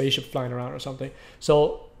 Probably a spaceship flying around or something.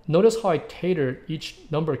 So notice how I catered each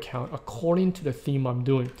number count according to the theme I'm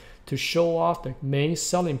doing to show off the main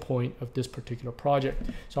selling point of this particular project.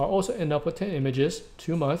 So I also end up with 10 images,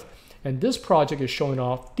 2 months, and this project is showing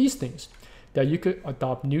off these things, that you could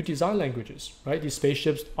adopt new design languages, right? These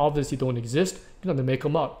spaceships obviously don't exist. You have to make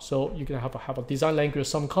them up. So you can have a design language of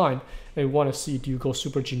some kind, and you want to see, do you go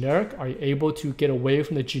super generic? Are you able to get away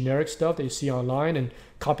from the generic stuff that you see online and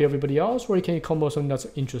copy everybody else, or can you come up with something that's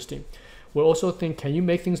interesting? We also think, can you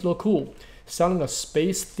make things look cool? Selling a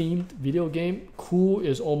space-themed video game, cool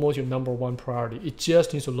is almost your #1 priority. It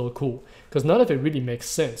just needs to look cool, because none of it really makes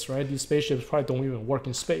sense, right? These spaceships probably don't even work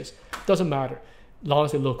in space. Doesn't matter, as long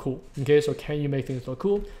as they look cool. Okay, so can you make things look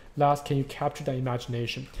cool? Last, can you capture that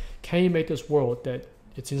imagination? Can you make this world that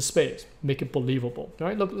it's in space, make it believable,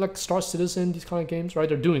 right? Look like Star Citizen, these kind of games, right?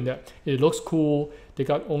 They're doing that. It looks cool. They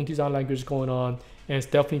got own design language going on, and it's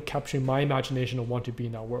definitely capturing my imagination of want to be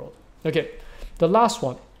in that world. Okay, the last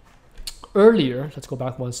one. Earlier, let's go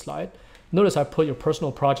back one slide. Notice I put your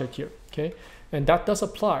personal project here, okay? And that does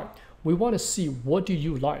apply. We want to see, what do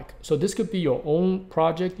you like? So this could be your own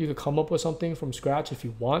project. You could come up with something from scratch if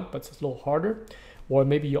you want, but it's a little harder. Or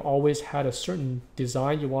maybe you always had a certain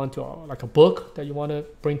design you want to, like a book that you want to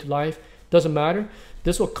bring to life. Doesn't matter.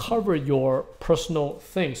 This will cover your personal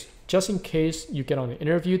things. Just in case you get on an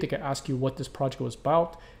interview, they can ask you what this project was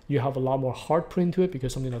about. You have a lot more heart put into it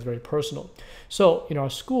because something that's very personal. So in our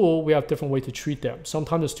school, we have different ways to treat them.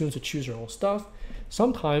 Sometimes the students will choose their own stuff.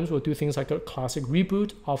 Sometimes we'll do things like a classic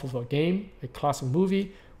reboot off of a game, a classic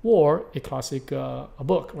movie, or a classic a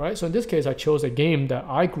book, right? So in this case, I chose a game that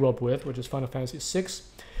I grew up with, which is Final Fantasy VI.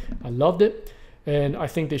 I loved it, and I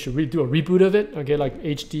think they should do a reboot of it, okay, like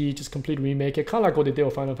HD, just complete remake it, kind of like what they did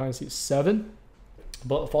with Final Fantasy VII.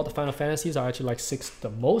 But of all the Final Fantasies, I actually like 6 the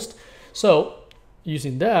most. So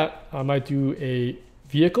using that, I might do a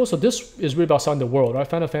vehicle. So this is really about selling the world, right?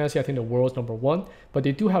 Final Fantasy, I think the world's #1, but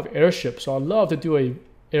they do have airships. So I love to do a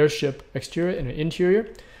airship exterior and an interior.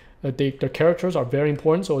 The characters are very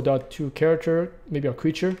important. So the 2 character, maybe a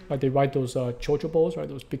creature, like they ride those chochobos, right?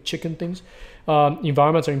 Those big chicken things.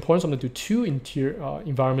 Environments are important. So I'm gonna do 2 interior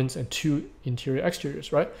environments and 2 interior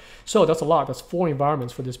exteriors, right? So that's a lot. That's 4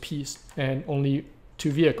 environments for this piece and only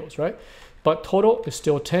 2 vehicles, right? But total is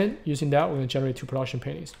still 10. Using that, we're gonna generate 2 production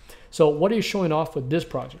paintings. So what are you showing off with this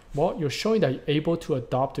project? Well, you're showing that you're able to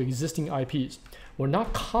adopt to existing IPs. We're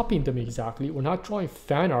not copying them exactly. We're not drawing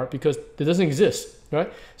fan art because it doesn't exist,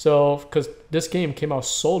 right? So, because this game came out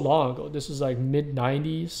so long ago, this is like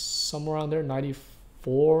mid-90s, somewhere around there,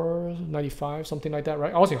 94, 95, something like that,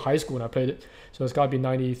 right? I was in high school when I played it. So it's gotta be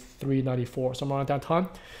 93, 94, somewhere around that time.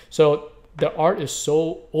 So the art is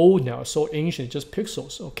so old now, so ancient, just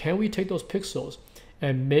pixels. So can we take those pixels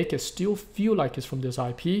and make it still feel like it's from this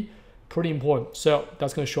IP? Pretty important. So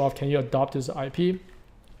that's gonna show off, can you adopt this IP?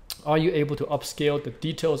 Are you able to upscale the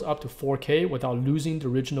details up to 4K without losing the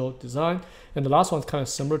original design? And the last one's kind of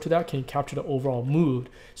similar to that. Can you capture the overall mood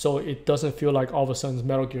so it doesn't feel like all of a sudden it's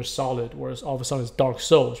Metal Gear Solid, whereas all of a sudden it's Dark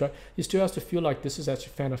Souls, right? It still has to feel like this is actually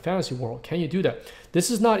Final Fantasy world. Can you do that?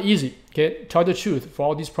 This is not easy, okay? Tell the truth. For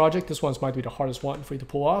all these projects, this one might be the hardest one for you to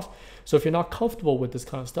pull off. So if you're not comfortable with this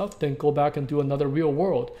kind of stuff, then go back and do another real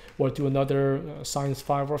world, or do another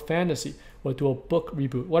science-fi or fantasy, or do a book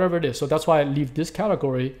reboot, whatever it is. So that's why I leave this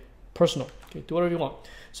category personal. Okay, do whatever you want.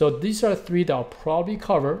 So these are the 3 that I'll probably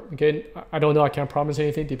cover. Again, I don't know, I can't promise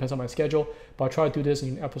anything, depends on my schedule, but I'll try to do this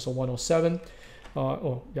in episode 107,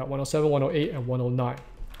 107, 108, and 109.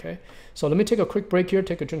 Okay, so let me take a quick break here,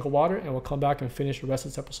 take a drink of water, and we'll come back and finish the rest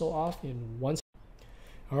of this episode off in 1 second.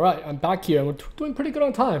 All right, I'm back here. We're doing pretty good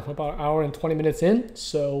on time, about an hour and 20 minutes in.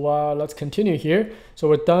 So let's continue here. So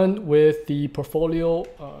we're done with the portfolio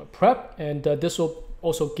prep, and this will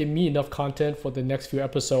also give me enough content for the next few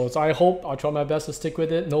episodes. I hope. I'll try my best to stick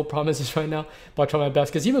with it. No promises right now, but I'll try my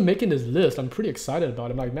best. Because even making this list, I'm pretty excited about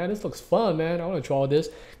it. I'm like, man, this looks fun, man. I want to draw this.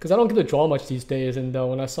 Because I don't get to draw much these days. And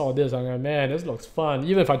when I saw this, I'm like, man, this looks fun.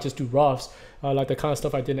 Even if I just do roughs, like the kind of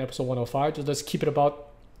stuff I did in episode 105, just keep it about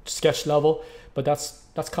sketch level. But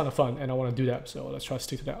that's kind of fun, and I want to do that. So let's try to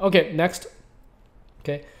stick to that. Okay, next.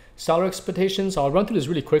 Okay. Salary expectations, I'll run through this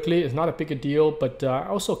really quickly. It's not a big a deal, but I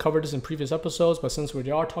also covered this in previous episodes. But since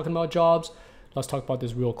we are talking about jobs, let's talk about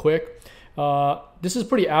this real quick. This is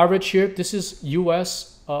pretty average here. This is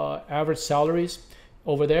US average salaries.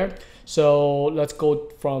 over there. So let's go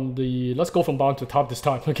from bottom to top this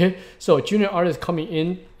time, okay? So junior artist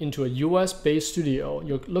coming into a US based studio,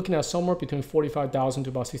 you're looking at somewhere between 45,000 to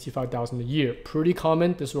about 65,000 a year. Pretty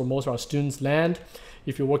common. This is where most of our students land.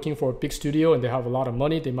 If you're working for a big studio and they have a lot of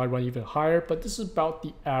money, they might run even higher, but this is about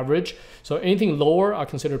the average. So anything lower, I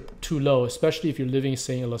consider too low, especially if you're living,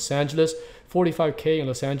 say, in Los Angeles. 45K in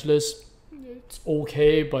Los Angeles, it's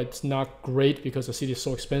okay, but it's not great because the city is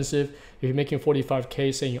so expensive. If you're making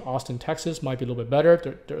 45K, say in Austin, Texas, might be a little bit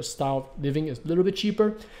better. Their style of living is a little bit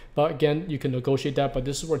cheaper, but again, you can negotiate that. But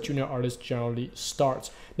this is where junior artists generally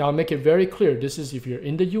starts. Now, I'll make it very clear. This is if you're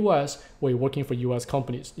in the US or you're working for US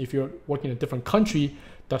companies. If you're working in a different country,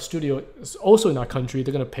 the studio is also in that country,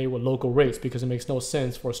 they're going to pay with local rates because it makes no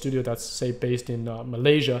sense for a studio that's, say, based in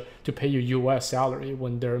Malaysia to pay you US salary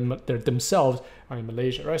when they're themselves are in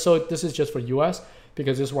Malaysia, right? So this is just for US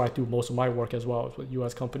because this is where I do most of my work as well with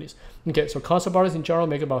US companies. Okay, so concept artists in general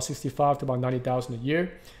make about 65 to about 90,000 a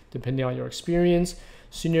year, depending on your experience.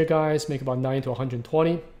 Senior guys make about 90 to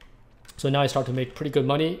 120. So now you start to make pretty good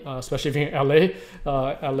money, especially if you're in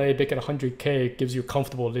LA. LA, big at 100K gives you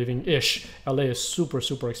comfortable living-ish. LA is super,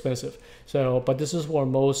 super expensive. So, but this is where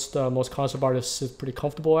most concept artists is pretty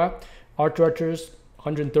comfortable at. Art directors,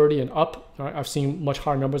 130 and up. Right? I've seen much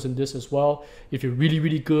higher numbers than this as well. If you're really,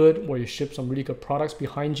 really good, or you ship some really good products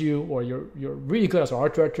behind you, or you're really good as an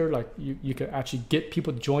art director, like you can actually get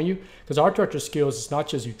people to join you. Because art director skills is not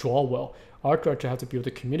just you draw well. Art director has to be able to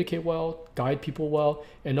communicate well, guide people well,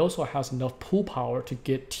 and also has enough pull power to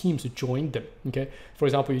get teams to join them. Okay, for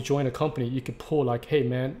example, you join a company, you could pull like, hey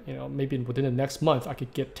man, maybe within the next month I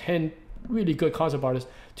could get 10 really good concept artists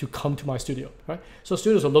to come to my studio, right? So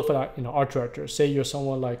studios will look for that, art directors. Say you're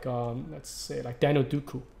someone like, let's say like Daniel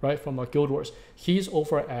Duku, right, from Guild Wars. He's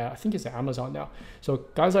over at, I think it's at Amazon now. So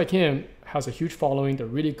guys like him has a huge following. They're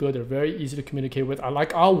really good. They're very easy to communicate with.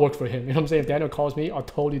 I'll work for him. You know what I'm saying? If Daniel calls me, I'll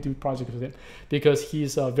totally do projects with him because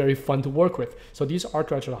he's very fun to work with. So these art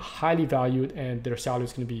directors are highly valued and their salary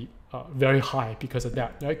is going to be very high because of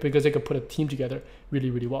that, right? Because they could put a team together really,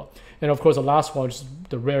 really well. And of course, the last one, which is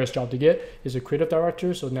the rarest job to get, is a creative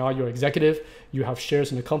director. So now you're executive, you have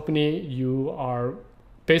shares in the company, you are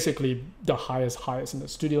basically the highest in the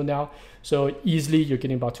studio now. So easily you're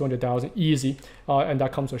getting about 200,000 easy, and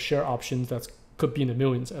that comes with share options that could be in the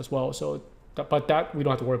millions as well. So but that we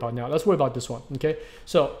don't have to worry about now. Let's worry about this one, okay?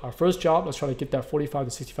 So our first job, let's try to get that 45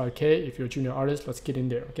 to 65K. If you're a junior artist, let's get in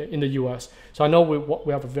there, okay, in the US. So I know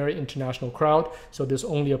we have a very international crowd, so this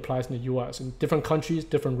only applies in the US. In different countries,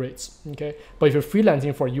 different rates, okay? But if you're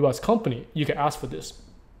freelancing for a US company, you can ask for this.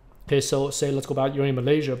 Okay, so say let's go back, you're in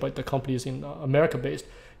Malaysia, but the company is in America based,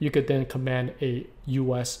 you could then command a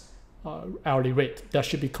US hourly rate. That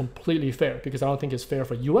should be completely fair because I don't think it's fair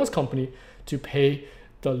for a US company to pay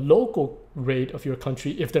the local rate of your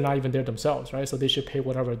country if they're not even there themselves, right? So they should pay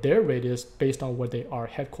whatever their rate is based on where they are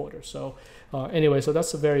headquarters. So anyway, so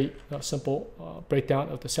that's a very simple breakdown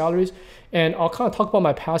of the salaries. And I'll kind of talk about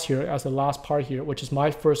my past here as the last part here, which is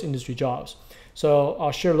my first industry jobs. So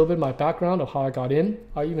I'll share a little bit of my background of how I got in.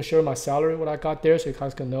 I'll even share my salary, what I got there, so you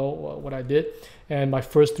guys can know what I did, and my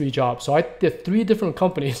first 3 jobs. So I did 3 different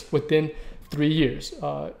companies within 3 years.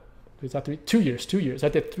 Is that 3? 2 years. 2 years. I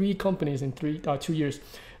did 3 companies in 2 years.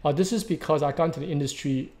 This is because I got into the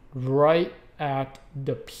industry right at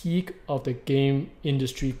the peak of the game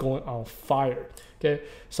industry going on fire. Okay,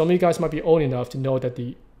 some of you guys might be old enough to know that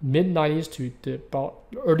the mid-90s to the about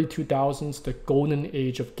early 2000s, the golden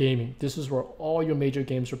age of gaming. This is where all your major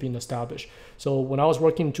games were being established. So when I was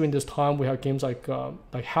working during this time, we had games like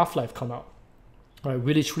Half-Life come out, right?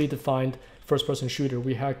 Really truly defined first-person shooter.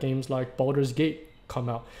 We had games like Baldur's Gate come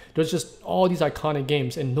out. There's just all these iconic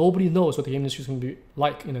games, and nobody knows what the game industry is going to be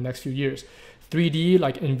like in the next few years. 3D,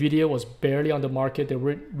 like Nvidia, was barely on the market. They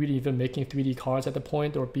weren't really even making 3D cards at the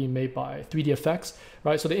point. They were being made by 3DFX,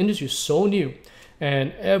 right? So the industry is so new,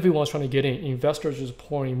 and everyone's trying to get in. Investors are just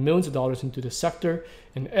pouring millions of dollars into the sector,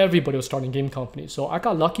 and everybody was starting game companies. So I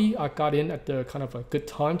got lucky. I got in at the kind of a good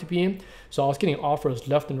time to be in. So I was getting offers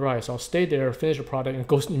left and right. So I'll stay there, finish a product, and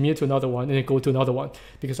go immediately to another one, and then go to another one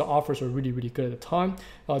because the offers were really, really good at the time.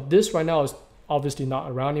 This right now is obviously not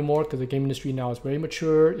around anymore because the game industry now is very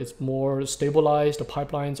mature. It's more stabilized. The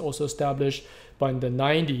pipeline's also established. But in the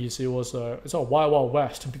 90s, it's a wild, wild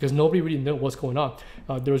west because nobody really knew what's going on.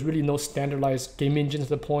 There was really no standardized game engines at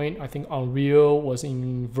the point. I think Unreal was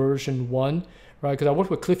in version 1, right? Because I worked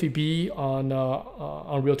with Cliffy B on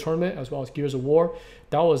Unreal Tournament as well as Gears of War.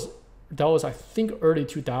 That was I think early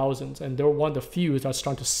 2000s, and they were one of the few that's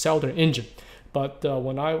starting to sell their engine. But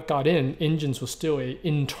when I got in, engines was still an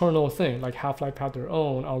internal thing. Like Half-Life had their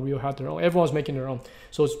own, Unreal had their own. Everyone's making their own.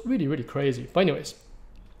 So it's really, really crazy. But anyways,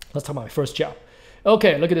 Let's talk about my first job.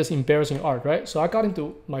 Okay, look at this embarrassing art, right? So I got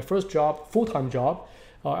into my first job, full-time job,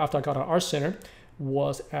 after I got an art center,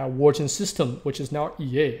 was at Wargen System, which is now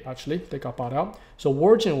EA, actually. They got bought out. So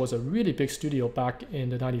Wargen was a really big studio back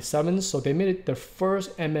in the 97s. So they made it the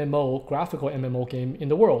first MMO, graphical MMO game in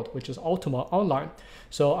the world, which is Ultima Online.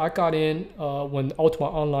 So I got in when Ultima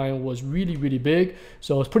Online was really, really big.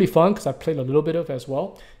 So it was pretty fun because I played a little bit of it as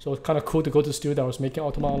well. So it's kind of cool to go to the studio that was making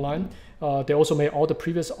Ultima Online. They also made all the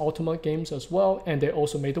previous Ultima games as well. And they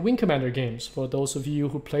also made the Wing Commander games. For those of you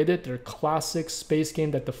who played it, they're classic space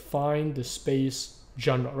game that defined the space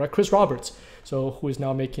genre, right? Chris Roberts, so who is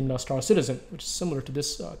now making Star Citizen, which is similar to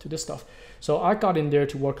this stuff. So I got in there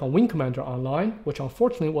to work on Wing Commander Online, which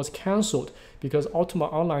unfortunately was canceled because Ultima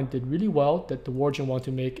Online did really well. That the Wargen wanted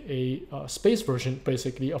to make a space version,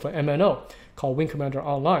 basically, of an MNO called Wing Commander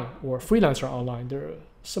Online or Freelancer Online. They're a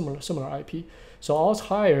similar IP. So I was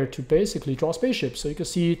hired to basically draw spaceships. So you can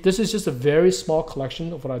see this is just a very small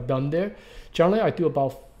collection of what I've done there. Generally, I do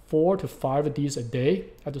about 4 to 5 of these a day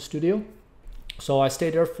at the studio. So I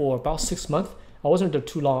stayed there for about 6 months. I wasn't there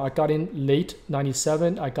too long. I got in late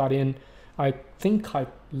 97. I think I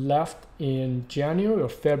left in January or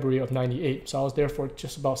February of 98. So I was there for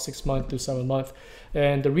just about 6 months to 7 months.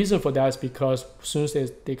 And the reason for that is because as soon as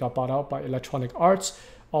they got bought out by Electronic Arts,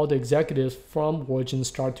 all the executives from Wargen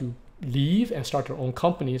started to leave and start their own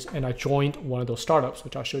companies. And I joined one of those startups,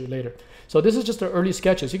 which I'll show you later. So this is just the early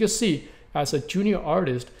sketches. You can see as a junior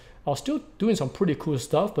artist, I was still doing some pretty cool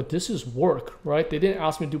stuff, but this is work, right? They didn't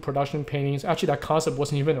ask me to do production paintings. Actually, that concept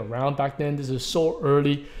wasn't even around back then. This is so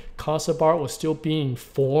early. Concept art was still being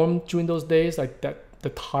formed during those days. Like that,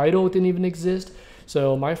 the title didn't even exist.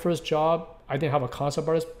 So my first job, I didn't have a concept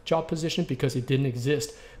artist job position because it didn't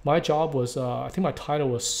exist. My job was, I think my title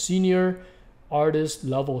was senior artist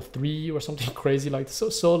level 3 or something crazy like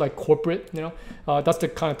so like corporate, you know. That's the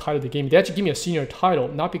kind of title they gave me. They actually gave me a senior title,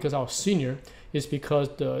 not because I was senior. Is because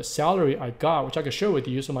the salary I got, which I can share with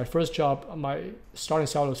you. So my first job, my starting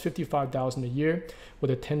salary was $55,000 a year with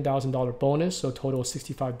a $10,000 bonus. So total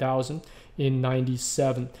 $65,000 in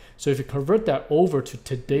 97. So if you convert that over to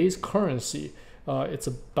today's currency, it's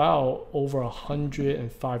about over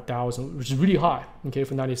 $105,000, which is really high, okay,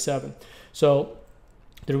 for 97. So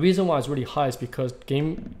the reason why it's really high is because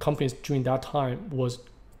game companies during that time was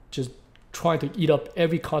just trying to eat up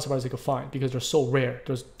every concept artist they could find because they're so rare.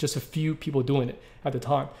 There's just a few people doing it at the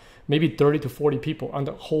time, maybe 30 to 40 people on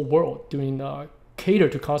the whole world doing cater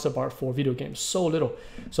to concept art for video games. So little.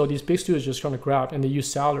 So these big studios just trying to grab, and they use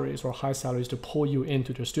salaries or high salaries to pull you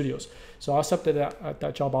into their studios. So I accepted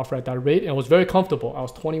that job offer at that rate, and it was very comfortable. I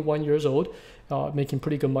was 21 years old, making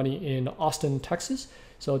pretty good money in Austin, Texas.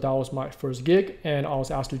 So that was my first gig, and I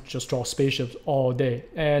was asked to just draw spaceships all day.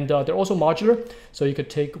 And they're also modular, so you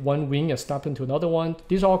could take one wing and snap into another one.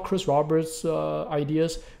 These are all Chris Roberts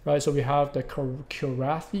ideas, right? So we have the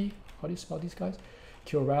Kilrathi. How do you spell these guys?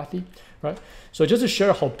 Kilrathi, right? So just to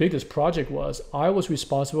share how big this project was, I was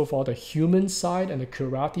responsible for all the human side and the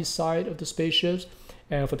Kilrathi side of the spaceships.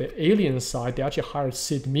 And for the alien side, they actually hired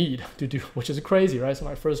Sid Mead to do, which is crazy, right? So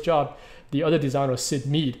my first job, the other designer was Sid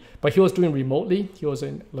Mead, but he was doing remotely. He was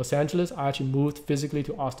in Los Angeles. I actually moved physically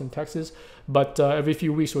to Austin, Texas. But every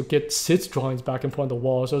few weeks we'd get Sid's drawings back and put on the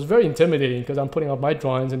wall. So it was very intimidating because I'm putting up my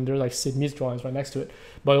drawings and there's like Sid Mead's drawings right next to it.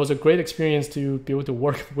 But it was a great experience to be able to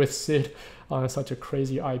work with Sid on such a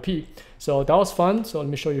crazy IP. So that was fun. So let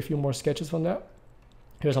me show you a few more sketches from that.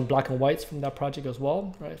 Here's some black and whites from that project as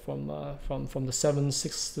well, right? From the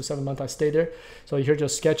 6 to 7 months I stayed there. So here are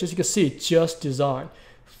just sketches. You can see just design,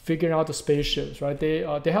 figuring out the spaceships, right? They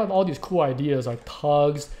have all these cool ideas like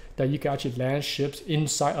tugs that you can actually land ships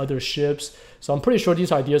inside other ships. So I'm pretty sure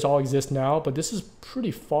these ideas all exist now, but this is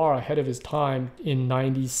pretty far ahead of its time in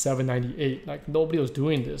 97, 98. Like nobody was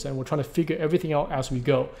doing this, and we're trying to figure everything out as we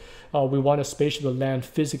go. We want a spaceship to land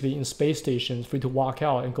physically in space stations for you to walk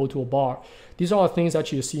out and go to a bar. These are all things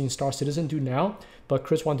that you see in Star Citizen do now, but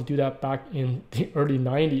Chris wanted to do that back in the early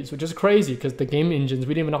 90s, which is crazy because the game engines,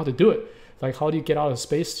 we didn't even know how to do it. Like how do you get out of a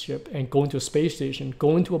spaceship and go into a space station,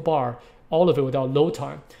 go into a bar, all of it without load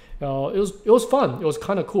time. It was fun. It was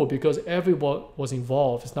kind of cool because everyone was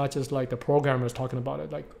involved. It's not just like the programmers talking about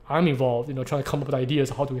it. Like I'm involved, you know, trying to come up with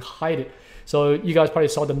ideas. How do we hide it? So you guys probably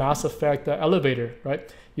saw the Mass Effect elevator,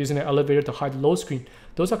 right? Using an elevator to hide the load screen.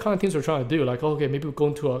 Those are kind of things we're trying to do. Like, okay, maybe we go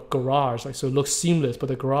into a garage, like so it looks seamless, but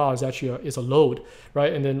the garage actually is a load,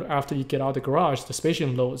 right? And then after you get out of the garage, the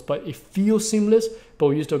spaceship loads, but it feels seamless. But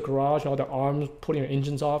we use the garage and all the arms putting your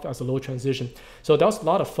engines off as a load transition. So that was a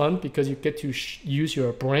lot of fun because you get to use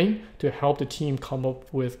your brain to help the team come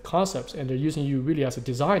up with concepts, and they're using you really as a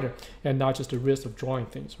designer and not just the risk of drawing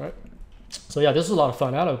things, right? So yeah, this was a lot of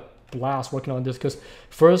fun. I had a blast working on this because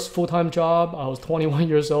first full-time job, I was 21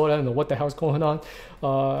 years old. I don't know what the hell's going on.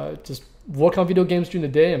 Just work on video games during the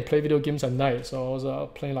day and play video games at night. So I was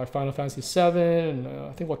playing like Final Fantasy 7 and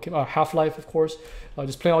I think what came out, Half-Life, of course.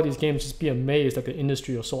 Just playing all these games, just be amazed that the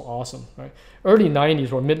industry was so awesome, right? Early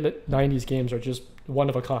 90s or mid 90s games are just one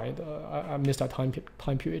of a kind. I missed that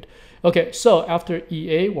time period. Okay, so after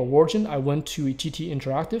EA or Origin, I went to GT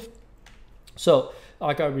Interactive. So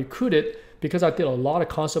I got recruited because I did a lot of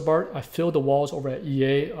concept art. I filled the walls over at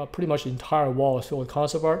EA. Pretty much the entire wall was filled with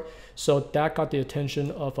concept art. So that got the attention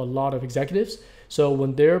of a lot of executives. So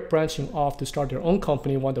when they're branching off to start their own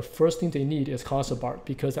company, one of the first things they need is concept art.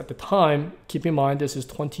 Because at the time, keep in mind, this is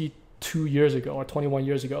 22 years ago or 21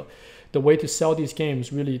 years ago. The way to sell these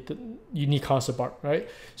games, really, you need concept art, right?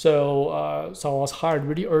 So, so I was hired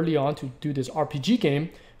really early on to do this RPG game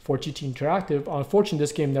for GT Interactive. Unfortunately,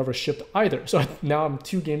 this game never shipped either. So now I'm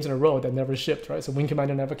 2 games in a row that never shipped, right? So Wing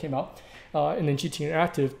Commander never came out. And then GT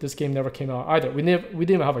Interactive, this game never came out either. We didn't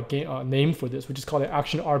even have a game name for this. We just called it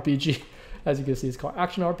Action RPG. As you can see, it's called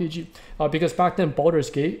Action RPG. Because back then, Baldur's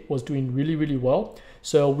Gate was doing really, really well.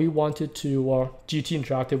 So we wanted to, GT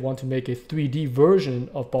Interactive wanted to make a 3D version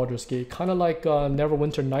of Baldur's Gate, kind of like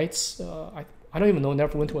Neverwinter Nights. I don't even know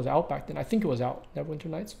Neverwinter was out back then. I think it was out. Neverwinter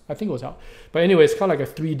Nights? I think it was out. But anyway, it's kind of like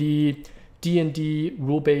a 3D D&D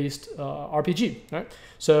rule-based RPG, right?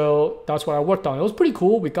 So that's what I worked on. It was pretty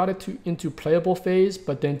cool. We got it into playable phase,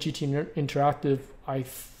 but then GT Interactive, I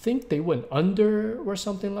think they went under or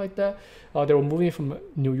something like that. They were moving from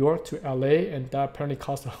New York to LA, and that apparently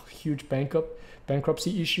caused a huge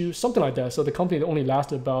bankruptcy issue, something like that. So the company only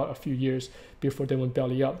lasted about a few years before they went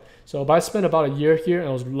belly up. So but I spent about a year here, and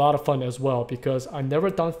it was a lot of fun as well because I never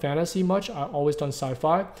done fantasy much. I always done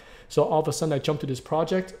sci-fi. So all of a sudden I jumped to this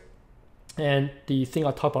project. And the thing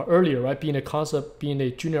I talked about earlier, right? Being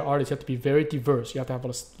a junior artist, you have to be very diverse. You have to have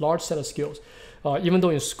a large set of skills. Even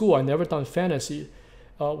though in school I never done fantasy,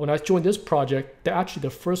 when I joined this project, the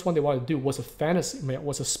first one they wanted to do was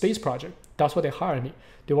a space project. That's why they hired me.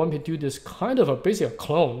 They wanted me to do this kind of basically a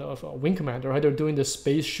clone of Wing Commander, right? They're doing this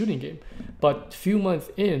space shooting game. But a few months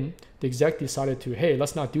in, the exec decided to, hey,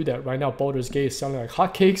 let's not do that. Right now, Baldur's Gate is selling like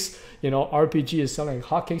hotcakes. RPG is selling like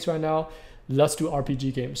hotcakes right now. Let's do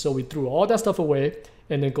RPG games. So we threw all that stuff away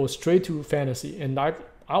and then go straight to fantasy. And I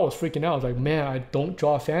was freaking out. I was like, man, I don't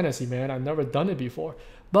draw fantasy, man. I've never done it before.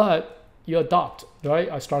 But you adopt, right?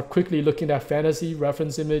 I start quickly looking at fantasy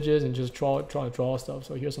reference images and just draw stuff.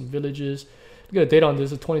 So here's some villages. Look at the date on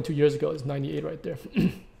this. It's 22 years ago. It's 98 right there.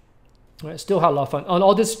 Right, still had a lot of fun. On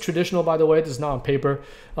all this traditional, by the way, this is not on paper.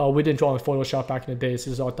 We didn't draw in Photoshop back in the day. This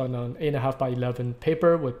is all done on 8.5 by 11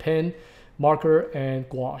 paper with pen, marker, and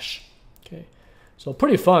gouache. Okay, so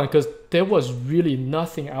pretty fun because there was really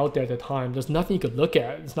nothing out there at the time. There's nothing you could look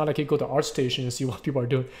at. It's not like you go to ArtStation and see what people are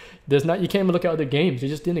doing. You can't even look at other games. They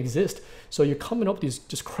just didn't exist. So you're coming up with these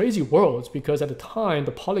just crazy worlds because at the time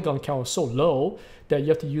the polygon count was so low that you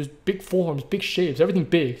have to use big forms, big shapes, everything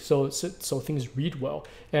big, so things read well,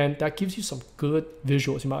 and that gives you some good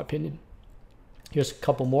visuals in my opinion. Here's a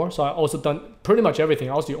couple more. So I also done pretty much everything.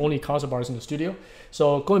 I was the only concept artist in the studio.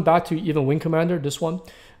 So going back to even Wing Commander, this one,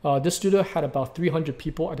 this studio had about 300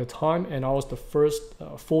 people at the time, and I was the first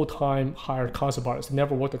full-time hired concept artist. I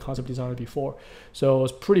never worked as a concept designer before. So it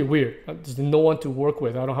was pretty weird. There's no one to work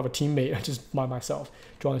with. I don't have a teammate. I just by myself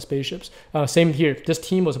drawing spaceships. Same here. This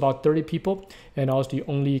team was about 30 people, and I was the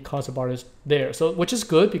only concept artist there. So which is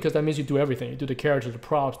good because that means you do everything. You do the characters, the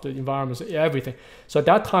props, the environments, everything. So at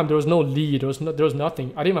that time, there was no lead. There was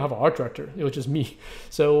nothing. I didn't even have an art director. It was just me.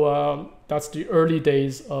 So that's the early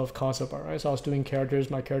days of concept art, right? So I was doing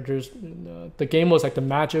characters, my characters. The game was like the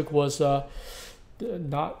magic was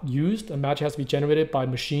not used. The magic has to be generated by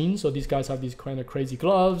machines. So these guys have these kind of crazy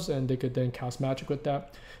gloves, and they could then cast magic with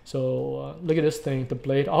that. So look at this thing, the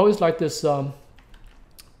blade. I always like this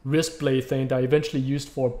wrist blade thing that I eventually used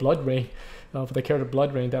for Blood Rain, for the character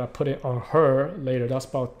Blood Rain, that I put it on her later. That's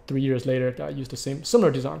about 3 years later that I used the similar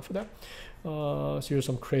design for that. So here's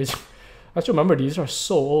some crazy. I still remember these are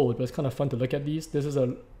so old, but it's kind of fun to look at these. This is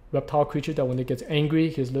a reptile creature that when it gets angry,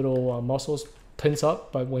 his little muscles tense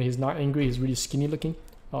up, but when he's not angry, he's really skinny looking.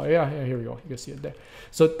 Oh yeah, here we go. You can see it there.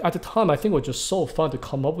 So at the time, I think it was just so fun to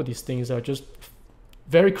come up with these things that are just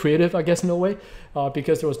very creative, I guess, in a way,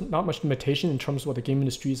 because there was not much limitation in terms of what the game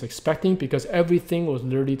industry is expecting, because everything was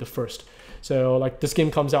literally the first. So like this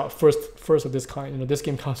game comes out first of this kind, this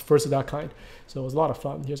game comes first of that kind. So it was a lot of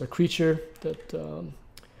fun. Here's a creature that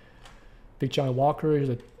big giant walker.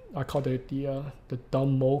 Here's I call it the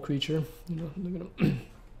dumb mole creature. Look at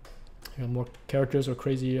him. More characters or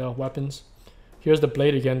crazy weapons. Here's the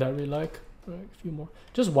blade again that I really like. All right, a few more.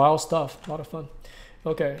 Just wild stuff, a lot of fun.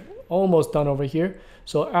 Okay, almost done over here.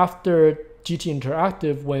 So after GT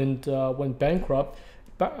Interactive went bankrupt,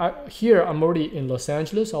 but here I'm already in Los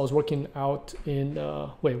Angeles. I was working out in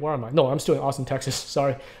wait, where am I? No, I'm still in Austin, Texas.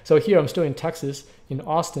 Sorry. So here I'm still in Texas, in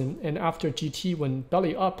Austin. And after GT went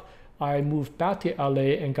belly up, I moved back to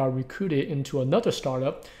LA and got recruited into another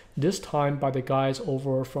startup. This time by the guys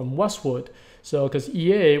over from Westwood. So because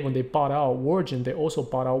EA, when they bought out Origin, they also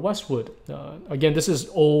bought out Westwood. Again, this is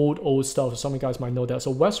old stuff. Some of you guys might know that.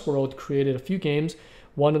 So Westworld created a few games.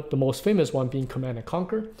 One of the most famous one being Command &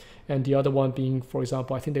 Conquer, and the other one being, for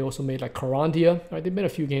example, I think they also made like Carandia. Right? They made a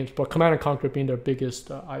few games, but Command & Conquer being their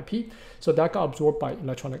biggest IP. So that got absorbed by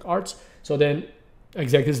Electronic Arts. So then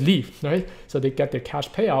executives leave, right? So they get their cash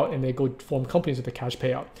payout and they go form companies with the cash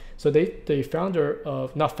payout. So the founder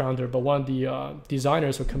of, not founder, but one of the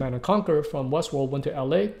designers of Command & Conquer from Westworld went to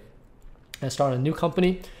LA and started a new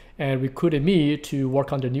company and recruited me to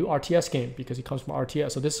work on the new RTS game because he comes from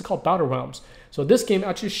RTS. So this is called Battle Realms. So this game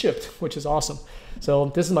actually shipped, which is awesome. So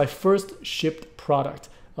this is my first shipped product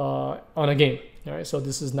on a game. All right, so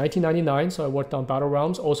this is 1999. So I worked on Battle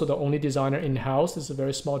Realms, also the only designer in-house. This is a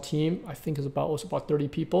very small team. I think it's also about 30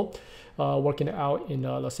 people working out in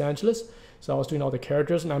Los Angeles. So I was doing all the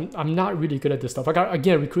characters, and I'm not really good at this stuff. I got,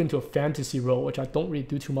 again, recruited into a fantasy role, which I don't really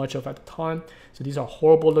do too much of at the time. So these are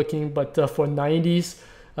horrible looking, but for 90s,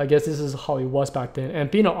 I guess this is how it was back then. And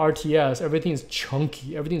being an RTS, everything is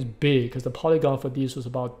chunky, everything's big, because the polygon for these was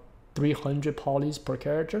about 300 polys per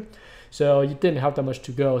character. So you didn't have that much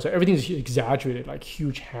to go. So everything's exaggerated, like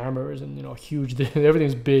huge hammers and huge,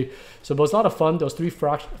 everything's big. So it was a lot of fun. Those three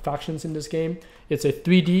factions in this game. It's a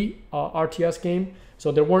 3D RTS game.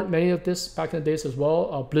 So there weren't many of this back in the days as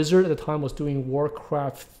well. Blizzard at the time was doing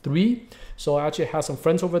Warcraft 3. So I actually had some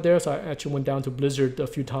friends over there. So I actually went down to Blizzard a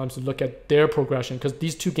few times to look at their progression because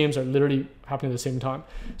these two games are literally happening at the same time.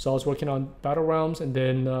 So I was working on Battle Realms, and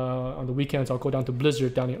then on the weekends I'll go down to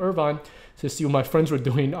Blizzard down in Irvine to see what my friends were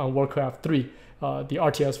doing on Warcraft 3, the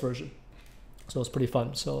RTS version. So it's pretty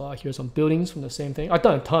fun. So here's some buildings from the same thing. I've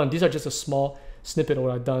done a ton. These are just a small snippet of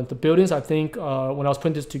what I've done. The buildings, I think when I was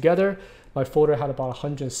putting this together, my folder had about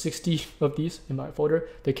 160 of these in my folder.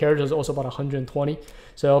 The characters also about 120.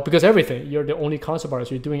 So because everything, you're the only concept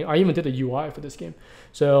artist. You're doing. I even did the UI for this game.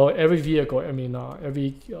 So every vehicle,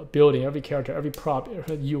 every building, every character, every prop,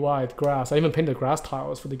 every UI, grass. I even painted grass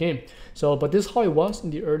tiles for the game. So, but this is how it was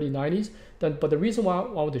in the early 90s. But the reason why I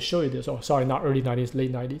wanted to show you this, not early 90s,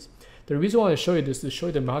 late 90s. The reason why I want to show you this is to show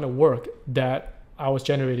you the amount of work that I was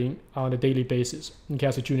generating on a daily basis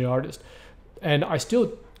as a junior artist, and I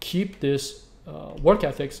still keep this work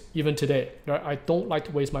ethics even today. Right? I don't like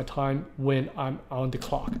to waste my time when I'm on the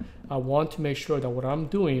clock. I want to make sure that what I'm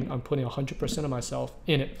doing, I'm putting 100% of myself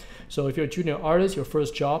in it. So if you're a junior artist, your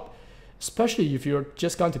first job, especially if you're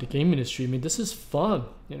just gone to the game industry, this is fun.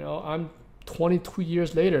 I'm 23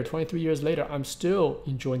 years later, I'm still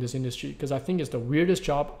enjoying this industry because I think it's the weirdest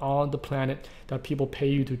job on the planet that people pay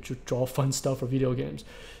you to draw fun stuff for video games.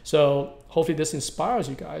 So hopefully this inspires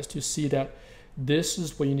you guys to see that this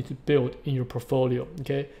is what you need to build in your portfolio.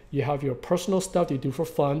 Okay, you have your personal stuff that you do for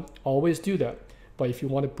fun, always do that. But if you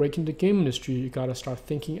want to break into the game industry, you got to start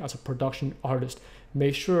thinking as a production artist.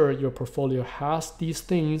 Make sure your portfolio has these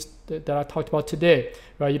things that I talked about today,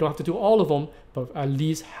 right? You don't have to do all of them, but at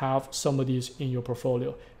least have some of these in your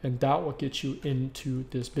portfolio, and that will get you into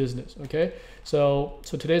this business. Okay, so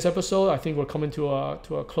today's episode, I think we're coming to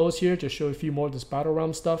a close here. Just show a few more of this Battle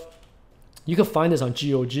Realm stuff. You can find this on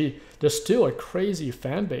GOG. There's still a crazy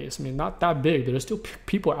fan base. Not that big. There's still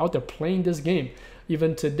people out there playing this game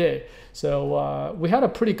even today. So we had a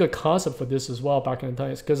pretty good concept for this as well back in the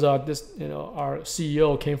times because this, our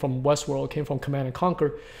CEO came from Westworld, came from Command &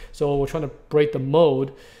 Conquer. So we're trying to break the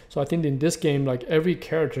mold. So I think in this game, like every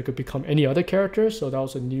character could become any other character. So that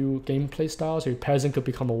was a new gameplay style. So your peasant could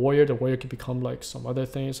become a warrior. The warrior could become like some other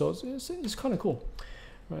thing. So it's kind of cool.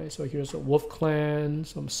 Right, so here's a Wolf Clan,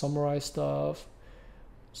 some samurai stuff,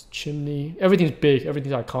 chimney. Everything's big,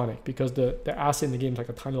 everything's iconic because the asset in the game is like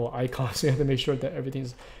a tiny little icon. So you have to make sure that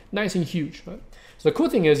everything's nice and huge. Right? So the cool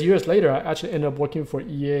thing is, years later, I actually ended up working for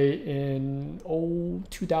EA in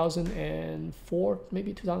 2004,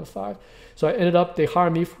 maybe 2005. So I ended up, they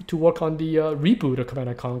hired me to work on the reboot of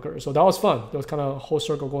Command & Conquer. So that was fun. There was kind of a whole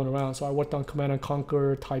circle going around. So I worked on Command &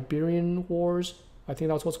 Conquer Tiberian Wars. I think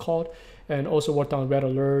that's what it's called. And also worked on Red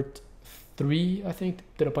Alert 3, I think.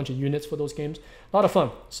 Did a bunch of units for those games. A lot of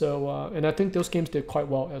fun. So, and I think those games did quite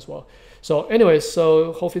well as well. So anyways,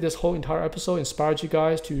 so hopefully this whole entire episode inspired you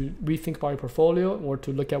guys to rethink about your portfolio or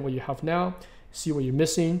to look at what you have now, see what you're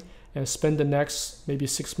missing, and spend the next maybe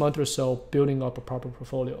 6 months or so building up a proper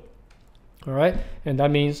portfolio. All right, and that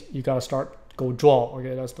means you gotta go draw.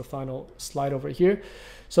 Okay, that's the final slide over here.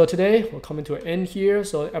 So today we're coming to an end here.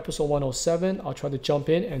 So episode 107, I'll try to jump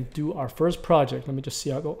in and do our first project. Let me just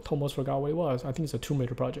see. I almost forgot what it was. I think it's a Tomb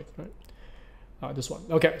Raider project, right? This one.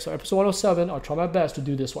 Okay, so episode 107, I'll try my best to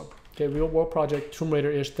do this one. Okay, real world project, Tomb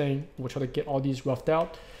Raider-ish thing. We'll try to get all these roughed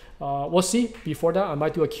out. We'll see. Before that, I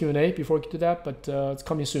might do a Q&A before we get to that, but it's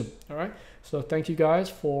coming soon. All right. So thank you guys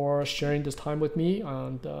for sharing this time with me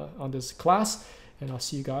on this class. And I'll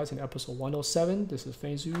see you guys in episode 107. This is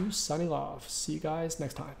Feng Zhu signing off. See you guys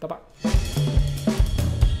next time. Bye-bye.